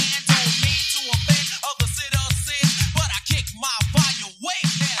my hand. Don't mean to offend other citizens, but I kick my volume way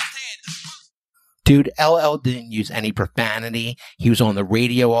past 10. Dude, LL didn't use any profanity. He was on the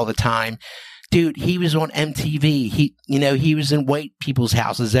radio all the time. Dude, he was on MTV. He was in white people's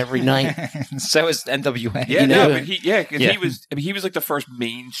houses every night. So is NWA. Yeah, You no, know- but Yeah. he was like the first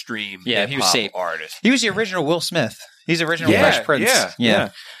mainstream Yeah, he was hip-hop safe. artist. He was the original Will Smith. He's the original Yeah, Fresh Prince. yeah.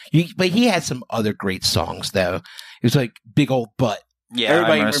 But he had some other great songs, though. It was like Big Old Butt. Yeah, I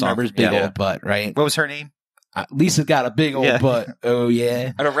Everybody remember the song. remembers Big Yeah. Old Butt, right? What was her name? Lisa's got a big old Yeah. butt. Oh,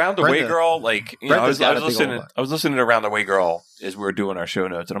 yeah. And Around the Way Brenda- Girl, like I Brenda's was got a big listening. old butt. I was listening to Around the Way Girl as we were doing our show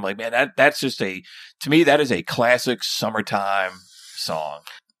notes, and I'm like, man, that's just to me that is a classic summertime song.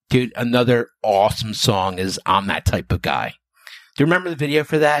 Dude, another awesome song is I'm That Type of Guy. Do you remember the video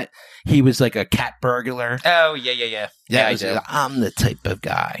for that? He was like a cat burglar. Oh, yeah. That I was do. I'm the type of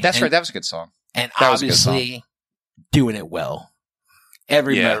guy. That's And- right. That was a good song. And That was a good obviously doing it well.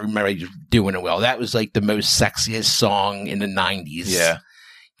 Everybody doing it well. That was like the most sexiest song in the 90s. Yeah.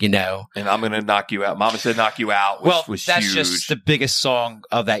 You know? And I'm gonna knock you out. Mama said knock you out. Was that's huge. just the biggest song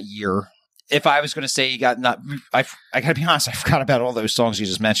of that year. If I was going to say you got not, I got to be honest, I forgot about all those songs you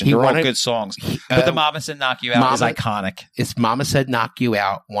just mentioned. He They're all wanted- good songs. But the Mama Said Knock You Out is Mama- iconic. It's Mama Said Knock You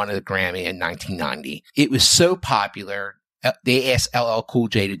Out, won a Grammy in 1990. It was so popular, they asked LL Cool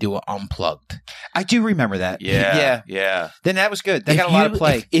J to do it unplugged. I do remember that. yeah. Then that was good. They got If a lot you- of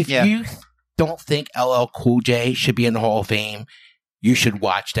play. If yeah. you don't think LL Cool J should be in the Hall of Fame, you should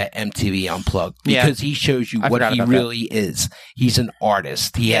watch that MTV Unplugged Yeah. because he shows you I what forgot he about that. really is. He's an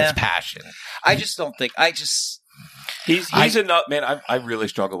artist. He has Yeah. passion. I just don't think. He's a nut, man. I really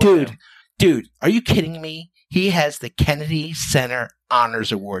struggle with him. Dude, are you kidding me? He has the Kennedy Center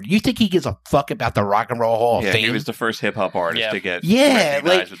Honors Award. You think he gives a fuck about the Rock and Roll Hall of Yeah, Fame? he was the first hip hop artist Yeah. to get Yeah, recognized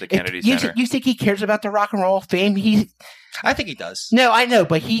like with the Kennedy you Center. think he cares about the Rock and Roll Hall of Fame? I think he does. No, I know,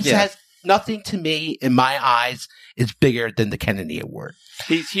 but he Yeah. has nothing to me in my eyes is bigger than the Kennedy Award.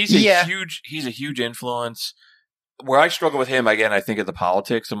 He's Yeah. a huge influence. Where I struggle with him again, I think of the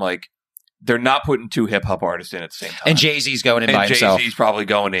politics. I'm like, they're not putting two hip hop artists in at the same time. And Jay-Z's going in by And himself. Jay-Z's probably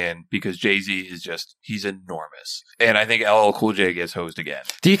going in because Jay-Z is he's enormous. And I think LL Cool J gets hosed again.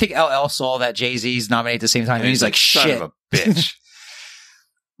 Do you think LL saw that Jay-Z's nominated at the same time? And he's like, son shit. of a bitch.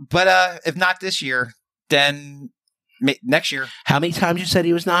 But if not this year, then next year. How many times you said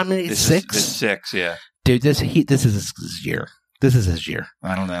he was nominated? This Six? is 6, yeah. Dude, this is his year. This is his year.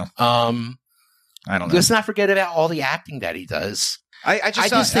 I don't know. I don't know. Let's not forget about all the acting that he does. I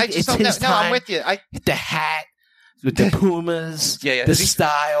just think don't it's know. his No, I'm time. with you. The hat with the Pumas, Yeah. the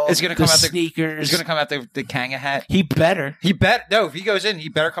style, It's gonna the come out sneakers. He's going to come out the Kanga hat. He better. No, if he goes in, he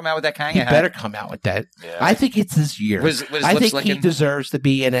better come out with that Kanga He hat. better come out with that. Yeah. I think it's his year. Was his I lips think he licking? deserves to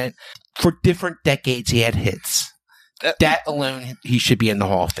be in it. For different decades, he had hits. That alone, he should be in the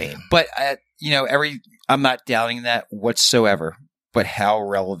Hall of Fame. But I'm not doubting that whatsoever. But how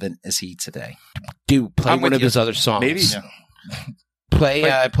relevant is he today? Dude, play I'm one with of you. his other songs. Maybe. Play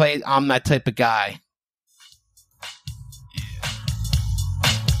I'm That Type of Guy.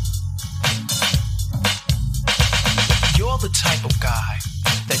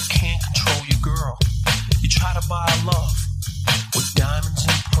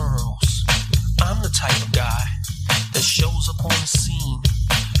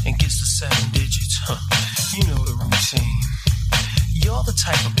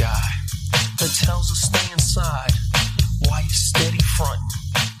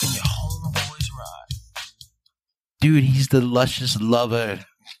 Dude, he's the luscious lover.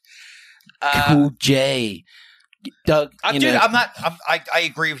 Cool J. Doug, Dude, I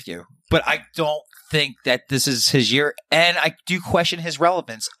agree with you, but I don't think that this is his year, and I do question his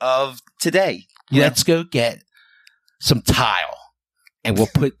relevance of today. Let's go get some tile, and we'll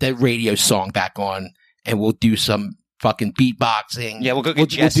put that radio song back on, and we'll do some fucking beatboxing. Yeah, we'll go get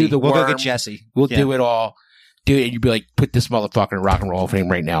Jesse. We'll go get Jesse. We'll do it all. Dude, and you'd be like, put this motherfucker in Rock and Roll Hall of Fame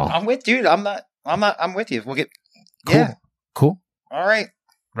right now. I'm with you. We'll get Cool. All right.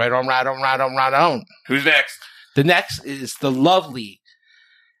 Right on. Who's next? The next is the lovely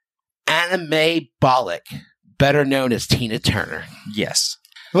Anime Bollock, better known as Tina Turner. Yes.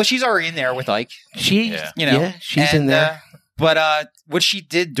 Well, she's already in there with Ike. She's in there. But what she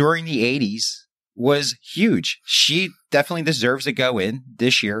did during the 80s was huge. She definitely deserves to go in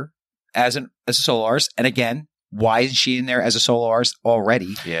this year as a solo artist. And again, why isn't she in there as a solo artist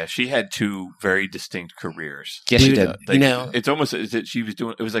already? Yeah, she had two very distinct careers. Yes, she did. Like, it's almost as if she was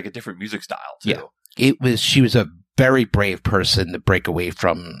doing. It was like a different music style too. Yeah. She was a very brave person to break away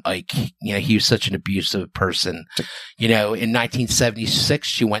from, like, he was such an abusive person. In 1976,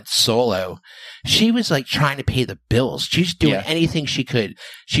 she went solo. She was like trying to pay the bills. She was doing anything she could.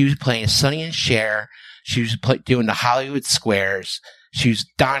 She was playing Sonny and Cher. She was doing the Hollywood Squares. She was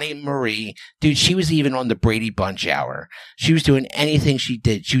Donnie and Marie. Dude, she was even on the Brady Bunch Hour. She was doing anything she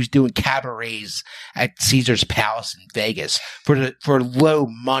did. She was doing cabarets at Caesar's Palace in Vegas for low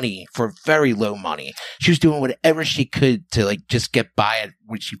money, for very low money. She was doing whatever she could to, like, just get by it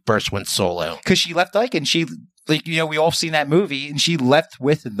when she first went solo. Because she left Ike, and she, like, we all seen that movie, and she left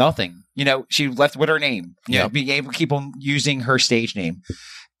with nothing. She left with her name. Being able to keep on using her stage name.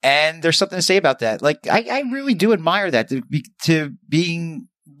 And there's something to say about that. Like, I really do admire that, to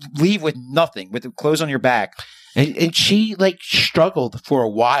leave with nothing, with the clothes on your back. And she, like, struggled for a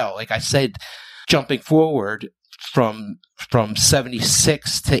while. Like I said, jumping forward from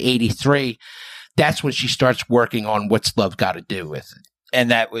 76 to 83, that's when she starts working on What's Love Got to Do with It. And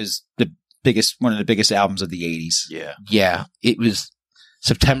that was one of the biggest albums of the 80s. Yeah. Yeah. It was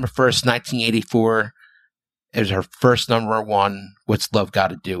September 1st, 1984. It was her first number one, What's Love Got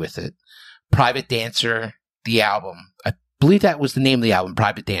to Do with It. Private Dancer, the album. I believe that was the name of the album,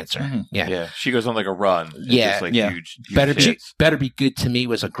 Private Dancer. Mm-hmm. Yeah. Yeah. She goes on like a run. It's Yeah. just, like, Yeah. huge Better Be Good to Me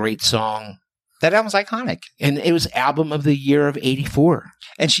was a great song. That album's iconic. And it was album of the year of 84.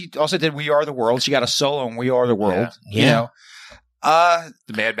 And she also did We Are the World. She got a solo on We Are the World. Yeah. The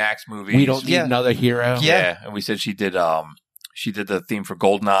Mad Max movie. We Don't Need Another Hero. Yeah. And we said she did the theme for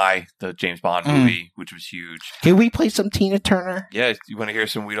GoldenEye, the James Bond movie, which was huge. Can we play some Tina Turner? Yeah, you want to hear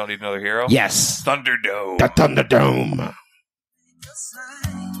some We Don't Need Another Hero? Yes. Thunderdome. The Thunderdome.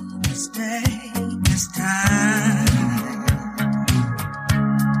 This time.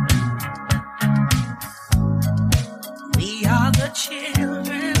 We are the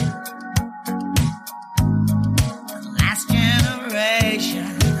children, the last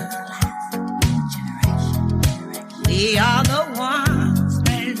generation. We are the ones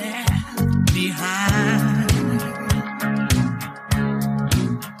they left behind.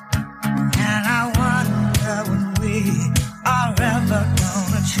 And I wonder when we are ever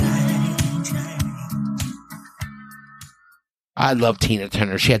gonna change. I love Tina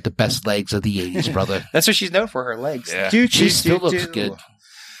Turner. She had the best legs of the 80s, brother. That's what she's known for, her legs. Yeah. Dude, She still looks good.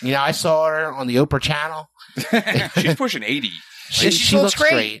 I saw her on the Oprah Channel. She's pushing 80. She looks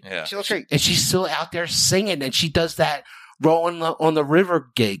great. Yeah. She looks great. And she's still out there singing, and she does that Rolling on the River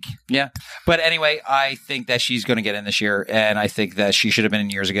gig. Yeah. But anyway, I think that she's going to get in this year, and I think that she should have been in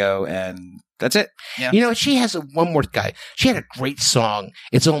years ago, and that's it. Yeah. She has one more guy. She had a great song,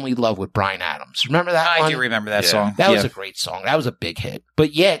 It's Only Love with Bryan Adams. Remember that one? I do remember that song. That was a great song. That was a big hit.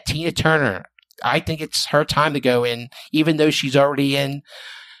 But yeah, Tina Turner, I think it's her time to go in, even though she's already in.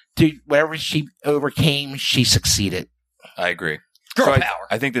 Dude, whatever she overcame, she succeeded. I agree. Girl So power.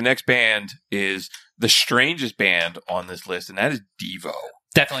 I think the next band is the strangest band on this list, and that is Devo.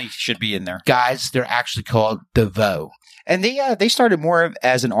 Definitely should be in there. Guys, they're actually called Devo. And they started more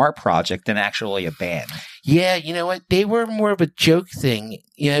as an art project than actually a band. Yeah, you know what? They were more of a joke thing.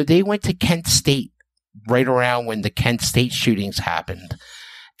 They went to Kent State right around when the Kent State shootings happened.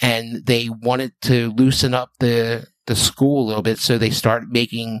 And they wanted to loosen up the school a little bit, so they started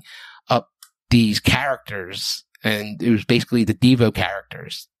making up these characters. And it was basically the Devo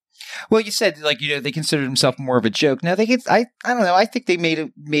characters. Well, you said, they considered themselves more of a joke. Now, I don't know. I think they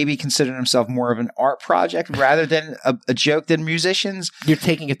maybe considered themselves more of an art project rather than a joke than musicians. You're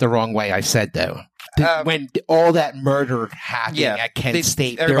taking it the wrong way, I said, though. When all that murder happened at Kent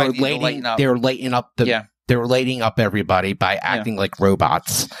State, they were lighting up everybody by acting like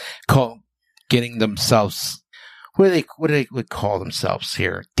robots, getting themselves what do they would call themselves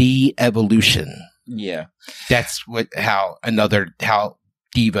here? De-Evolution. Yeah. That's how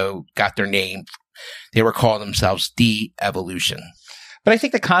Devo got their name. They were calling themselves De-Evolution. But I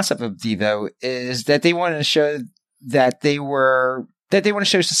think the concept of Devo is that they wanted to show that they want to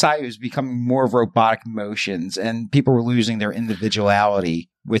show society was becoming more of robotic motions, and people were losing their individuality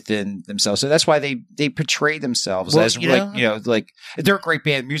within themselves. So that's why they portray themselves as like they're a great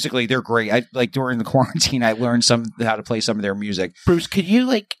band musically. They're great. I like during the quarantine, I learned how to play some of their music. Bruce, could you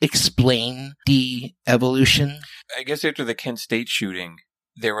like explain De-Evolution? I guess after the Kent State shooting,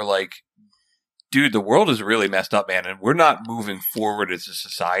 they were like, dude, the world is really messed up, man, and we're not moving forward as a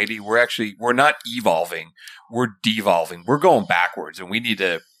society. We're not evolving. We're devolving. We're going backwards, and and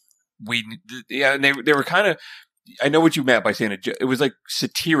they were kind of, I know what you meant by saying it was like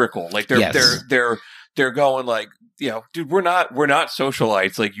satirical. Like they're going like, dude, we're not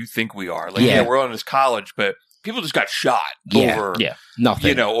socialites like you think we are. Like, we're on this college, but people just got shot over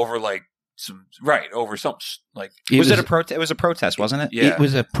nothing. Over like over something like it was a protest, wasn't it? Yeah. It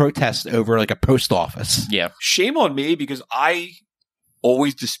was a protest over like a post office. Yeah. Shame on me because I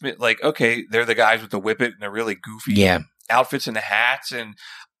always dismiss like, okay, they're the guys with the whippet and they're really goofy outfits and the hats, and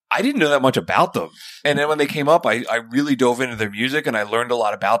I didn't know that much about them. And then when they came up, I really dove into their music and I learned a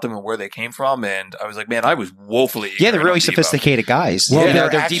lot about them and where they came from, and I was like, man, I was woefully ignorant. Yeah, they're really on Devo. sophisticated guys. Well,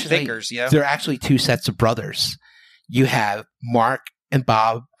 they're deep thinkers. Yeah, they're actually two sets of brothers. You have Mark and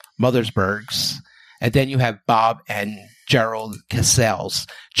Bob Mothersbergs, and then you have Bob and Gerald Cassells.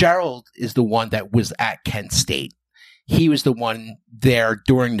 Gerald is the one that was at Kent State. He was the one there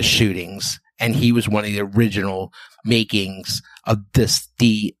during the shootings, and he was one of the original makings of this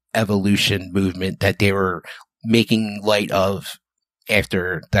de-evolution movement that they were making light of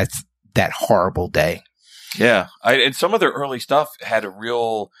after that horrible day. Yeah, and some of their early stuff had a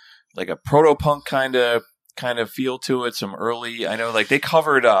real, like a proto-punk kind of feel to it. Some early, I know, like they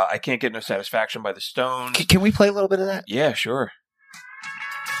covered I Can't Get No Satisfaction by the Stones. Can we play a little bit of that? Yeah, sure.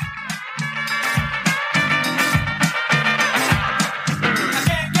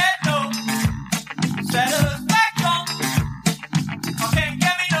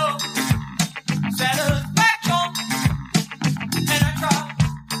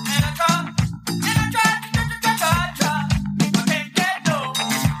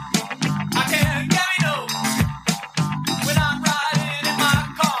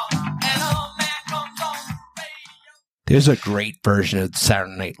 There's a great version of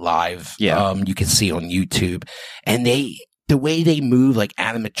Saturday Night Live. Yeah. You can see on YouTube, and the way they move like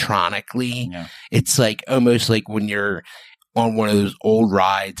animatronically, it's like almost like when you're on one of those old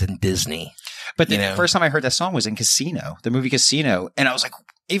rides in Disney. But the first time I heard that song was in Casino, the movie Casino, and I was like,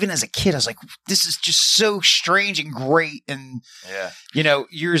 even as a kid, I was like, this is just so strange and great. And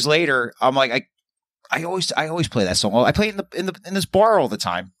years later, I'm like, I always play that song. I play it in this bar all the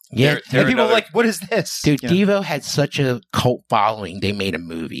time. Yeah, and people are like, what is this? Dude, Devo had such a cult following, they made a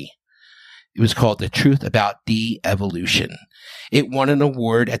movie. It was called The Truth About De-Evolution. It won an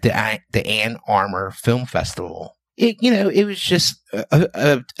award at the Ann Arbor Film Festival. It was just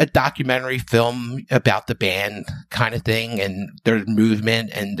a documentary film about the band kind of thing and their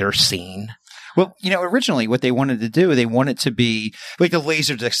movement and their scene. Well, originally what they wanted to do, they wanted to be like the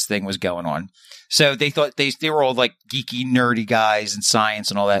Laserdisc thing was going on. So they thought they were all like geeky, nerdy guys in science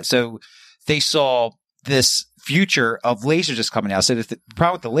and all that. So they saw this future of Laserdisc coming out. So the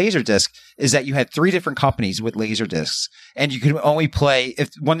problem with the Laserdisc is that you had 3 different companies with Laserdiscs, and you could only play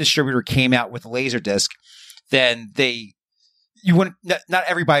if one distributor came out with a Laserdisc, then you wouldn't, not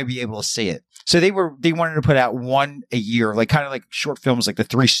everybody would be able to see it. So they wanted to put out one a year, like kind of like short films like the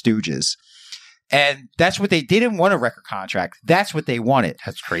Three Stooges. And that's what they didn't want a record contract. That's what they wanted.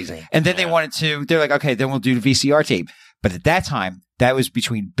 That's crazy. And then they're like, okay, then we'll do the VCR tape. But at that time, that was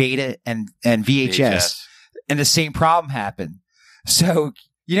between Beta and VHS. And the same problem happened. So,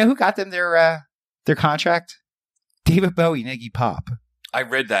 who got them their contract? David Bowie and Iggy Pop. I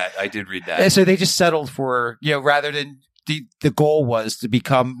read that. I did read that. And so they just settled for, rather than the goal was to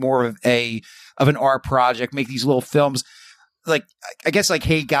become more of an art project, make these little films. Like, I guess like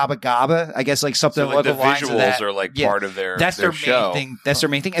Hey Gabba Gabba, I guess like something along the lines of that. The visuals are like part of their That's their show. main thing. That's their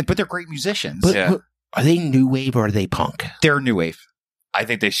main thing. But they're great musicians. But are they new wave or are they punk? They're new wave. I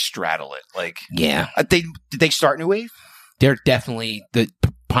think they straddle it. Like, yeah. Did they start new wave? They're definitely the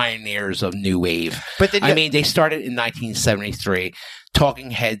pioneers of new wave. But then, they started in 1973.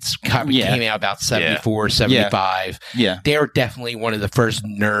 Talking Heads came out about 74, 75. Yeah. They're definitely one of the first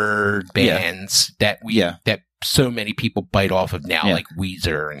nerd bands that so many people bite off of now, like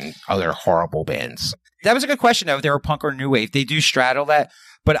Weezer and other horrible bands. That was a good question, though, if they were punk or new wave. They do straddle that.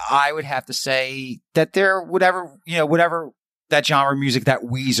 But I would have to say that they're whatever that genre of music that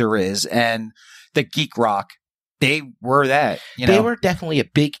Weezer is and the geek rock, they were that. They were definitely a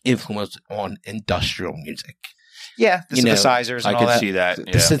big influence on industrial music. Yeah, the synthesizers and I all can that. see that. The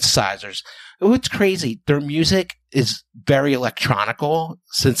Yeah. synthesizers. What's crazy, their music is very electronical,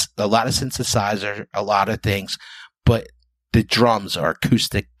 since a lot of synthesizer, a lot of things, but the drums are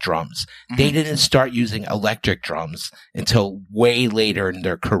acoustic drums. They didn't start using electric drums until way later in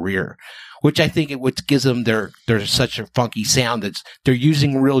their career, which I think what gives them their such a funky sound. It's they're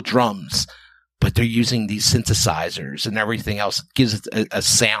using real drums, but they're using these synthesizers and everything else. It gives it a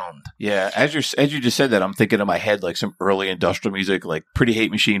sound. Yeah, as you just said that, I'm thinking in my head like some early industrial music, like Pretty Hate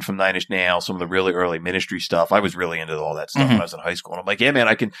Machine from Nine Inch Nails, some of the really early Ministry stuff. I was really into all that stuff when I was in high school. And I'm like, yeah, man,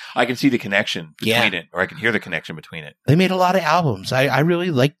 I can see the connection between it, or I can hear the connection between it. They made a lot of albums. I really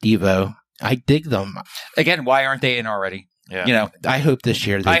like Devo. I dig them. Again, why aren't they in already? Yeah. I hope this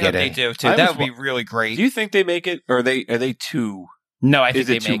year they I get hope in. they do too. I That was would be really great. Do you think they make it, or are they too? No, I think Is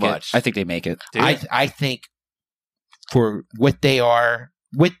they it too make much? it. I think they make it. I think for what they are,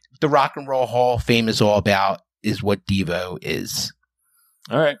 what the Rock and Roll Hall of Fame is all about, is what Devo is.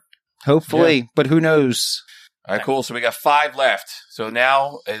 All right. Hopefully, but who knows? All right, cool. So we got 5 left. So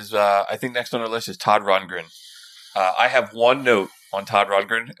now is I think next on our list is Todd Rundgren. I have one note on Todd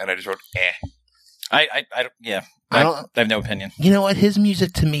Rundgren, and I just wrote I have no opinion. You know what? His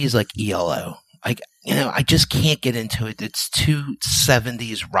music to me is like ELO. Like, I just can't get into it. It's too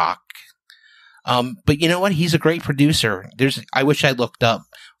 70s rock. But you know what? He's a great producer. I wish I looked up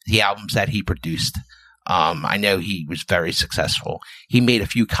the albums that he produced. I know he was very successful. He made a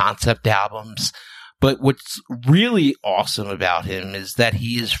few concept albums. But what's really awesome about him is that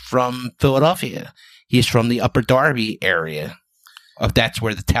he is from Philadelphia. He's from the Upper Darby area. That's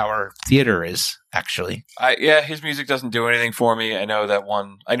where the Tower Theater is, actually. his music doesn't do anything for me. I knew that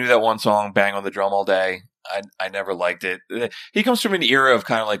one song, Bang on the Drum All Day. I never liked it. He comes from an era of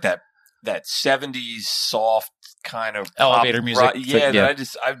kind of like that 70s soft kind of Elevator pop music. rock. Yeah,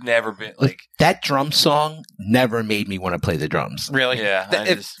 that I've never been like that drum song never made me want to play the drums. Really? Yeah,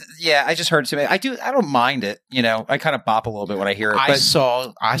 I just heard it. I don't mind it. I kind of bop a little bit when I hear it. I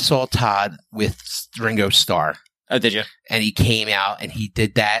saw Todd with Ringo Starr. Oh, did you? And he came out and he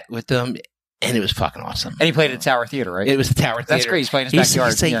did that with them, and it was fucking awesome. And he played at Tower Theater, right? It was the Tower Theater. That's great. He's playing in his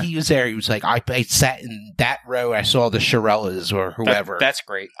backyard. He was there. He was like, I sat in that row. I saw the Shirelles or whoever. That's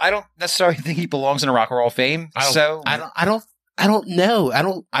great. I don't necessarily think he belongs in a Rock and Roll of Fame. I don't know. I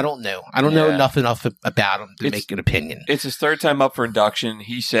don't know enough about him to make an opinion. It's his 3rd time up for induction.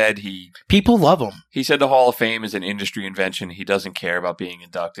 He said people love him. He said the Hall of Fame is an industry invention. He doesn't care about being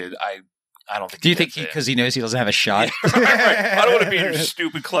inducted. I don't think. Do you think because he knows he doesn't have a shot? Right. I don't want to be in your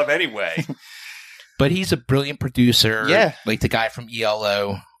stupid club anyway. But he's a brilliant producer. Yeah, like the guy from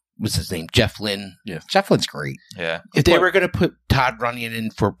ELO. What's his name? Jeff Lynne. Yeah, Jeff Lynne's great. Yeah. If they were going to put Todd Rundgren in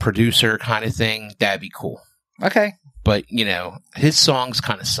for producer kind of thing, that'd be cool. Okay. But his songs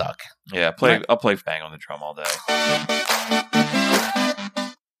kind of suck. Yeah, I'll play Bang on the Drum all day.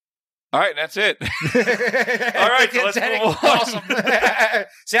 All right, that's it. All right, so let's move on. Awesome.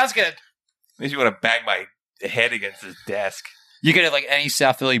 Sounds good. Makes you want to bang my head against his desk. You get it like any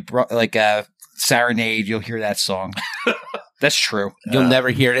South Philly serenade, you'll hear that song. That's true. You'll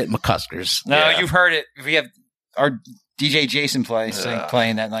never hear it at McCusker's. No, you've heard it. If we have our DJ Jason playing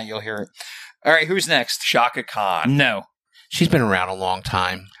that night, you'll hear it. All right, who's next? Shaka Khan. No. She's been around a long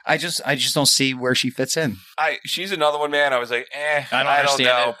time. I just don't see where she fits in. She's another one, man. I was like, I don't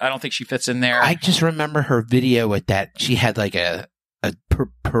know. I don't think she fits in there. I just remember her video with that. She had like a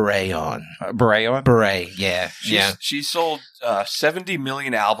beret on. Beret, yeah. She sold 70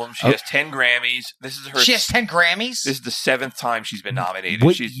 million albums. She has 10 Grammys. She has 10 Grammys? This is the 7th time she's been nominated.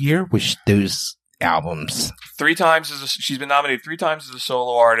 What year was those albums? 3 times she's been nominated 3 times as a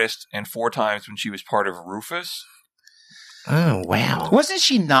solo artist and 4 times when she was part of Rufus. Oh, wow. Wasn't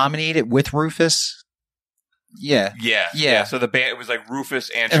she nominated with Rufus? Yeah. So the band, it was like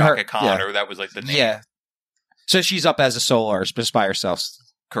Rufus and Shaka Khan, or that was like the name. Yeah. So she's up as a solo artist, just by herself.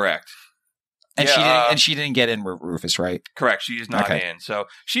 Correct. And she didn't get in with Rufus, right? Correct. She is not in. So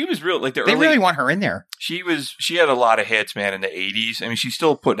she was real like they really want her in there. She had a lot of hits, man, in the 80s. I mean, she's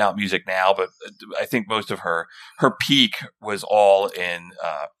still putting out music now, but I think most of her peak was all in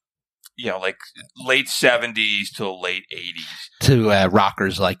like late 70s to late 80s. To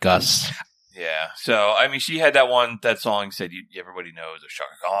rockers like us. Yeah. So, I mean, she had that song said everybody knows of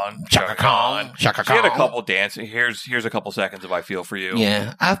Shaka Khan. Shaka Khan. She had a couple dancing. Here's a couple seconds of I Feel For You.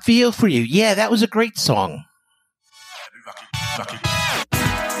 Yeah. I Feel For You. Yeah, that was a great song.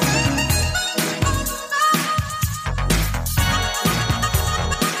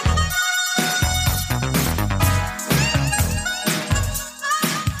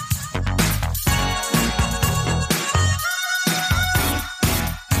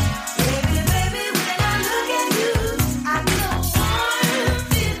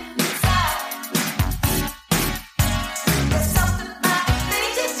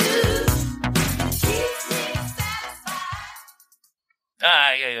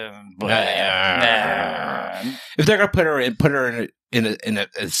 If they're gonna put her in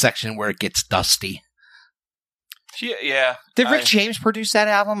a section where it gets dusty, Did Rick James produce that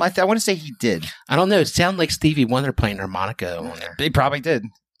album? I want to say he did. I don't know. It sounded like Stevie Wonder playing harmonica on there. They probably did.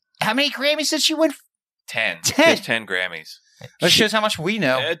 How many Grammys did she win? 10. 10. Just 10 Grammys. That shows how much we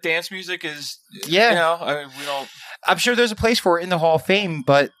know. Dance music is, Yeah. You know, I mean, we don't. I'm sure there's a place for it in the Hall of Fame,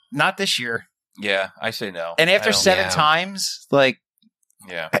 but not this year. Yeah, I say no. And after I don't- 7 yeah. times, like,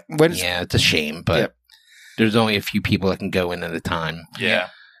 Yeah. Yeah, it's a shame, but Yep. there's only a few people that can go in at a time. Yeah.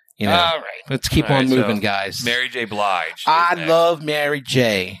 You know, all right. let's keep All on right, moving, so guys. Mary J. Blige. is I next. love Mary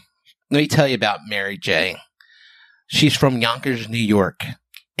J. Let me tell you about Mary J. She's from Yonkers, New York,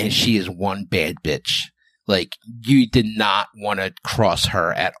 and she is one bad bitch. Like, you did not want to cross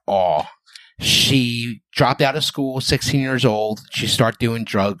her at all. She dropped out of school, 16 years old. She started doing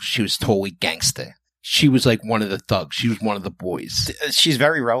drugs. She was totally gangsta. She was like one of the thugs. She was one of the boys. She's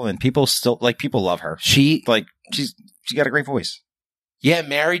very relevant. People love her. She She got a great voice. Yeah,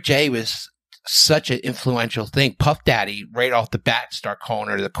 Mary J was such an influential thing. Puff Daddy, right off the bat, start calling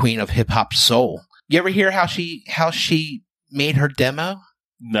her the queen of hip hop soul. You ever hear how she made her demo?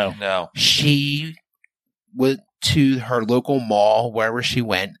 No. No. She went to her local mall, wherever she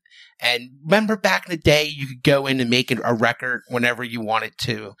went. And remember back in the day, you could go in and make a record whenever you wanted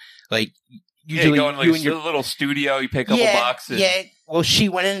to. Like, usually you go in like you a and your little studio, you pick up a box. And, yeah. Well, she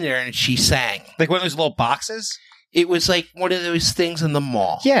went in there and she sang. Like one of those little boxes? It was like one of those things in the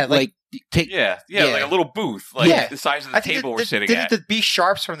mall. Yeah, like take Yeah, Yeah. like a little booth, like Yeah. the size of the table we're sitting didn't at. the B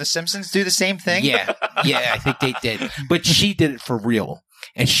Sharps from The Simpsons do the same thing? Yeah, I think they did. But she did it for real,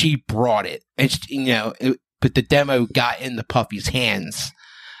 and she brought it. And but the demo got into Puffy's hands,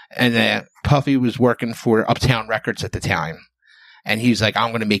 and Puffy was working for Uptown Records at the time, and he was like, "I'm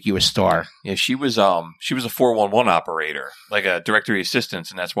going to make you a star." Yeah, she was a 411 operator, like a directory assistant,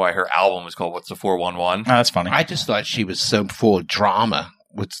 and that's why her album was called "What's the 411." Oh, that's funny. I just thought she was so full of drama.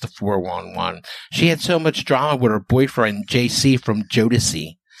 What's the 411? She had so much drama with her boyfriend JC from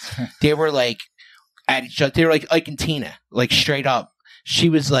Jodeci. They were like at each other. They were like Ike and Tina, like straight up. She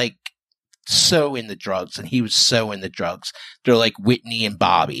was like so in the drugs, and he was so in the drugs. They're like Whitney and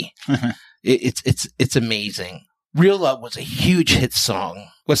Bobby. It's amazing. Real Love was a huge hit song.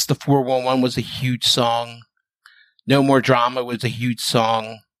 What's the 411 was a huge song. No More Drama was a huge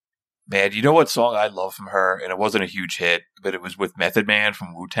song. Man, you know what song I love from her, and it wasn't a huge hit, but it was with Method Man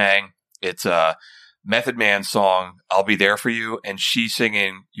from Wu-Tang. It's a Method Man song, "I'll Be There For You," and she's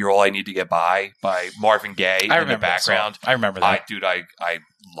singing "You're All I Need to Get By" Marvin Gaye in the background. I remember that. I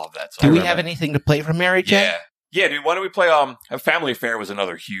love that song. Do we have anything to play from Mary J? Yeah. Yeah, dude, why don't we play A Family Affair was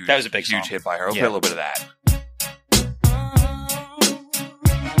another huge That was a big huge song. hit by her. We'll Yeah. play a little bit of that.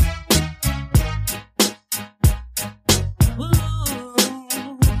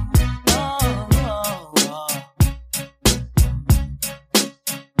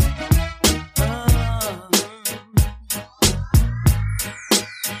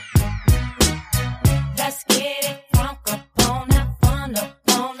 Let's get it crunk up on that fun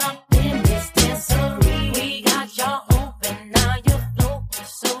up in this dancery. We got y'all open, now you're floating,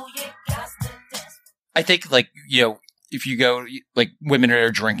 so you got to dance. I think, like, if you go, like, women that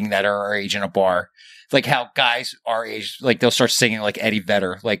are drinking that are our age in a bar, like how guys our age, like, they'll start singing like Eddie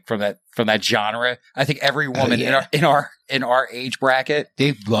Vedder, like from that genre. I think every woman yeah. in our age bracket,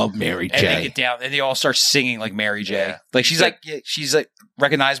 They love Mary and they J. get down and they all start singing like Mary J. Yeah. Like she's like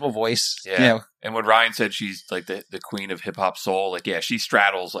recognizable voice. Yeah. And when Ryan said she's like the queen of hip hop soul, like, yeah, she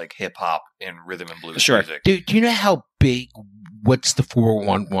straddles like hip hop and rhythm and blues Sure. music. Dude, do you know how big What's the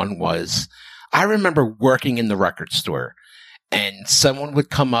 411 was? I remember working in the record store, and someone would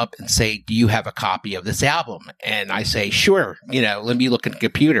come up and say, "Do you have a copy of this album?" And I say, "Sure. Let me look at the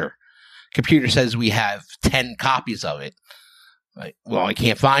computer." Computer says we have 10 copies of it. Like, well, I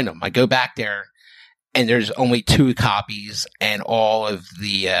can't find them. I go back there, and there's only 2 copies and all of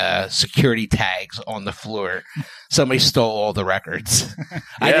the security tags on the floor. Somebody stole all the records.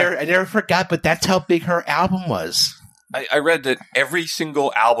 I never forgot, but that's how big her album was. I read that every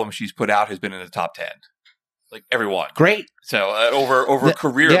single album she's put out has been in the top 10. Like every one. Great. So over a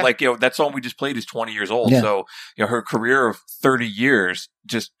career, yeah. like, that song we just played is 20 years old. Yeah. So, her career of 30 years,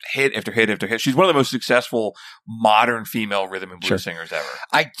 just hit after hit after hit. She's one of the most successful modern female rhythm and blues Sure. singers ever.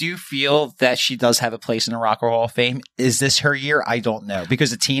 I do feel that she does have a place in the Rock and Roll Hall of Fame. Is this her year? I don't know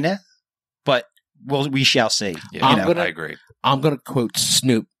because of Tina, but we shall see. Yeah, I agree. I'm going to quote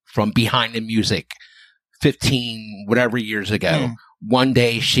Snoop from Behind the Music 15 whatever years ago. Mm. One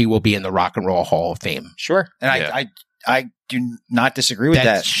day she will be in the Rock and Roll Hall of Fame. Sure, and Yeah. I do not disagree with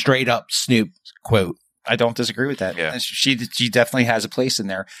That's that. straight up Snoop quote. I don't disagree with that. Yeah. And she definitely has a place in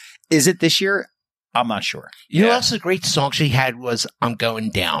there. Is it this year? I'm not sure. You know Yeah. what else a great song she had was I'm Going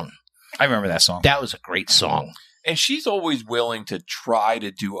Down. I remember that song. That was a great song. And she's always willing to try to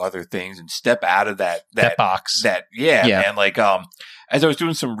do other things and step out of that box. Yeah, Yeah. man. Like, as I was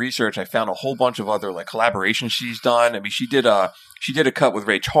doing some research, I found a whole bunch of other like collaborations she's done. I mean, she did a cut with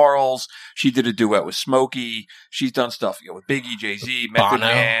Ray Charles. She did a duet with Smokey. She's done stuff with Biggie, Jay-Z, Method Bono.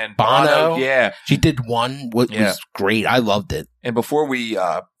 Man, Bono. Yeah. She did one, what Yeah. was great. I loved it. And before we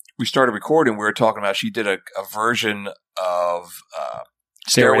started recording, we were talking about she did a version of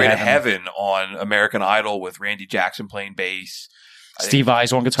Stairway to Heaven on American Idol with Randy Jackson playing bass. I Steve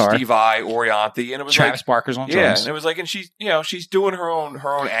Vai's on guitar. Steve Vai, Orianthi, and it was Travis like, Barker's on yeah, drums. and it was like, and she's doing her own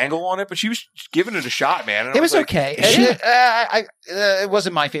angle on it, but she was giving it a shot, man. And It was like, okay. It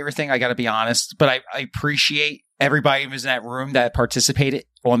wasn't my favorite thing. I got to be honest, but I appreciate everybody who was in that room that participated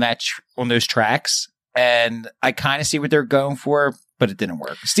on on those tracks, and I kind of see what they're going for, but it didn't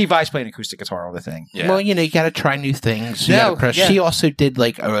work. Steve Vai's playing acoustic guitar on the thing. Yeah. Well, you got to try new things. You No, gotta press. yeah. She also did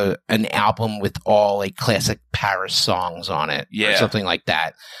like an album with all like classic Paris songs on it, Yeah. or something like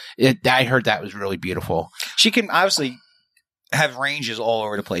that. I heard that was really beautiful. She can obviously have ranges all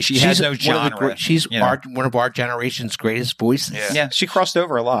over the place. She has no one of the genre. she's you know. one of our generation's greatest voices. Yeah. Yeah, she crossed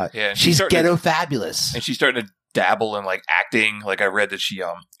over a lot. yeah, and She's starting ghetto to, fabulous. and she's starting to dabble in like acting. Like I read that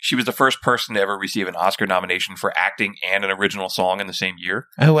she was the first person to ever receive an Oscar nomination for acting and an original song in the same year.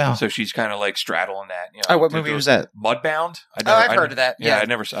 Oh wow! So she's kind of like straddling that. You know, Oh, what to movie do- was that? Mudbound. I've heard of that. Yeah,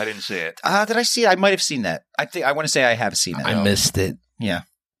 Yeah. I didn't see it. Did I see it? I might have seen that. I want to say I have seen it. I missed it. Yeah.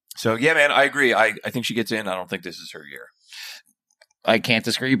 So yeah, man, I agree. I think she gets in. I don't think this is her year. I can't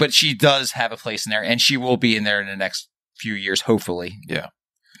disagree, but she does have a place in there, and she will be in there in the next few years, hopefully. Yeah.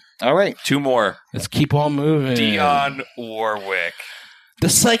 All right. Two more. Let's keep on moving. Dionne Warwick. The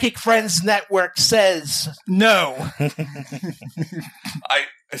Psychic Friends Network says No.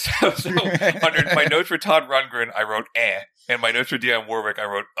 So under my notes for Todd Rundgren, I wrote and my notes for Dionne Warwick, I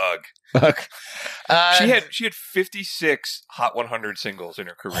wrote ugh. She had 56 Hot 100 singles in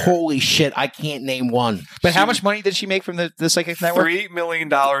her career. holy shit! I can't name one. But how much money did she make from the Psychic Network? $3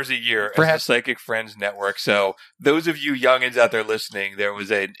 million a year For as the half- Psychic Friends Network. So those of you youngins out there listening, there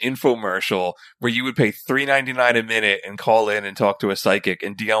was an infomercial where you would pay $3.99 a minute and call in and talk to a psychic,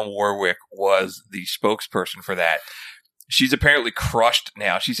 and Dionne Warwick was the spokesperson for that. She's apparently crushed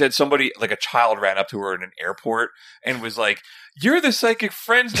now. She said somebody, like a child, ran up to her in an airport and was like, "You're the Psychic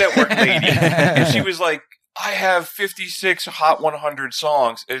Friends Network lady." And she was like, "I have 56 Hot 100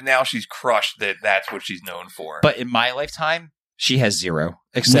 songs." And now she's crushed that's what she's known for. But in my lifetime, she has zero.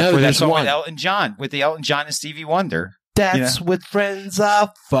 Except No, for that there's song one. with Elton John, with the Elton John and Stevie Wonder. That's what friends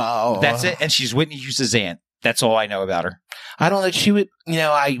are for. That's it. And she's Whitney Houston's aunt. That's all I know about her. I don't know. She would.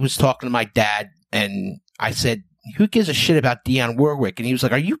 I was talking to my dad, and I said, "Who gives a shit about Dionne Warwick?" And he was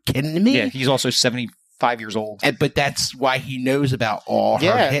like, "Are you kidding me?" Yeah, he's also 75 years old. But that's why he knows about all her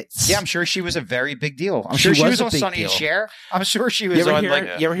Yeah. hits. Yeah, I'm sure she was a very big deal. I'm She sure she was was a on big Sonny deal. and Cher. I'm sure she was You ever, on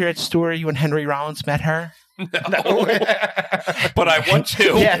hear, you ever hear that story when Henry Rollins met her? But I want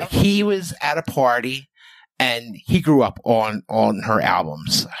to. Yeah. He was at a party, and he grew up on her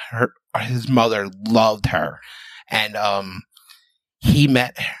albums. His mother loved her, and he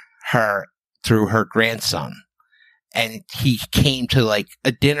met her through her grandson. And he came to like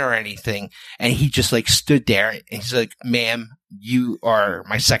a dinner or anything, and he just like stood there, and he's like, "Ma'am, you are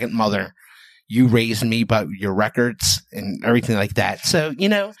my second mother. You raised me by your records and everything like that." So,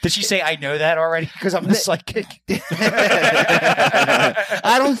 Did she say, I know that already? Because I'm a psychic.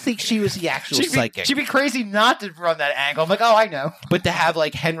 I don't think she was the actual psychic. She'd be crazy not to run that angle. I'm like, oh, I know. But to have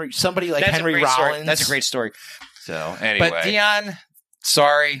like somebody like Henry a great story. Rollins. That's a great story. So anyway, But Dionne,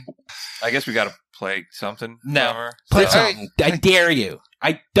 sorry. I guess we got to play something. No. from her. Play So- something. I dare you.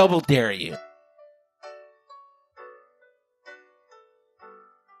 I double dare you.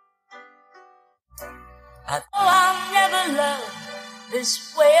 Oh, I'll never love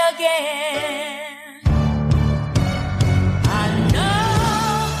this way again. I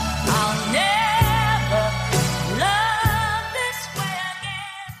know I'll never love this way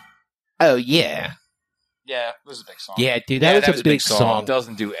again. Oh yeah, Yeah, it was a big song. yeah, dude. That was a big song. It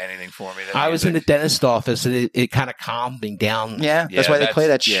doesn't do anything for me. that I was in the music. dentist office, and it kind of calmed me down. Yeah, that's why they play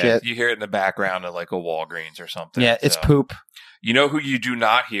that shit. You hear it in the background of like a Walgreens or something. Yeah, it's So- poop. You know who you do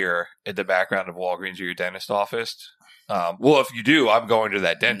not hear in the background of Walgreens or your dentist office? Well, if you do, I'm going to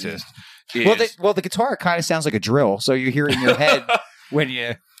that dentist. is- Well, the guitar kind of sounds like a drill, so you hear it in your head when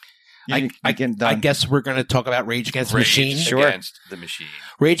you I guess we're going to talk about Rage Against the Rage Machine. Against the Machine.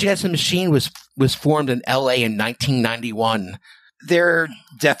 Rage Against the Machine was formed in L.A. in 1991. they're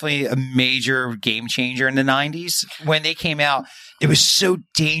definitely a major game changer in the 90s. When they came out, it was so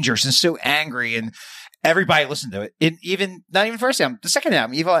dangerous and so angry, and everybody listened to it. Not even first album, the second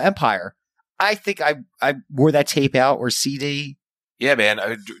album, Evil Empire. I think I wore that tape out or CD. Yeah, man.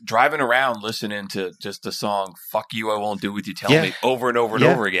 Driving around listening to just the song "Fuck You, I Won't Do What You Tell Me" over and over and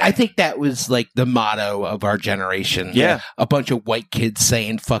over again. I think that was like the motto of our generation. Yeah. A bunch of white kids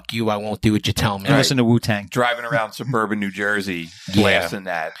saying, "Fuck you, I won't do what you tell me." And listen to Wu-Tang. Driving around suburban New Jersey, Yeah. blasting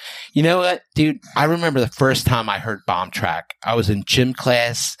that. You know what, dude? I remember the first time I heard Bomb Track. I was in gym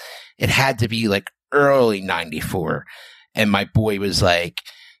class. It had to be like early 94. And my boy was like,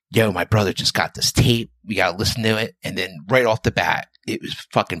 yo, my brother just got this tape. We got to listen to it. And then right off the bat, it was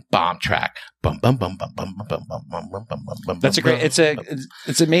fucking Bomb Track. Bum, bum, bum, bum, bum, bum, bum, bum, bum, bum, bum, bum. That's a great.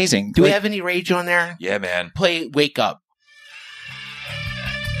 It's amazing. Do we have any Rage on there? Yeah, man. Play Wake Up.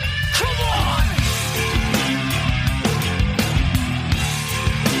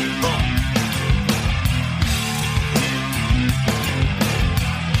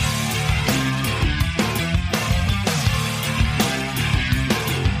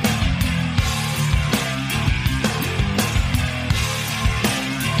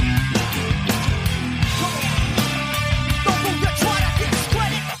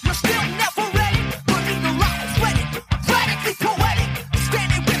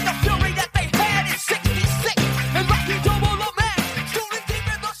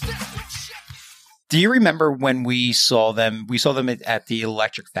 Do you remember when we saw them? We saw them at the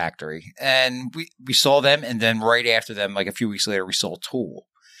Electric Factory, and we saw them, and then right after them, like a few weeks later, we saw Tool.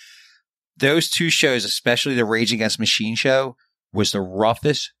 Those two shows, especially the Rage Against the Machine show, was the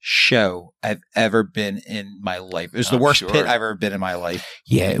roughest show I've ever been in my life. It was the worst pit I've ever been in my life.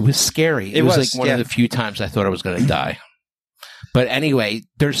 Yeah, it was scary. It was like one yeah. of the few times I thought I was going to die. But anyway,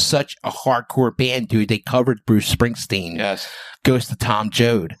 there's such a hardcore band, dude. They covered Bruce Springsteen. Yes. Ghost of Tom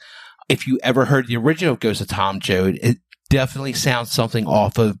Joad. If you ever heard the original Ghost of Tom Joad, it definitely sounds something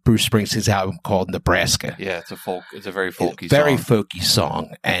off of Bruce Springsteen's album called Nebraska. Yeah, it's a very folky Very song. folky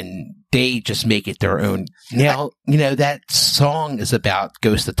song, and they just make it their own. Now, you know, that song is about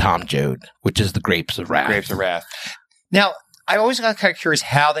Ghost of Tom Joad, which is the Grapes of Wrath. Grapes of Wrath. Now, I always got kind of curious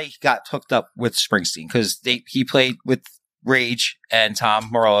how they got hooked up with Springsteen, because he played with Rage and Tom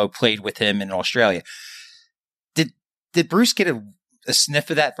Morello played with him in Australia. Did Bruce get a sniff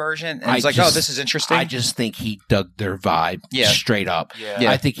of that version? And he's like, oh, this is interesting. I just think he dug their vibe straight up. Yeah.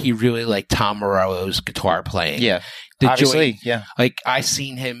 I think he really liked Tom Morello's guitar playing. Yeah. Obviously, yeah. Like I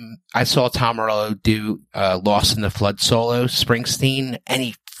saw Tom Morello do Lost in the Flood solo, Springsteen, and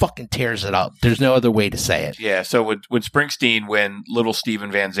he fucking tears it up. There's no other way to say it. Yeah, so when Springsteen, when little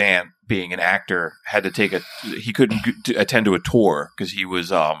Steven Van Zandt, being an actor, had to he couldn't attend to a tour because he was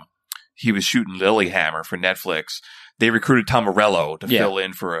shooting Lilyhammer for Netflix. They recruited Tom Morello to fill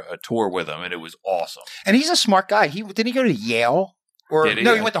in for a tour with him, and it was awesome. And he's a smart guy. Didn't he go to Yale? He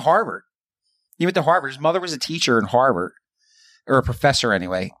went to Harvard. He went to Harvard. His mother was a teacher in Harvard, or a professor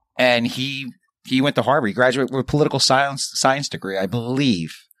anyway. And he went to Harvard. He graduated with a political science degree, I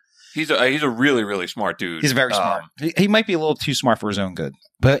believe. He's a really, really smart dude. He's very smart. He might be a little too smart for his own good.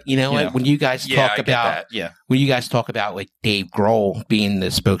 But you know what? When you guys talk about like Dave Grohl being the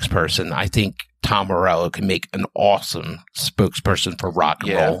spokesperson, I think Tom Morello can make an awesome spokesperson for rock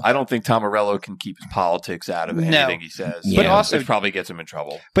and roll. I don't think Tom Morello can keep his politics out of anything he says. Yeah. But also, it probably gets him in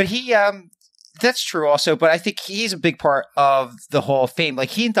trouble. But he, that's true also, but I think he's a big part of the Hall of Fame. Like,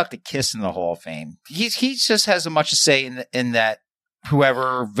 he inducted Kiss in the Hall of Fame. He just has as much to say in that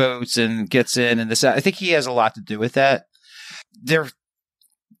whoever votes and gets in and this, I think he has a lot to do with that. They're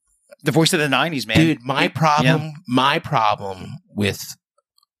the voice of the 90s, man. Dude, my problem with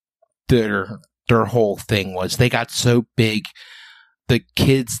their whole thing was they got so big, the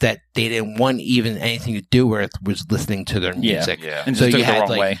kids that they didn't want even anything to do with was listening to their music. Yeah. And so just took you it the had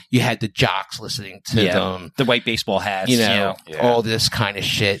wrong way. you had the jocks listening to them. The white baseball hats. You know, all this kind of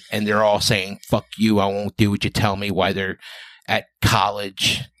shit. And they're all saying, fuck you, I won't do what you tell me, while they're at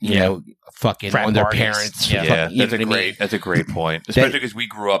college, you know, fucking Frat on their parties. parents. Yeah. Fucking, you know what I mean? That's a great point. Especially because we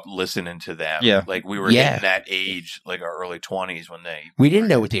grew up listening to them. Yeah. Like we were in that age, like our early 20s when we didn't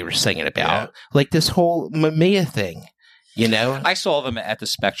know what they were singing about. Yeah. Like this whole Mamiya thing, you know? I saw them at the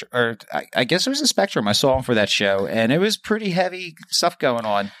Spectrum, or I guess it was the Spectrum. I saw them for that show, and it was pretty heavy stuff going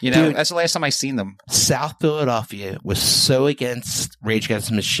on. You know, Dude, that's the last time I seen them. South Philadelphia was so against Rage Against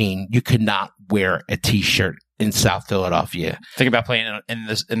the Machine, you could not wear a T-shirt in South Philadelphia. Think about playing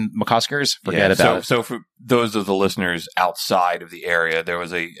in McCuskers? Forget about it. So for those of the listeners outside of the area, there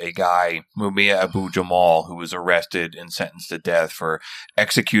was a guy, Mumia Abu Jamal, who was arrested and sentenced to death for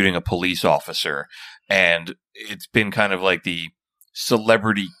executing a police officer. And it's been kind of like the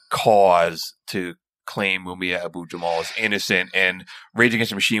celebrity cause to claim Mumia Abu-Jamal is innocent, and Rage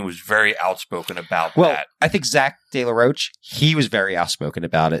Against the Machine was very outspoken about Well, that. I think Zach De La Roche, he was very outspoken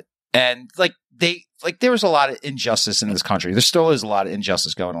about it. And there was a lot of injustice in this country. There still is a lot of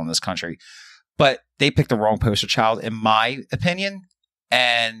injustice going on in this country. But they picked the wrong poster child, in my opinion.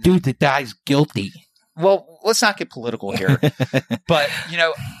 And Dude, the guy's guilty. well, let's not get political here. But,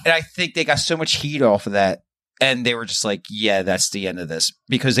 and I think they got so much heat off of that. And they were just like, yeah, that's the end of this,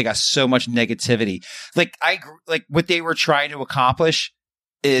 because they got so much negativity. Like what they were trying to accomplish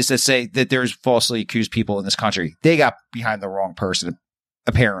is to say that there's falsely accused people in this country. They got behind the wrong person,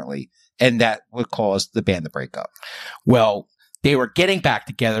 apparently. And that would cause the band to break up. Well, they were getting back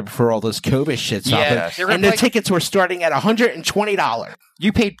together before all this COVID shit Yeah, started. they were And the like- tickets were starting at $120.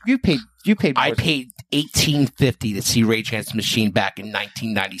 You paid. I more- paid $18.50 to see Rage Against the Machine back in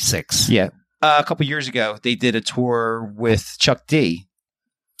 1996. Yeah. A couple years ago, they did a tour with Chuck D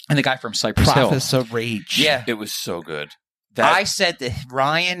and the guy from Cypress Hill. Prophets of Rage. Yeah. It was so good. I said to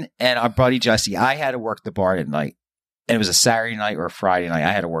Ryan and our buddy Jesse, I had to work the bar at night. And it was a Saturday night or a Friday night.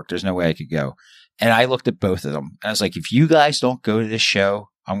 I had to work. There's no way I could go. And I looked at both of them. And I was like, if you guys don't go to this show,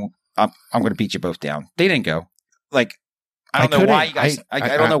 I'm going to beat you both down. They didn't go. Like, I don't know why you guys.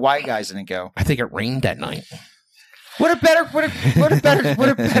 I don't know why you guys didn't go. I think it rained that night. What a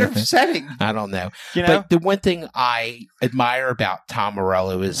better setting. I don't know. You know? But the one thing I admire about Tom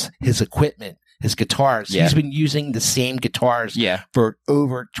Morello is his equipment, his guitars. Yeah. He's been using the same guitars Yeah. for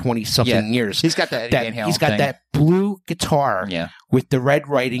over 20-something years. He's got that Eddie Van Halen He's got thing. that blue guitar Yeah. with the red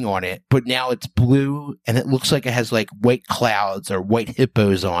writing on it, but now it's blue and it looks like it has like white clouds or white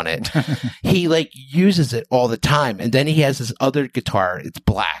hippos on it. He uses it all the time. And then he has this other guitar. It's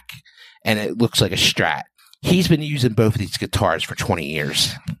black and it looks like a Strat. He's been using both of these guitars for 20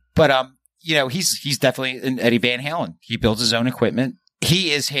 years. But he's definitely an Eddie Van Halen. He builds his own equipment.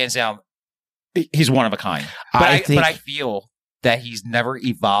 He is hands down. He's one of a kind. But I feel that he's never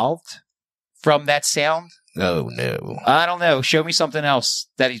evolved from that sound. Oh no. I don't know. Show me something else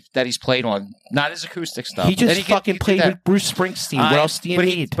that he's played on. Not his acoustic stuff. He just And fucking he did played that. with Bruce Springsteen. What else do you but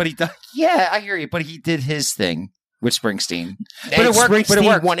need? He does. Yeah, I hear you. But he did his thing with Springsteen. And But it worked. Springsteen But it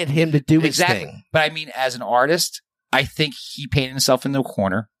worked. wanted him to do his Exactly. thing. But I mean, as an artist, I think he painted himself in the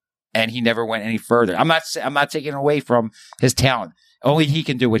corner, and he never went any further. I'm not taking away from his talent. Only he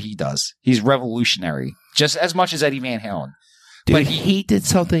can do what he does. He's revolutionary, just as much as Eddie Van Halen. Dude, But he did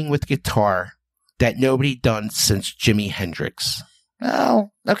something with guitar that nobody done since Jimi Hendrix. Oh,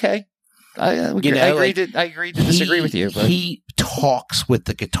 okay. I agree to disagree with you, but He talks with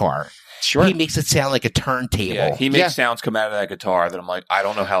the guitar. sure. He makes it sound like a turntable. Yeah, he makes Yeah. sounds come out of that guitar that I'm like, I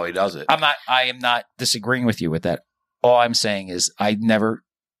don't know how he does it. I am not disagreeing with you with that. All I'm saying is I never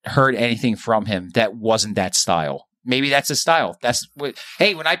heard anything from him that wasn't that style. Maybe that's his style. That's what.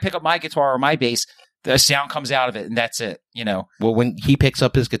 Hey, when I pick up my guitar or my bass, the sound comes out of it, and that's it. Well, when he picks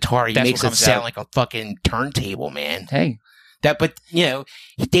up his guitar, he That's makes what it comes sound out. like a fucking turntable, man. Hey, But they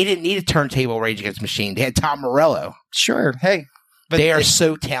didn't need a turntable Rage Against the Machine. They had Tom Morello. sure. Hey, but They are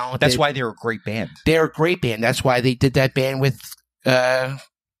so talented. that's why they're a great band. they're a great band. That's why they did that band with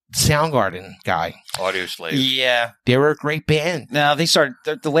Soundgarden guy. Audio Slave. Yeah. They were a great band. Now they started.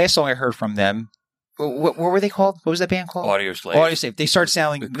 The last song I heard from them. What were they called? What was that band called? Audio Slave. Audio Slave. They started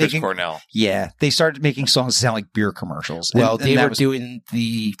sounding With Chris making. Cornell. Yeah, they started making songs that sound like beer commercials. Well, And they that were was- doing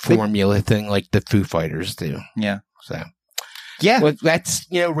the formula thing like the Foo Fighters do. Yeah. So, Yeah. well, that's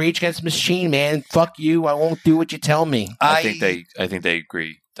Rage Against the Machine, man. Fuck you. I won't do what you tell me. I think they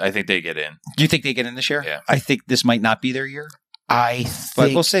agree. I think they get in. Do you think they get in this year? Yeah. I think this might not be their year, I but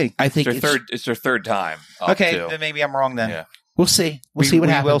think. we'll see. I think It's their third time. Up Okay, too. then maybe I'm wrong then. Yeah. We'll see. We'll see what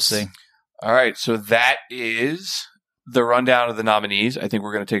happens. We will see. All right, so that is the rundown of the nominees. I think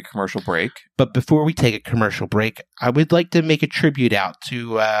we're going to take a commercial break. But before we take a commercial break, I would like to make a tribute out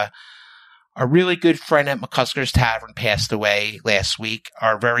to a really good friend at McCusker's Tavern passed away last week.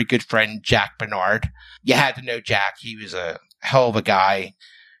 Our very good friend, Jack Bernard. You had to know Jack. He was a hell of a guy.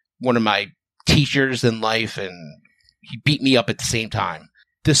 One of my teachers in life, and he beat me up at the same time.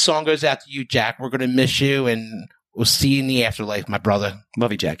 This song goes out to you, Jack. We're going to miss you, and we'll see you in the afterlife, my brother.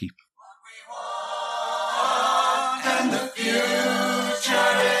 Love you, Jackie. And the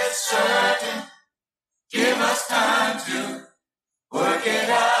future is certain. Give us time to work it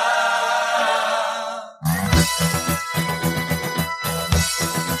out.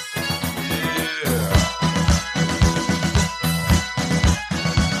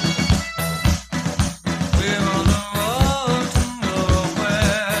 We're on the road to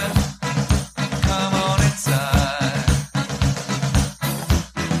nowhere. Come on inside.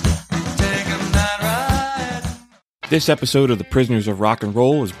 This episode of The Prisoners of Rock and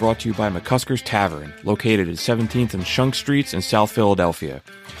Roll is brought to you by McCusker's Tavern, located at 17th and Shunk Streets in South Philadelphia.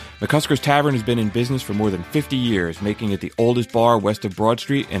 McCusker's Tavern has been in business for more than 50 years, making it the oldest bar west of Broad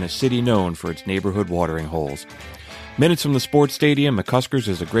Street and a city known for its neighborhood watering holes. Minutes from the sports stadium, McCusker's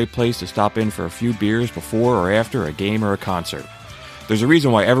is a great place to stop in for a few beers before or after a game or a concert. There's a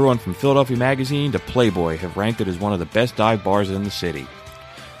reason why everyone from Philadelphia Magazine to Playboy have ranked it as one of the best dive bars in the city.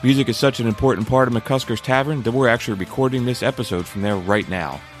 Music is such an important part of McCusker's Tavern that we're actually recording this episode from there right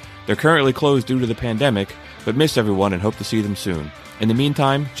now. They're currently closed due to the pandemic, but miss everyone and hope to see them soon. In the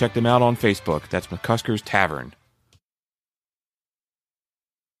meantime, check them out on Facebook. That's McCusker's Tavern.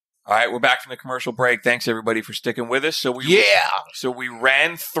 All right, we're back from the commercial break. Thanks, everybody, for sticking with us. So we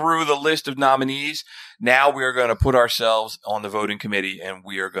ran through the list of nominees. Now we are going to put ourselves on the voting committee, and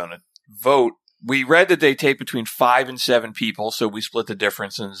we are going to vote. We read that they take between 5 and 7 people, so we split the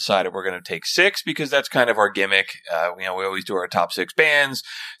difference and decided we're going to take 6 because that's kind of our gimmick. We always do our top 6 bands,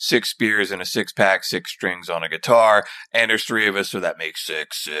 6 beers in a 6-pack, 6 strings on a guitar, and there's 3 of us, so that makes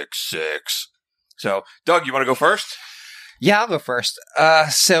 6, 6, 6. So, Doug, you want to go first? Yeah, I'll go first.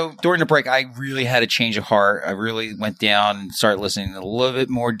 So during the break, I really had a change of heart. I really went down and started listening to a little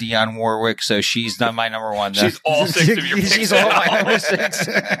bit more Dionne Warwick, so she's not my number one. She's all 6 of your picks. She's all my number 6.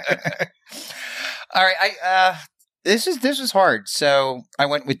 All right, this was hard. So I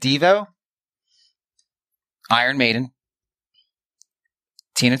went with Devo, Iron Maiden,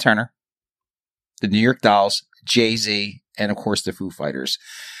 Tina Turner, the New York Dolls, Jay-Z, and of course the Foo Fighters.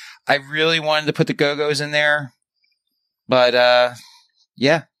 I really wanted to put the Go-Go's in there, but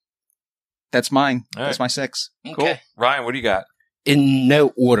yeah, that's mine. All right. That's my 6. Cool. Ryan, what do you got? In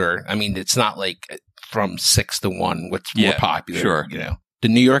no order. I mean, it's not like from 6 to 1. What's more popular? Sure. The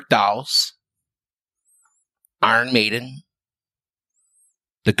New York Dolls, Iron Maiden,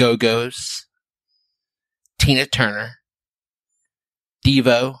 the Go-Go's, Tina Turner,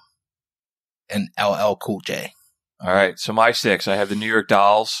 Devo, and LL Cool J. All right, so my 6, I have the New York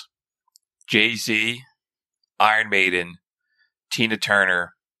Dolls, Jay-Z, Iron Maiden, Tina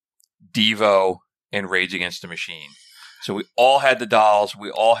Turner, Devo, and Rage Against the Machine. So we all had the Dolls,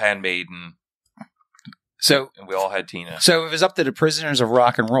 we all had Maiden, and we all had Tina. So it was up to the Prisoners of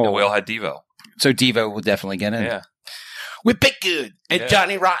Rock and Roll. And we all had Devo. So Devo will definitely get in. Yeah. We're big good. And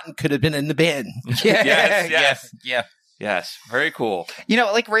Johnny Rotten could have been in the band. Yes. Very cool.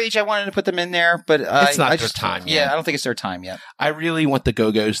 Like Rage, I wanted to put them in there, but it's not their time yet. Yeah, I don't think it's their time yet. I really want the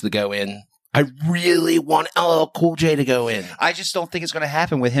Go-Go's to go in. I really want LL Cool J to go in. I just don't think it's going to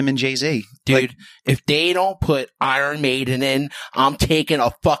happen with him and Jay-Z. Dude, if they don't put Iron Maiden in, I'm taking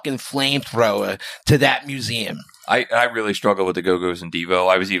a fucking flamethrower to that museum. I really struggle with the Go-Go's and Devo.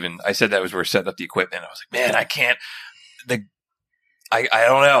 I said that was where we're setting up the equipment. I was like, man, I can't. I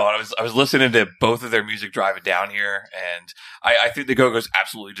don't know. I was listening to both of their music driving down here, and I think the Go-Go's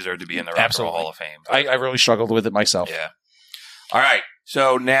absolutely deserve to be in the Rock and Roll Hall of Fame. I really struggled with it myself. Yeah. All right.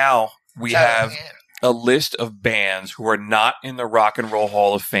 So now we have a list of bands who are not in the Rock and Roll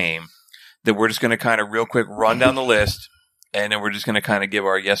Hall of Fame that we're just going to kind of real quick run down the list, and then we're just going to kind of give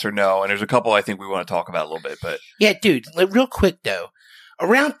our yes or no. And there's a couple I think we want to talk about a little bit. But yeah, dude, real quick though.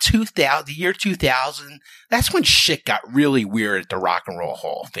 Around 2000, the year 2000, that's when shit got really weird at the Rock and Roll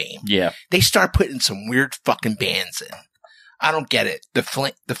Hall of Fame. Yeah. They start putting some weird fucking bands in. I don't get it. The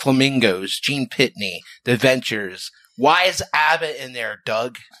Flamingos, Gene Pitney, The Ventures. Why is ABBA in there,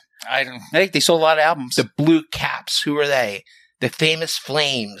 Doug? I think they sold a lot of albums. The Blue Caps, who are they? The Famous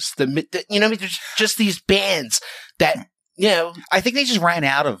Flames. There's just these bands that, I think they just ran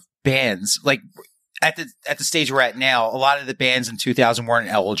out of bands. Like, at the stage we're at now, a lot of the bands in 2000 weren't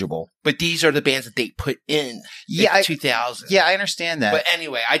eligible. But these are the bands that they put in 2000. Yeah, I understand that. But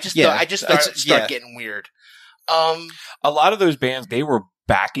anyway, I just start getting weird. A lot of those bands, they were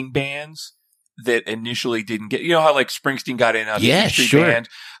backing bands that initially didn't get, how like Springsteen got in on the Street Band.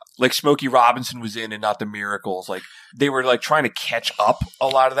 Like Smokey Robinson was in and not the Miracles. Like they were like trying to catch up a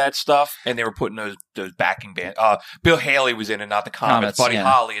lot of that stuff, and they were putting those backing bands. Bill Haley was in and not the Comets. Buddy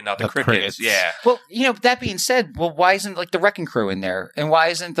Holly and not the Crickets. Yeah. Well, that being said, why isn't like the Wrecking Crew in there, and why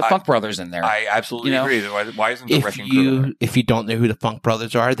isn't the Funk Brothers in there? I absolutely agree. Why isn't the Wrecking Crew in there? If you don't know who the Funk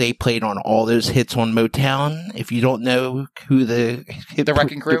Brothers are, they played on all those hits on Motown. If you don't know who the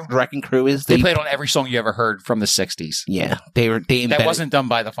Wrecking Crew is, they played on every song you ever heard from the 60s. Yeah, that wasn't done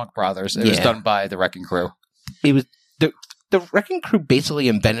by the Funk Brothers. It was done by the Wrecking Crew. It was the Wrecking Crew basically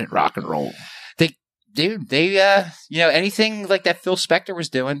invented rock and roll. Anything like that Phil Spector was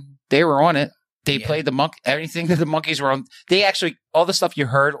doing, they were on it. They played anything that the Monkees were on. They actually, all the stuff you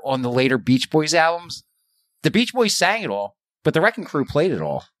heard on the later Beach Boys albums, the Beach Boys sang it all, but the Wrecking Crew played it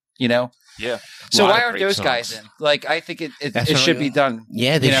all. You know. Yeah. So Lot why of aren't great those songs. guys in? Like, I think it That's should right. be done.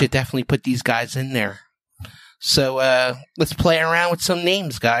 Yeah, they You know? should definitely put these guys in there. So let's play around with some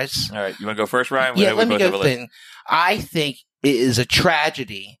names, guys. All right. You want to go first, Ryan? Yeah, We let me both have a go list. Thin. I think it is a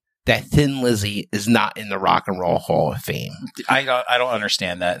tragedy that Thin Lizzy is not in the Rock and Roll Hall of Fame. I don't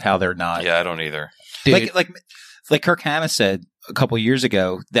understand that, how they're not. Yeah, I don't either. Dude, Like Kirk Hammett said a couple of years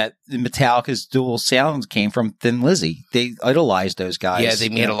ago that Metallica's dual sound came from Thin Lizzy. They idolized those guys. yeah, they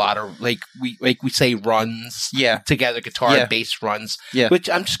made a lot of like we say runs Yeah. together, guitar Yeah. and bass runs. Yeah. Which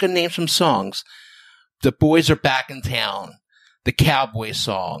I'm just gonna name some songs. The Boys Are Back in Town, the Cowboy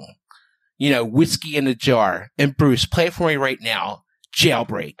Song, Whiskey in a Jar, and Bruce, play it for me right now.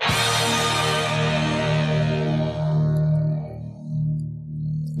 Jailbreak.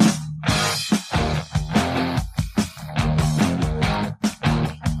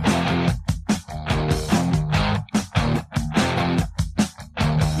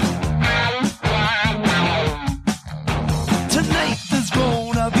 Tonight there's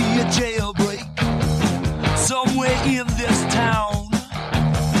gonna be a jailbreak somewhere in this town.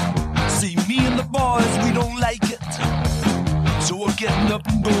 See, me and the boys, we don't like it, so we're getting up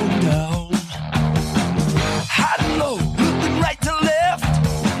and going down. High and low, looking right to left.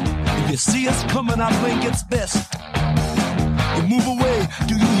 If you see us coming, I think it's best you move away.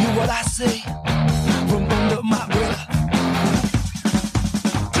 Do you hear what I say from under my breath?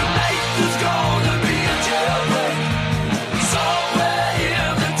 Tonight there's gonna be a jailbreak somewhere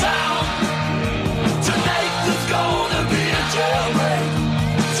in the town. Tonight there's gonna be a jailbreak,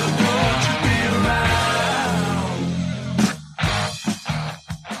 so won't you be around?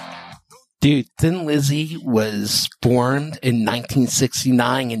 Dude, Thin Lizzy was formed in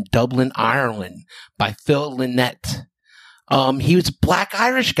 1969 in Dublin, Ireland by Phil Lynott. He was a black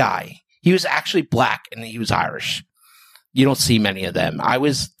Irish guy. He was actually black and he was Irish. You don't see many of them. I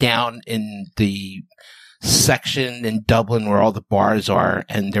was down in the section in Dublin where all the bars are,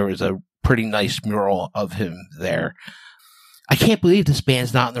 and there was a pretty nice mural of him there. I can't believe this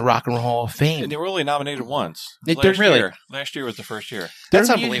band's not in the Rock and Roll Hall of Fame. And they were only nominated once. They're Last really- year. Last year was the first year. That's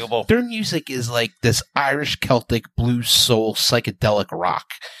Their mu- unbelievable. Their music is like this Irish Celtic blues soul psychedelic rock.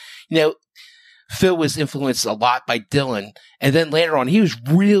 Phil was influenced a lot by Dylan, and then later on, he was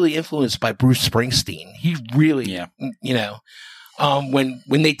really influenced by Bruce Springsteen. He really, when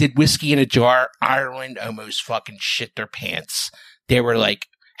they did Whiskey in a Jar, Ireland almost fucking shit their pants. They were like,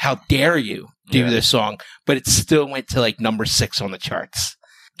 "How dare you do this song?" But it still went to like number 6 on the charts.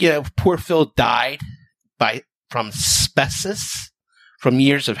 Poor Phil died from asbestos, from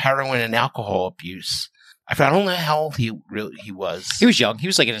years of heroin and alcohol abuse. I don't know how old he was. He was young. He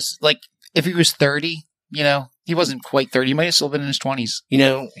was like in his, like, if he was 30, he wasn't quite 30. He might have still been in his 20s.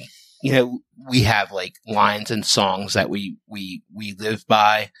 We have like lines and songs that we live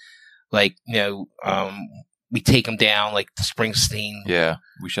by, like, we take them down, like the Springsteen. Yeah.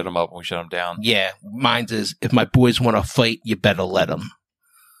 We shut them up and we shut them down. Yeah. Mine's is, if my boys want to fight, you better let them.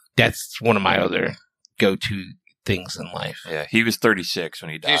 That's one of my other go-to things in life. Yeah. He was 36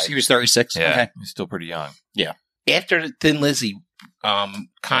 when he died. He was 36. Yeah. Okay. He's still pretty young. After Thin Lizzy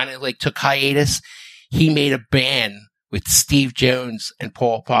kind of like took hiatus, he made a band with Steve Jones and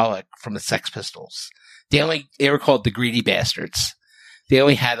Paul Pollak from the Sex Pistols. They were called the Greedy Bastards. They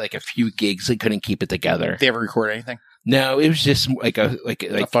only had like a few gigs. They couldn't keep it together. They ever record anything? No, it was just like a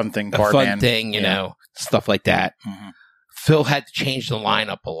fun thing, a bar fun band. thing, stuff like that. Mm-hmm. Phil had to change the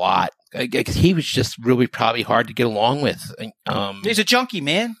lineup a lot. He was just really probably hard to get along with. He's a junkie,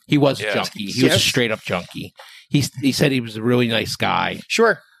 man. He was Yeah. a junkie. He was a Yes. straight up junkie. He said he was a really nice guy.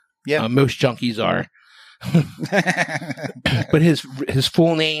 Sure. Yeah. Most junkies are. But his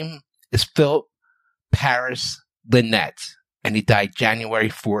full name is Phil Paris Lynott, and he died January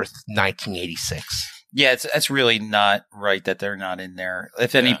 4th, 1986. Yeah, it's really not right that they're not in there.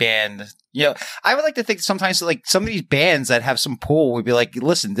 If any band, I would like to think sometimes like some of these bands that have some pull would be like,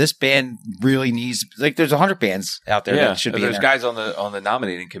 listen, this band really needs, like, there's 100 bands out there that should be in There's there. guys on the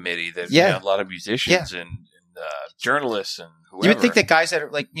nominating committee that Yeah. a lot of musicians and journalists and whoever. You would think that guys that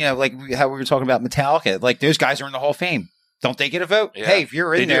are like, how we were talking about Metallica, like those guys are in the Hall of Fame. Don't they get a vote? Yeah. Hey, if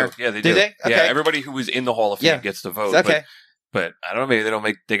you're in They there, do. Yeah, they do do. they? Yeah, Okay. everybody who was in the Hall of Fame Yeah. gets to vote. Okay. But I don't know. Maybe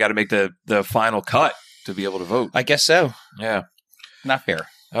they got to make the final cut to be able to vote. I guess so. Yeah. Not fair.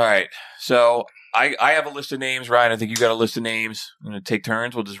 All right. So I have a list of names, Ryan. I think you got a list of names. I'm going to take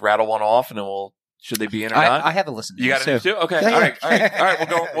turns. We'll just rattle one off, and then should they be in or not? I have a listen. You got it too? Okay. Yeah, All right. yeah. All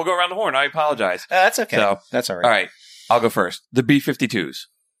right. We'll go around the horn. I apologize. That's okay. So, that's all right. all right. I'll go first. The B-52s.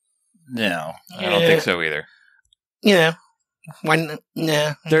 No. I don't think so either. When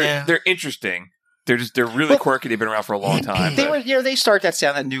They're interesting. They're really quirky. They've been around for a long time. They but- were, they start that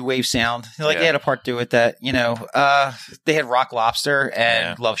sound, that new wave sound. Like they Yeah. had a part to do with that. They had Rock Lobster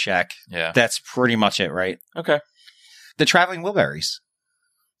and Love Shack. Yeah. That's pretty much it, right? Okay. The Traveling Wilburys.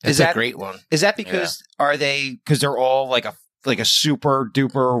 That's Is a that great one. Is that because because they're all like a super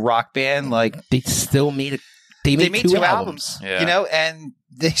duper rock band? Like They still made it. They they made made two albums. Yeah. and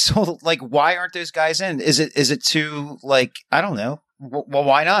they sold like. Why aren't those guys in? Is it too like I don't know? Well,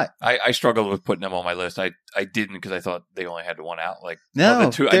 why not? I struggled with putting them on my list. I didn't because I thought they only had one out. Like No, well,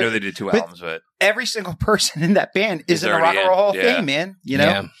 the two. I they're- know they did two but- albums, but Every single person in that band is Is in the Rock already and Roll Hall of in. Yeah. Fame, man.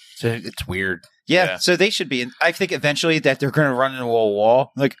 Yeah. So it's weird. Yeah. So they should be in. I think eventually that they're going to run into a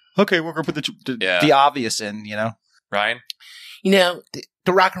wall. Like, okay, we're going to put the obvious in. Ryan. The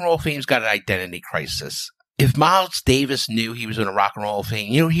Rock and Roll Fame's got an identity crisis. If Miles Davis knew he was in a Rock and Roll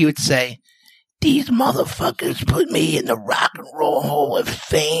Fame, he would say, "These motherfuckers put me in the Rock and Roll Hall of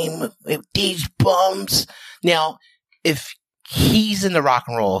Fame with these bums." Now, if he's in the Rock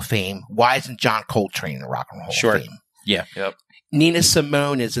and Roll of Fame, why isn't John Coltrane in the Rock and Roll Sure. of Fame? Yeah. Yep. Nina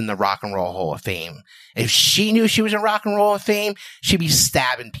Simone is in the Rock and Roll Hall of Fame. If she knew she was in Rock and Roll of Fame, she'd be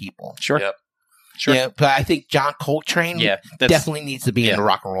stabbing people. Sure. Yep. Sure. Yeah, but I think John Coltrane definitely needs to be in the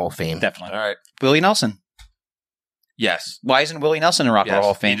Rock and Roll of Fame. Definitely. All right. Willie Nelson. Yes. Why isn't Willie Nelson in Rock and Yes.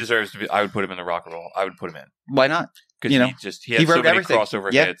 Roll of Fame? He deserves to be. I would put him in the Rock and Roll. I would put him in Why not? because he had he so wrote many everything.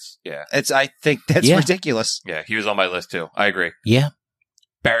 crossover Yeah. hits. Yeah. I think that's Yeah. ridiculous. Yeah. He was on my list too. I agree. Yeah.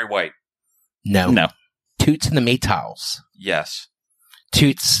 Barry White. No. Toots and the Maytals. Yes.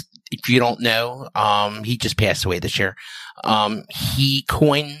 Toots, if you don't know, he just passed away this year. He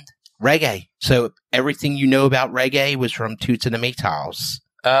coined reggae. So everything you know about reggae was from Toots and the Maytals.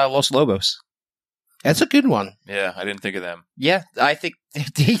 Los Lobos. That's a good one. Yeah. I didn't think of them. Yeah, I think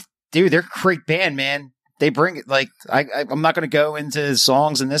they're a great band, man. They bring it. Like I'm not going to go into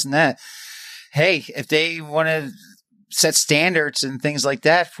songs and this and that. Hey, if they want to set standards and things like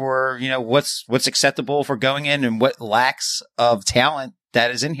that for what's acceptable for going in and what lacks of talent that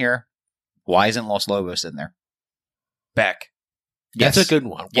is in here, why isn't Los Lobos in there? Beck. That's a good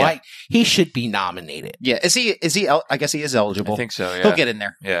one. Yeah. Why? He should be nominated. Yeah, is he? I guess he is eligible. I think so. Yeah. He'll get in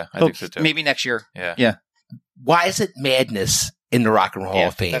there. Yeah. I think so too. Maybe next year. Yeah. Why is it Madness in the Rock and Roll Hall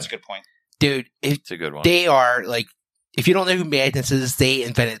of Fame? That's a good point. Dude, It's a good one. they are like, if you don't know who Madness is, they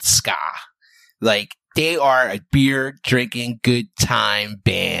invented ska. Like, they are a beer drinking good time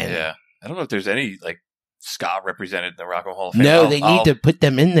band. Yeah. I don't know if there's any like ska represented in the Rock and Roll Hall of Fame. No, they need to put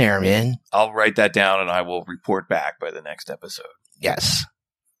them in there, man. I'll write that down and I will report back by the next episode. Yes.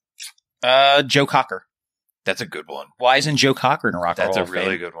 Joe Cocker. That's a good one. Why isn't Joe Cocker in a Rock and That's Roll a of really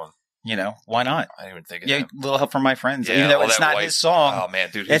Fame? good one. Why not? I didn't even think of Yeah, that. little help from my friends. Yeah, Even though all it's that not white- his song. Oh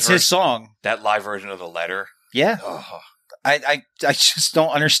man, dude, It's his song. That live version of the letter. Yeah. Oh, I just don't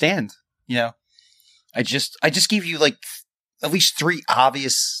understand. I just give you like at least 3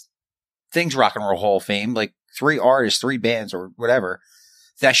 obvious things Rock and Roll Hall of Fame, like 3 artists, 3 bands or whatever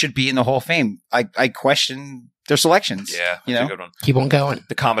that should be in the Hall of Fame. I question their selections. yeah, that's a good one. Keep on going.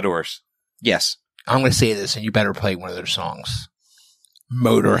 The Commodores. Yes. I'm going to say this, and you better play one of their songs.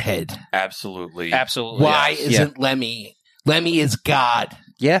 Motorhead. Absolutely. Absolutely. Why Yeah. isn't Lemmy? Lemmy is God.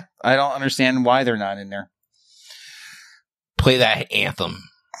 Yeah. I don't understand why they're not in there. Play that anthem.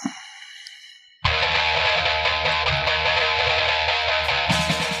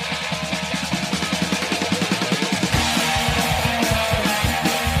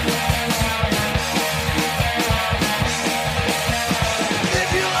 If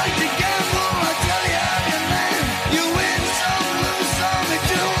you like to gamble, I'll tell you how you land. You win some, lose some, and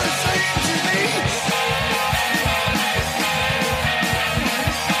do the same to me.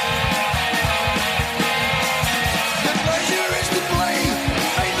 The pleasure is to blame.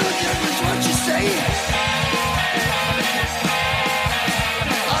 Ain't no difference what you say.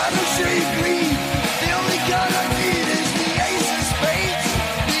 I don't say agree. The only card I need is the ace of spades.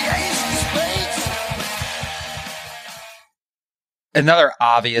 The ace of spades. Another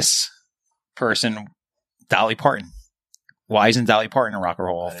obvious person, Dolly Parton. Why isn't Dolly Parton in Rock and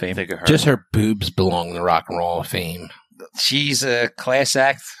Roll Hall I of didn't Fame? think of her. Just her boobs belong in the Rock and Roll of Fame. She's a class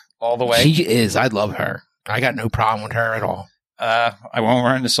act all the way. She is. I love her. I got no problem with her at all. I won't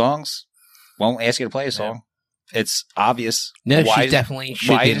run into songs. Won't ask you to play a song. It's obvious. No, Why she is- definitely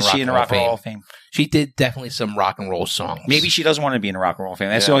should Why be in the is she in the Rock and Roll Hall of Fame. Fame? She did definitely some rock and roll songs. Maybe she doesn't want to be in the Rock and Roll Hall of Fame.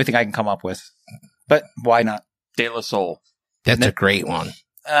 That's the Yeah. only thing I can come up with. But why not? De La Soul. That's a great one.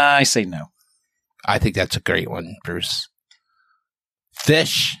 I say no. I think that's a great one, Bruce.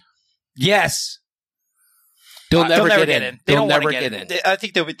 Fish. Yes. They'll never get in. They They'll don't wanna never get in. I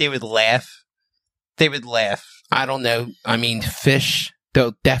think they would laugh. They would laugh. I don't know. I mean, Fish,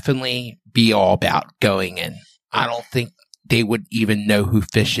 they'll definitely be all about going in. I don't think they would even know who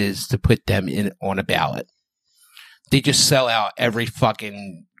Fish is to put them in on a ballot. They just sell out every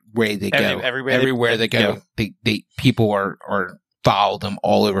fucking way they go. Everywhere they go, they people are follow them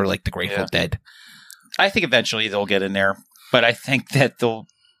all over like the Grateful Dead. I think eventually they'll get in there, but I think that they'll.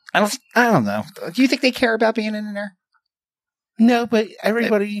 I don't know. Do you think they care about being in there? No, but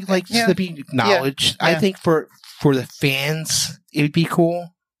everybody likes to be acknowledged. Yeah. I think for the fans, it would be cool.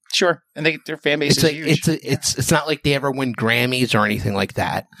 Sure, and their fan base is huge. It's not like they ever win Grammys or anything like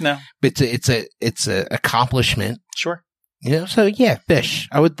that. No, but it's a accomplishment. Sure, So yeah, Fish.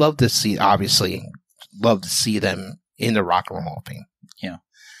 I would love to see. Obviously, love to see them in the Rock and Roll Hall of Fame.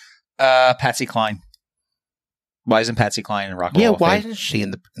 Yeah, Patsy Cline. Why isn't Patsy Cline in Rock and Roll Hall of why Fame? isn't she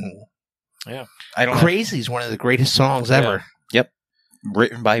in the? Yeah, I don't know. Crazy is one of the greatest songs ever. Yep,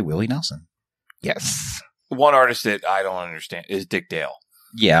 written by Willie Nelson. Yes. one artist that I don't understand is Dick Dale.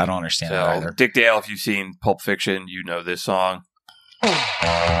 Yeah, I don't understand that So either. Dick Dale, if you've seen Pulp Fiction, you know this song.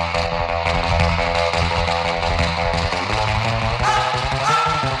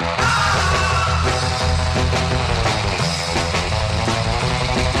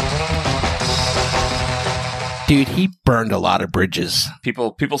 Dude, he burned a lot of bridges.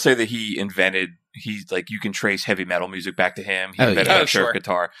 People say that he's like, you can trace heavy metal music back to him. He Oh, invented yeah. that Oh, sure.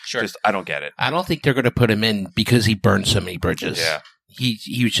 guitar. Sure. Just, I don't get it. I don't think they're going to put him in because he burned so many bridges. Yeah.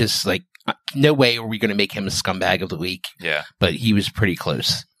 He was just like, no way are we going to make him a scumbag of the week. Yeah. But he was pretty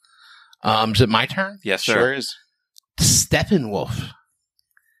close. Is it my turn? Yes, sir. Sure is. Steppenwolf.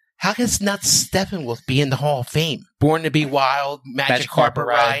 How can not Steppenwolf be in the Hall of Fame? Born to be Wild, Magic Carpet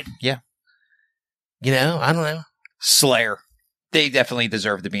Ride. Yeah. You know, I don't know. Slayer. They definitely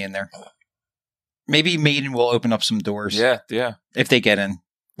deserve to be in there. Maybe Maiden will open up some doors. Yeah. If they get in,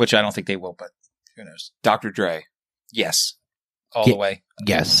 which I don't think they will, but who knows? Dr. Dre. Yes. All Yeah. the way.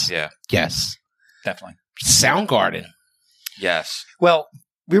 Yes. Yeah. Yes. Definitely. Soundgarden. Yes. Well,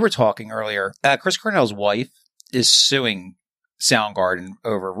 we were talking earlier. Chris Cornell's wife is suing Soundgarden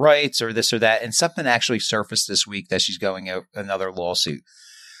over rights or this or that, and something actually surfaced this week that she's going out another lawsuit.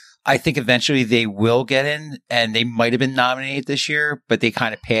 I think eventually they will get in, and they might have been nominated this year, but they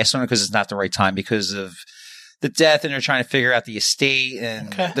kind of passed on it because it's not the right time because of the death, and they're trying to figure out the estate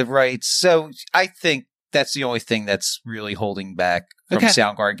and the rights. So I think that's the only thing that's really holding back from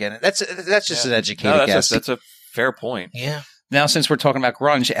Soundgarden getting it. That's just an educated guess. That's a fair point. Yeah. Now, since we're talking about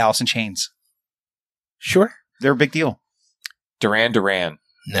grunge, Alice in Chains. Sure. They're a big deal. Duran Duran.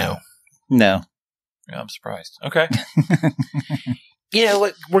 No. No. Yeah, I'm surprised. Okay. You know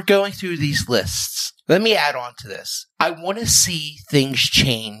what? We're going through these lists. Let me add on to this. I want to see things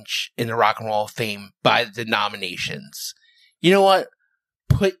change in the Rock and Roll Hall of Fame by the nominations. You know what?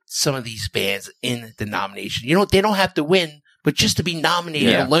 Put some of these bands in the nomination. You know, they don't have to win, but just to be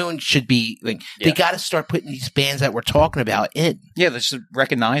nominated alone should be like they got to start putting these bands that we're talking about in. Yeah, let's just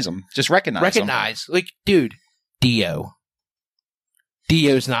recognize them. Just recognize them. Like, dude, Dio.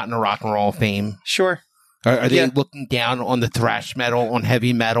 Dio's not in the Rock and Roll Hall of Fame. Sure. Are they looking down on the thrash metal, on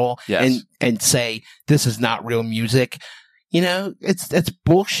heavy metal, Yes. and say this is not real music? You know, that's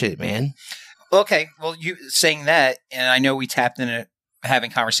bullshit, man. Okay, well, you saying that, and I know we tapped into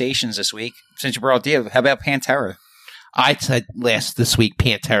having conversations this week. Since you brought up Dio, how about Pantera? I said this week,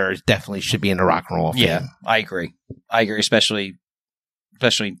 Pantera definitely should be in the Rock and Roll Hall of Fame. Yeah, I agree. Especially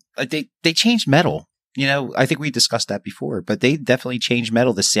they changed metal. You know, I think we discussed that before, but they definitely changed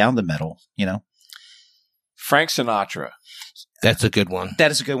metal, the sound of metal. You know. Frank Sinatra. That's a good one. That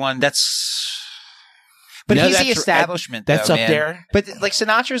is a good one. But No, he's the that's- establishment. That's though, up man. there. But like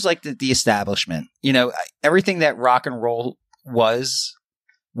Sinatra's like the establishment. You know, everything that rock and roll was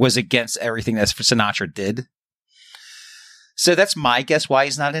against everything that Sinatra did. So that's my guess why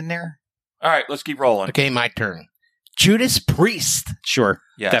he's not in there. All right, let's keep rolling. Okay, my turn. Judas Priest. Sure,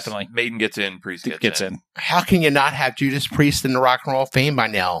 Yes. definitely Maiden gets in, Priest gets in. How can you not have Judas Priest in the Rock and Roll Hall of Fame by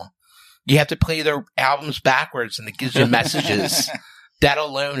now? You have to play their albums backwards, and it gives you messages. That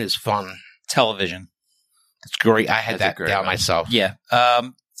alone is fun. Television. It's great. I had That's a that great down one. myself. Yeah.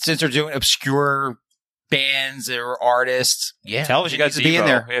 Since they're doing obscure bands or artists, Yeah. television You got needs to be in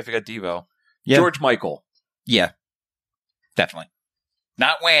there. Yeah, if you got Devo. Yeah. George Michael. Yeah, definitely.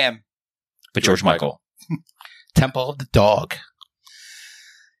 Not Wham, but George Michael. Temple of the Dog.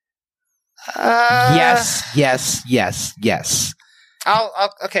 Yes. Yes.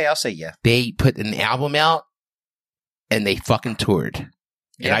 I'll say yeah. They put an album out, and they fucking toured. And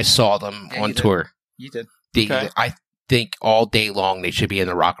Yeah. I saw them Yeah, on you did. tour. You did. Okay. I think all day long they should be in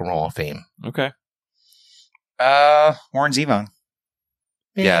the Rock and Roll Hall of Fame. Okay. Warren Zevon.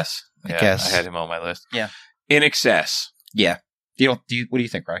 Yes. I Yeah, guess. I had him on my list. Yeah. In Excess. Yeah. What do you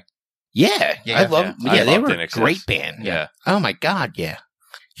think, Ray? Yeah, Yeah, I love. yeah. Yeah, I they loved were In a Excess. great band. Yeah. Oh my god, yeah.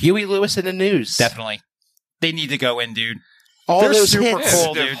 Huey Lewis in the News. Definitely. They need to go in, dude. All They're those super hits.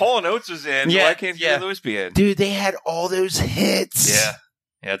 cool. If dude. Hall & Oates was in, Yeah, why can't Huey yeah. Lewis be in? Dude, they had all those hits. Yeah.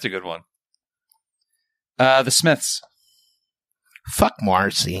 Yeah, that's a good one. The Smiths. Fuck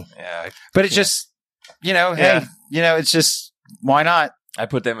Marcy. Yeah. But it's just, hey, it's just, why not? I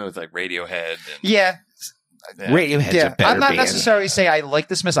put them in with like Radiohead. And, Yeah. yeah. Radiohead's Yeah. a better I'm not band. necessarily saying I like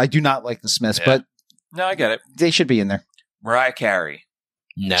the Smiths. I do not like the Smiths, Yeah. but No, I get it. they should be in there. Mariah Carey.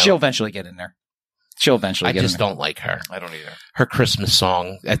 No, She'll eventually get in there. She'll eventually I get just in there. don't like her. I don't either. Her Christmas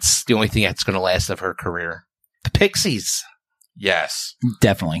song. That's the only thing that's going to last of her career. The Pixies. Yes.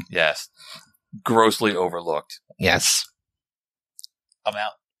 Definitely. Yes. Grossly overlooked. Yes. I'm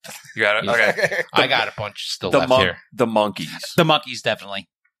out. You got it? Okay. I got a bunch still The, left here. the Monkees. The Monkees, definitely.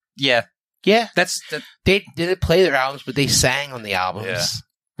 Yeah. Yeah. That's They didn't play their albums, but they sang on the albums. Yeah.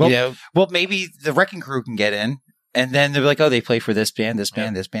 Well- you know, well, maybe the Wrecking Crew can get in, and then they'll be like, oh, they play for this band, this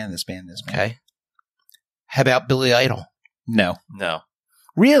band, this band, this band, this band. okay. How about Billy Idol? No. No.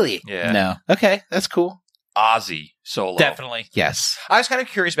 Really? Yeah. No. Okay, that's cool. Ozzy solo. Definitely. Yes. I was kind of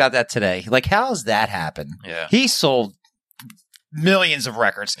curious about that today. Like, how does that happen? Yeah. He sold millions of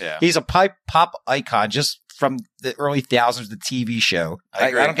records. Yeah. He's a pop icon just from the early thousands, the TV show. I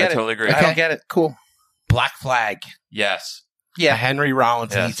agree. I don't get it. totally agree. I don't get it. Cool. Black Flag. Yes. Yeah. Henry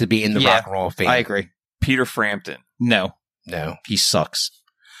Rollins Yes. needs to be in the Yeah. Rock and Roll of Fame. I agree. Peter Frampton. No, No. he sucks.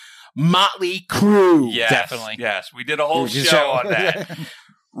 Motley Crue. Yes. Definitely. Yes. We did a whole show on that.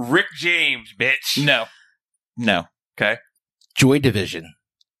 Rick James, bitch. No. No. Okay. Joy Division.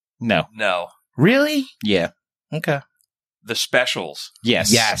 No. No. Really? Yeah. Okay. The Specials.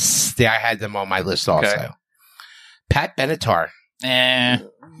 Yes. Yes. I had them on my list also. Okay. Pat Benatar.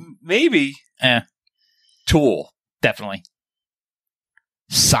 Maybe. Tool. Definitely.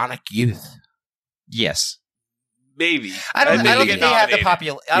 Sonic Youth. Yes. Maybe. I don't they think get they have the nominated.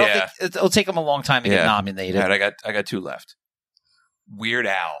 popular. I don't Yeah. think it'll take them a long time to get Yeah. nominated. All right, I got two left. Weird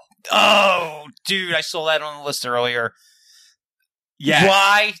Al. Oh, dude, I saw that on the list earlier. Yes.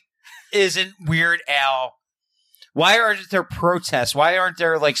 Why isn't Weird Al? Why aren't there protests? Why aren't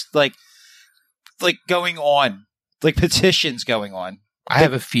there like going on, like petitions going on? I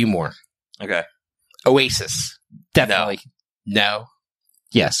have a few more. Okay. Oasis. Definitely. No.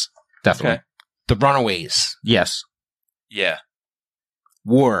 Yes. Definitely. Okay. The Runaways. Yes. Yeah.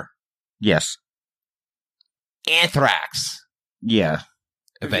 War. Yes. Anthrax. Yeah.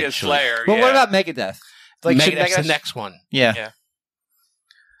 Eventually. Slayer. Well, yeah. what about Megadeth? Like should Megadeth's the Megadeth- next one. Yeah. Yeah.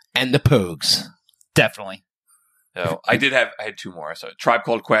 And the Pogues. Definitely. So I had two more. So Tribe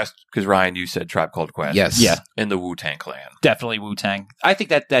Called Quest, because Ryan, you said Tribe Called Quest. Yes. Yeah. And the Wu-Tang Clan. Definitely Wu-Tang. I think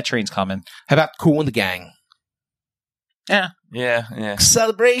that train's coming. How about Cool and the Gang? Yeah. Yeah.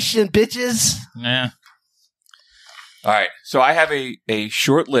 Celebration, bitches. Yeah. All right. So I have a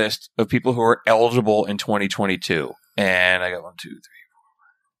short list of people who are eligible in 2022. And I got 1, 2, 3,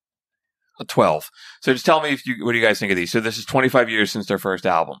 4, 12. So just tell me what do you guys think of these? So this is 25 years since their first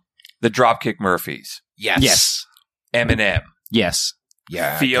album. The Dropkick Murphys. Yes. Yes. Eminem. Yes.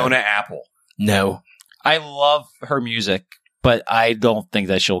 Yeah. Fiona Apple. No. I love her music, but I don't think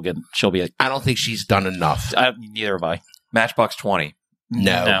that she'll be a. I don't think she's done enough. Neither have I. Matchbox 20.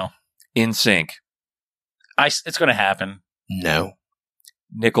 No. No. In Sync. It's going to happen. No.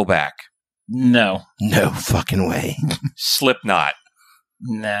 Nickelback. No. No fucking way. Slipknot.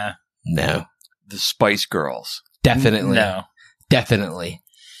 Nah. No. The Spice Girls. Definitely. No. Definitely.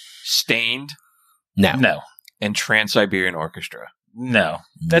 Stained. No. No. And Trans-Siberian Orchestra. No.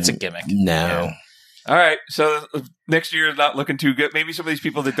 That's a gimmick. No. All right. So next year is not looking too good. Maybe some of these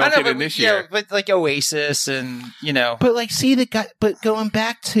people that don't get in this year. but like Oasis and But like, see the guy. But going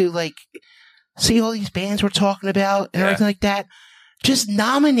back to like, see all these bands we're talking about and Yeah. everything like that. Just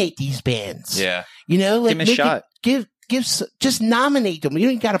nominate these bands. Yeah. You know, like Give 'em a make shot. just nominate them. You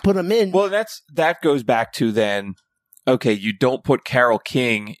don't got to put them in. Well, that goes back to then. Okay, you don't put Carole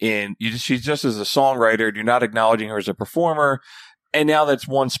King in. She's just as a songwriter. You're not acknowledging her as a performer, and now that's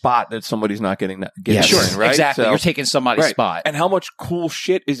one spot that somebody's not getting Yes. sure, in, right? exactly. So- You're taking somebody's Right. spot. and how much cool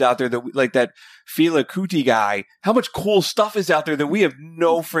shit is out there like that Fela Kuti guy? How much cool stuff is out there that we have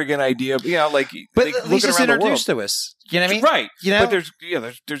no friggin' idea? You know, like But like, at least looking it's around the introduced world. to us. You know what I mean? Right. You know? But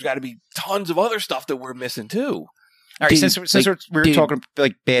there's got to be tons of other stuff that we're missing too. All right, Dude, since like, we're dude. talking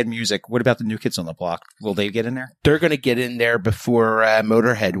like bad music, what about the New Kids on the Block? Will they get in there? They're going to get in there before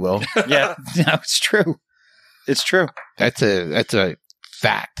Motorhead will. Yeah, no, it's true. It's true. That's a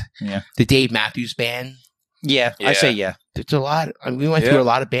fact. Yeah. The Dave Matthews Band. Yeah, Yeah. I say yeah. There's a lot. I mean, we went Yeah. through a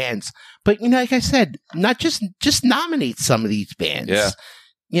lot of bands, but like I said, not just nominate some of these bands. Yeah.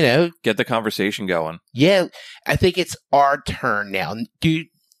 Get the conversation going. Yeah, I think it's our turn now. Dude,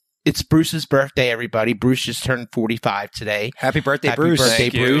 it's Bruce's birthday, everybody. Bruce just turned 45 today. Happy birthday, Happy Bruce. birthday,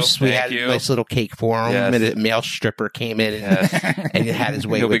 Thank you. Bruce. We Thank had you. a nice little cake for him. Yes. And a male stripper came in and had his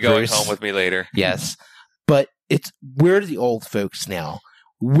way He'll with be going Bruce. home with me later. Yes. But we're the old folks now.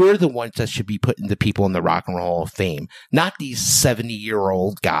 We're the ones that should be putting the people in the Rock and Roll Hall of Fame, not these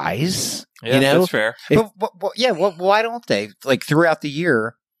 70-year-old guys. Yeah, you know? that's fair. Why don't they, like, throughout the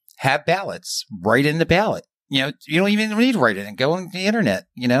year, have ballots? Write in the ballot. You don't even need to write it in. Go on the internet,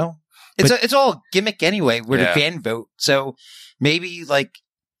 It's all a gimmick anyway, with a fan vote. So maybe, like,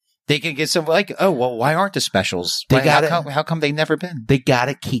 they can get some, like, oh, well, why aren't the specials? How come they've never been? They got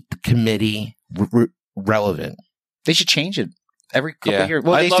to keep the committee relevant. They should change it every couple of years.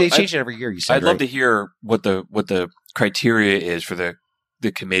 Well, they change it every year, you said, I'd love to hear what the criteria is for the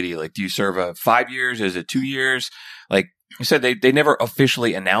committee. Like, do you serve 5 years? Is it 2 years? Like you said, they never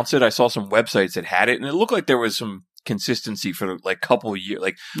officially announced it. I saw some websites that had it, and it looked like there was some consistency for like couple of years.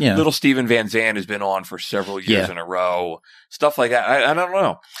 Like little Steven Van Zandt has been on for several years in a row. Stuff like that. I don't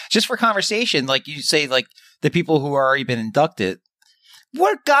know. Just for conversation, like you say, like the people who are already been inducted.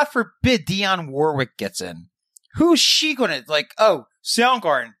 What, God forbid, Dionne Warwick gets in? Who's she going to, like, oh,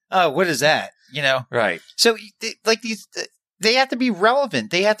 Soundgarden. Oh, what is that? Right. So, like, they have to be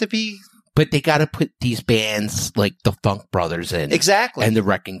relevant. They have to be. But they got to put these bands like the Funk Brothers in. Exactly. And the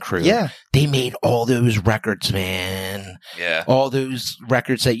Wrecking Crew. Yeah. They made all those records, man. Yeah. All those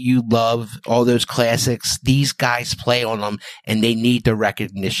records that you love, all those classics. These guys play on them, and they need the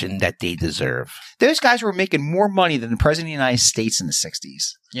recognition that they deserve. Those guys were making more money than the President of the United States in the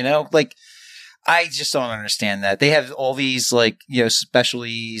 60s. Like, I just don't understand that. They have all these, like,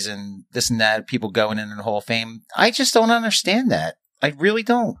 specialties and this and that, people going in the Hall of Fame. I just don't understand that. I really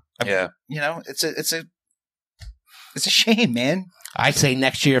don't. Yeah. It's a shame, man. I say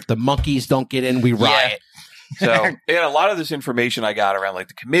next year, if the Monkees don't get in, we riot. So, a lot of this information I got around like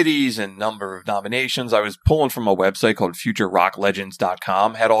the committees and number of nominations, I was pulling from a website called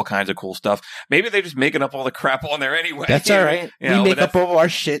futurerocklegends.com, had all kinds of cool stuff. Maybe they're just making up all the crap on there anyway. That's all right. We make up all our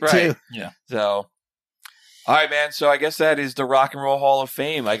shit too. Yeah. So, all right, man. So I guess that is the Rock and Roll Hall of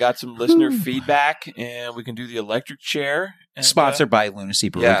Fame. I got some listener feedback, and we can do the electric chair. And, sponsored by Lunacy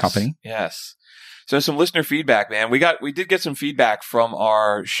Brewing Company. Yes. So some listener feedback, man. We did get some feedback from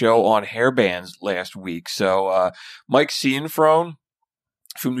our show on hair bands last week. So Mike Cianfrone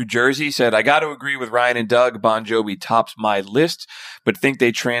from New Jersey said, I got to agree with Ryan and Doug. Bon Jovi tops my list, but think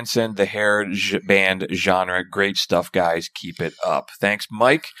they transcend the hair band genre. Great stuff, guys. Keep it up. Thanks,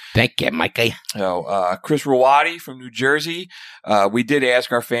 Mike. Thank you, Mikey. So, Chris Rawati from New Jersey. We did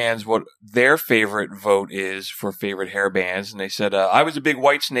ask our fans what their favorite vote is for favorite hair bands, and they said, I was a big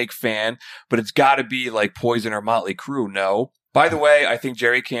Whitesnake fan, but it's got to be like Poison or Motley Crue. No. By the way, I think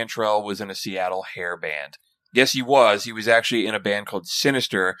Jerry Cantrell was in a Seattle hair band. Yes, he was. He was actually in a band called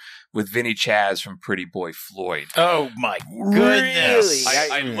Sinister with Vinny Chaz from Pretty Boy Floyd. Oh, my goodness.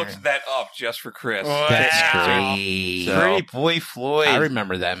 I looked that up just for Chris. That's great. So, Pretty Boy Floyd. I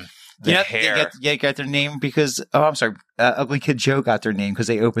remember them. Hair. They got their name because, I'm sorry, Ugly Kid Joe got their name because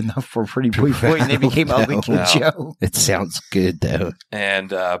they opened up for Pretty Boy Floyd and they became Ugly Kid Joe. It sounds good, though.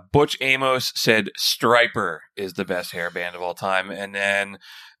 And Butch Amos said Striper is the best hair band of all time. And then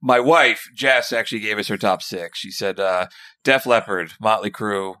my wife, Jess, actually gave us her top 6. She said Def Leppard, Motley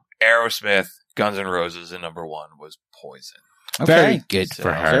Crue, Aerosmith, Guns N' Roses, and number 1 was Poison. Okay. Very good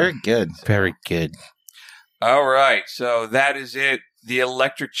for her. Very good. Very good. All right. So that is it. The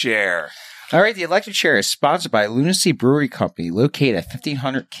electric chair. All right. The electric chair is sponsored by Lunacy Brewery Company, located at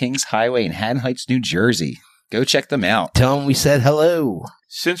 1500 Kings Highway in Haddon Heights, New Jersey. Go check them out. Tell them we said hello.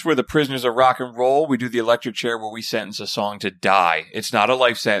 Since we're the prisoners of rock and roll, we do the electric chair where we sentence a song to die. It's not a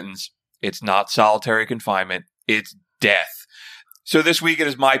life sentence. It's not solitary confinement. It's death. So this week it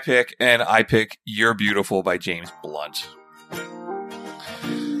is my pick, and I pick You're Beautiful by James Blunt.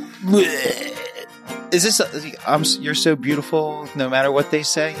 Is this You're So Beautiful no matter what they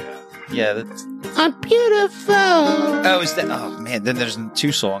say? Yeah. That's... I'm beautiful. Oh, is that? Oh, man. Then there's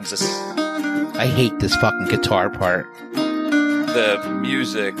 2 songs. I hate this fucking guitar part. The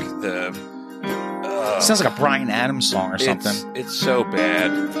music, it sounds like a Bryan Adams song or something. It's so bad,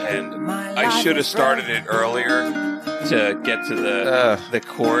 and I should have started it earlier to get to the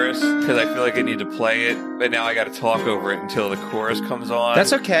chorus because I feel like I need to play it, but now I got to talk over it until the chorus comes on.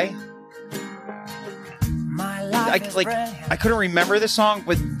 That's okay. I couldn't remember the song,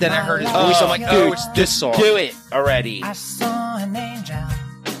 but then I heard his voice. I'm like, dude, it's this song. Do it already. I saw an angel.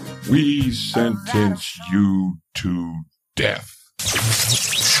 We sentence you to death.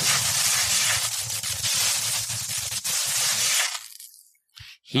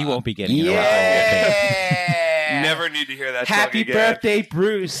 He won't be getting it. Yeah. Never need to hear that Happy song again. birthday,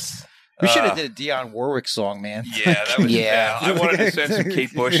 Bruce. We should have did a Dionne Warwick song, man. Yeah, that was. Yeah. I wanted to send some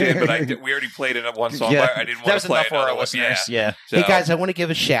Kate Bush in, but we already played it in one song. Yeah. But I didn't That want was to play enough for another our one. listeners. Yeah. So, Hey guys, I want to give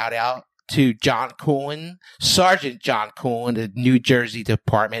a shout out to John Cohen, Sergeant John Cohen, the New Jersey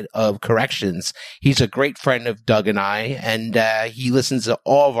Department of Corrections. He's a great friend of Doug and I, and he listens to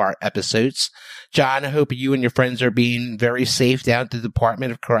all of our episodes. John, I hope you and your friends are being very safe down at the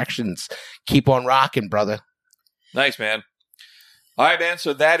Department of Corrections. Keep on rocking, brother. Nice, man. All right, man.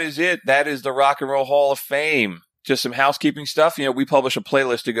 So that is it. That is the Rock and Roll Hall of Fame. Just some housekeeping stuff. You know, we publish a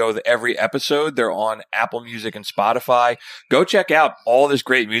playlist to go with every episode. They're on Apple Music and Spotify. Go check out all this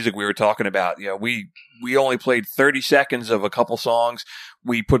great music we were talking about. You know, we only played 30 seconds of a couple songs.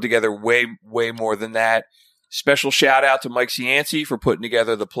 We put together way more than that. Special shout out to Mike Cianci for putting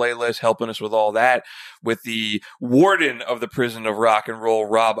together the playlist, helping us with all that, with the warden of the Prison of Rock and Roll,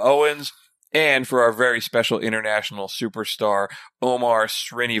 Rob Owens, and for our very special international superstar, Omar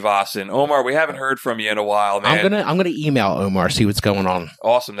Srinivasan. Omar, we haven't heard from you in a while, man. I'm gonna email Omar, see what's going on.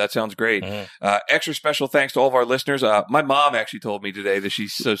 Awesome. That sounds great. Extra special thanks to all of our listeners. My mom actually told me today that she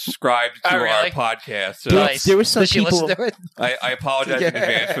subscribed to Oh, really? our podcast. So Nice. There was some Does she people. listen to it? I apologize in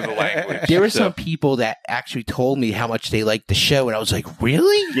advance for the language. There were So- some people that actually told me how much they liked the show, and I was like,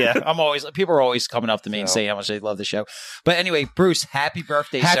 "Really? Yeah, people are always coming up to me and So- saying how much they love the show. But anyway, Bruce, happy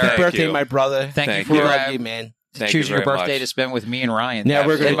birthday, Happy sir. birthday, you. my brother! Thank Thank you We for love you, man." Thank you choosing your very birthday much. to spend with me and Ryan. Now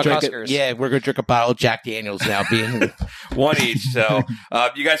we're gonna And drink McCuskers. we're gonna drink a bottle of Jack Daniels now. Being One each. So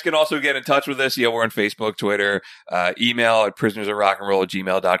you guys can also get in touch with us. You know, we're on Facebook, Twitter, email at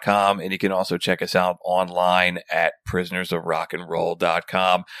prisonersofrockandroll@gmail.com. And you can also check us out online at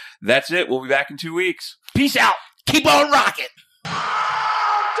prisonersofrockandroll.com. That's it. We'll be back in 2 weeks. peace out. Keep on rocking.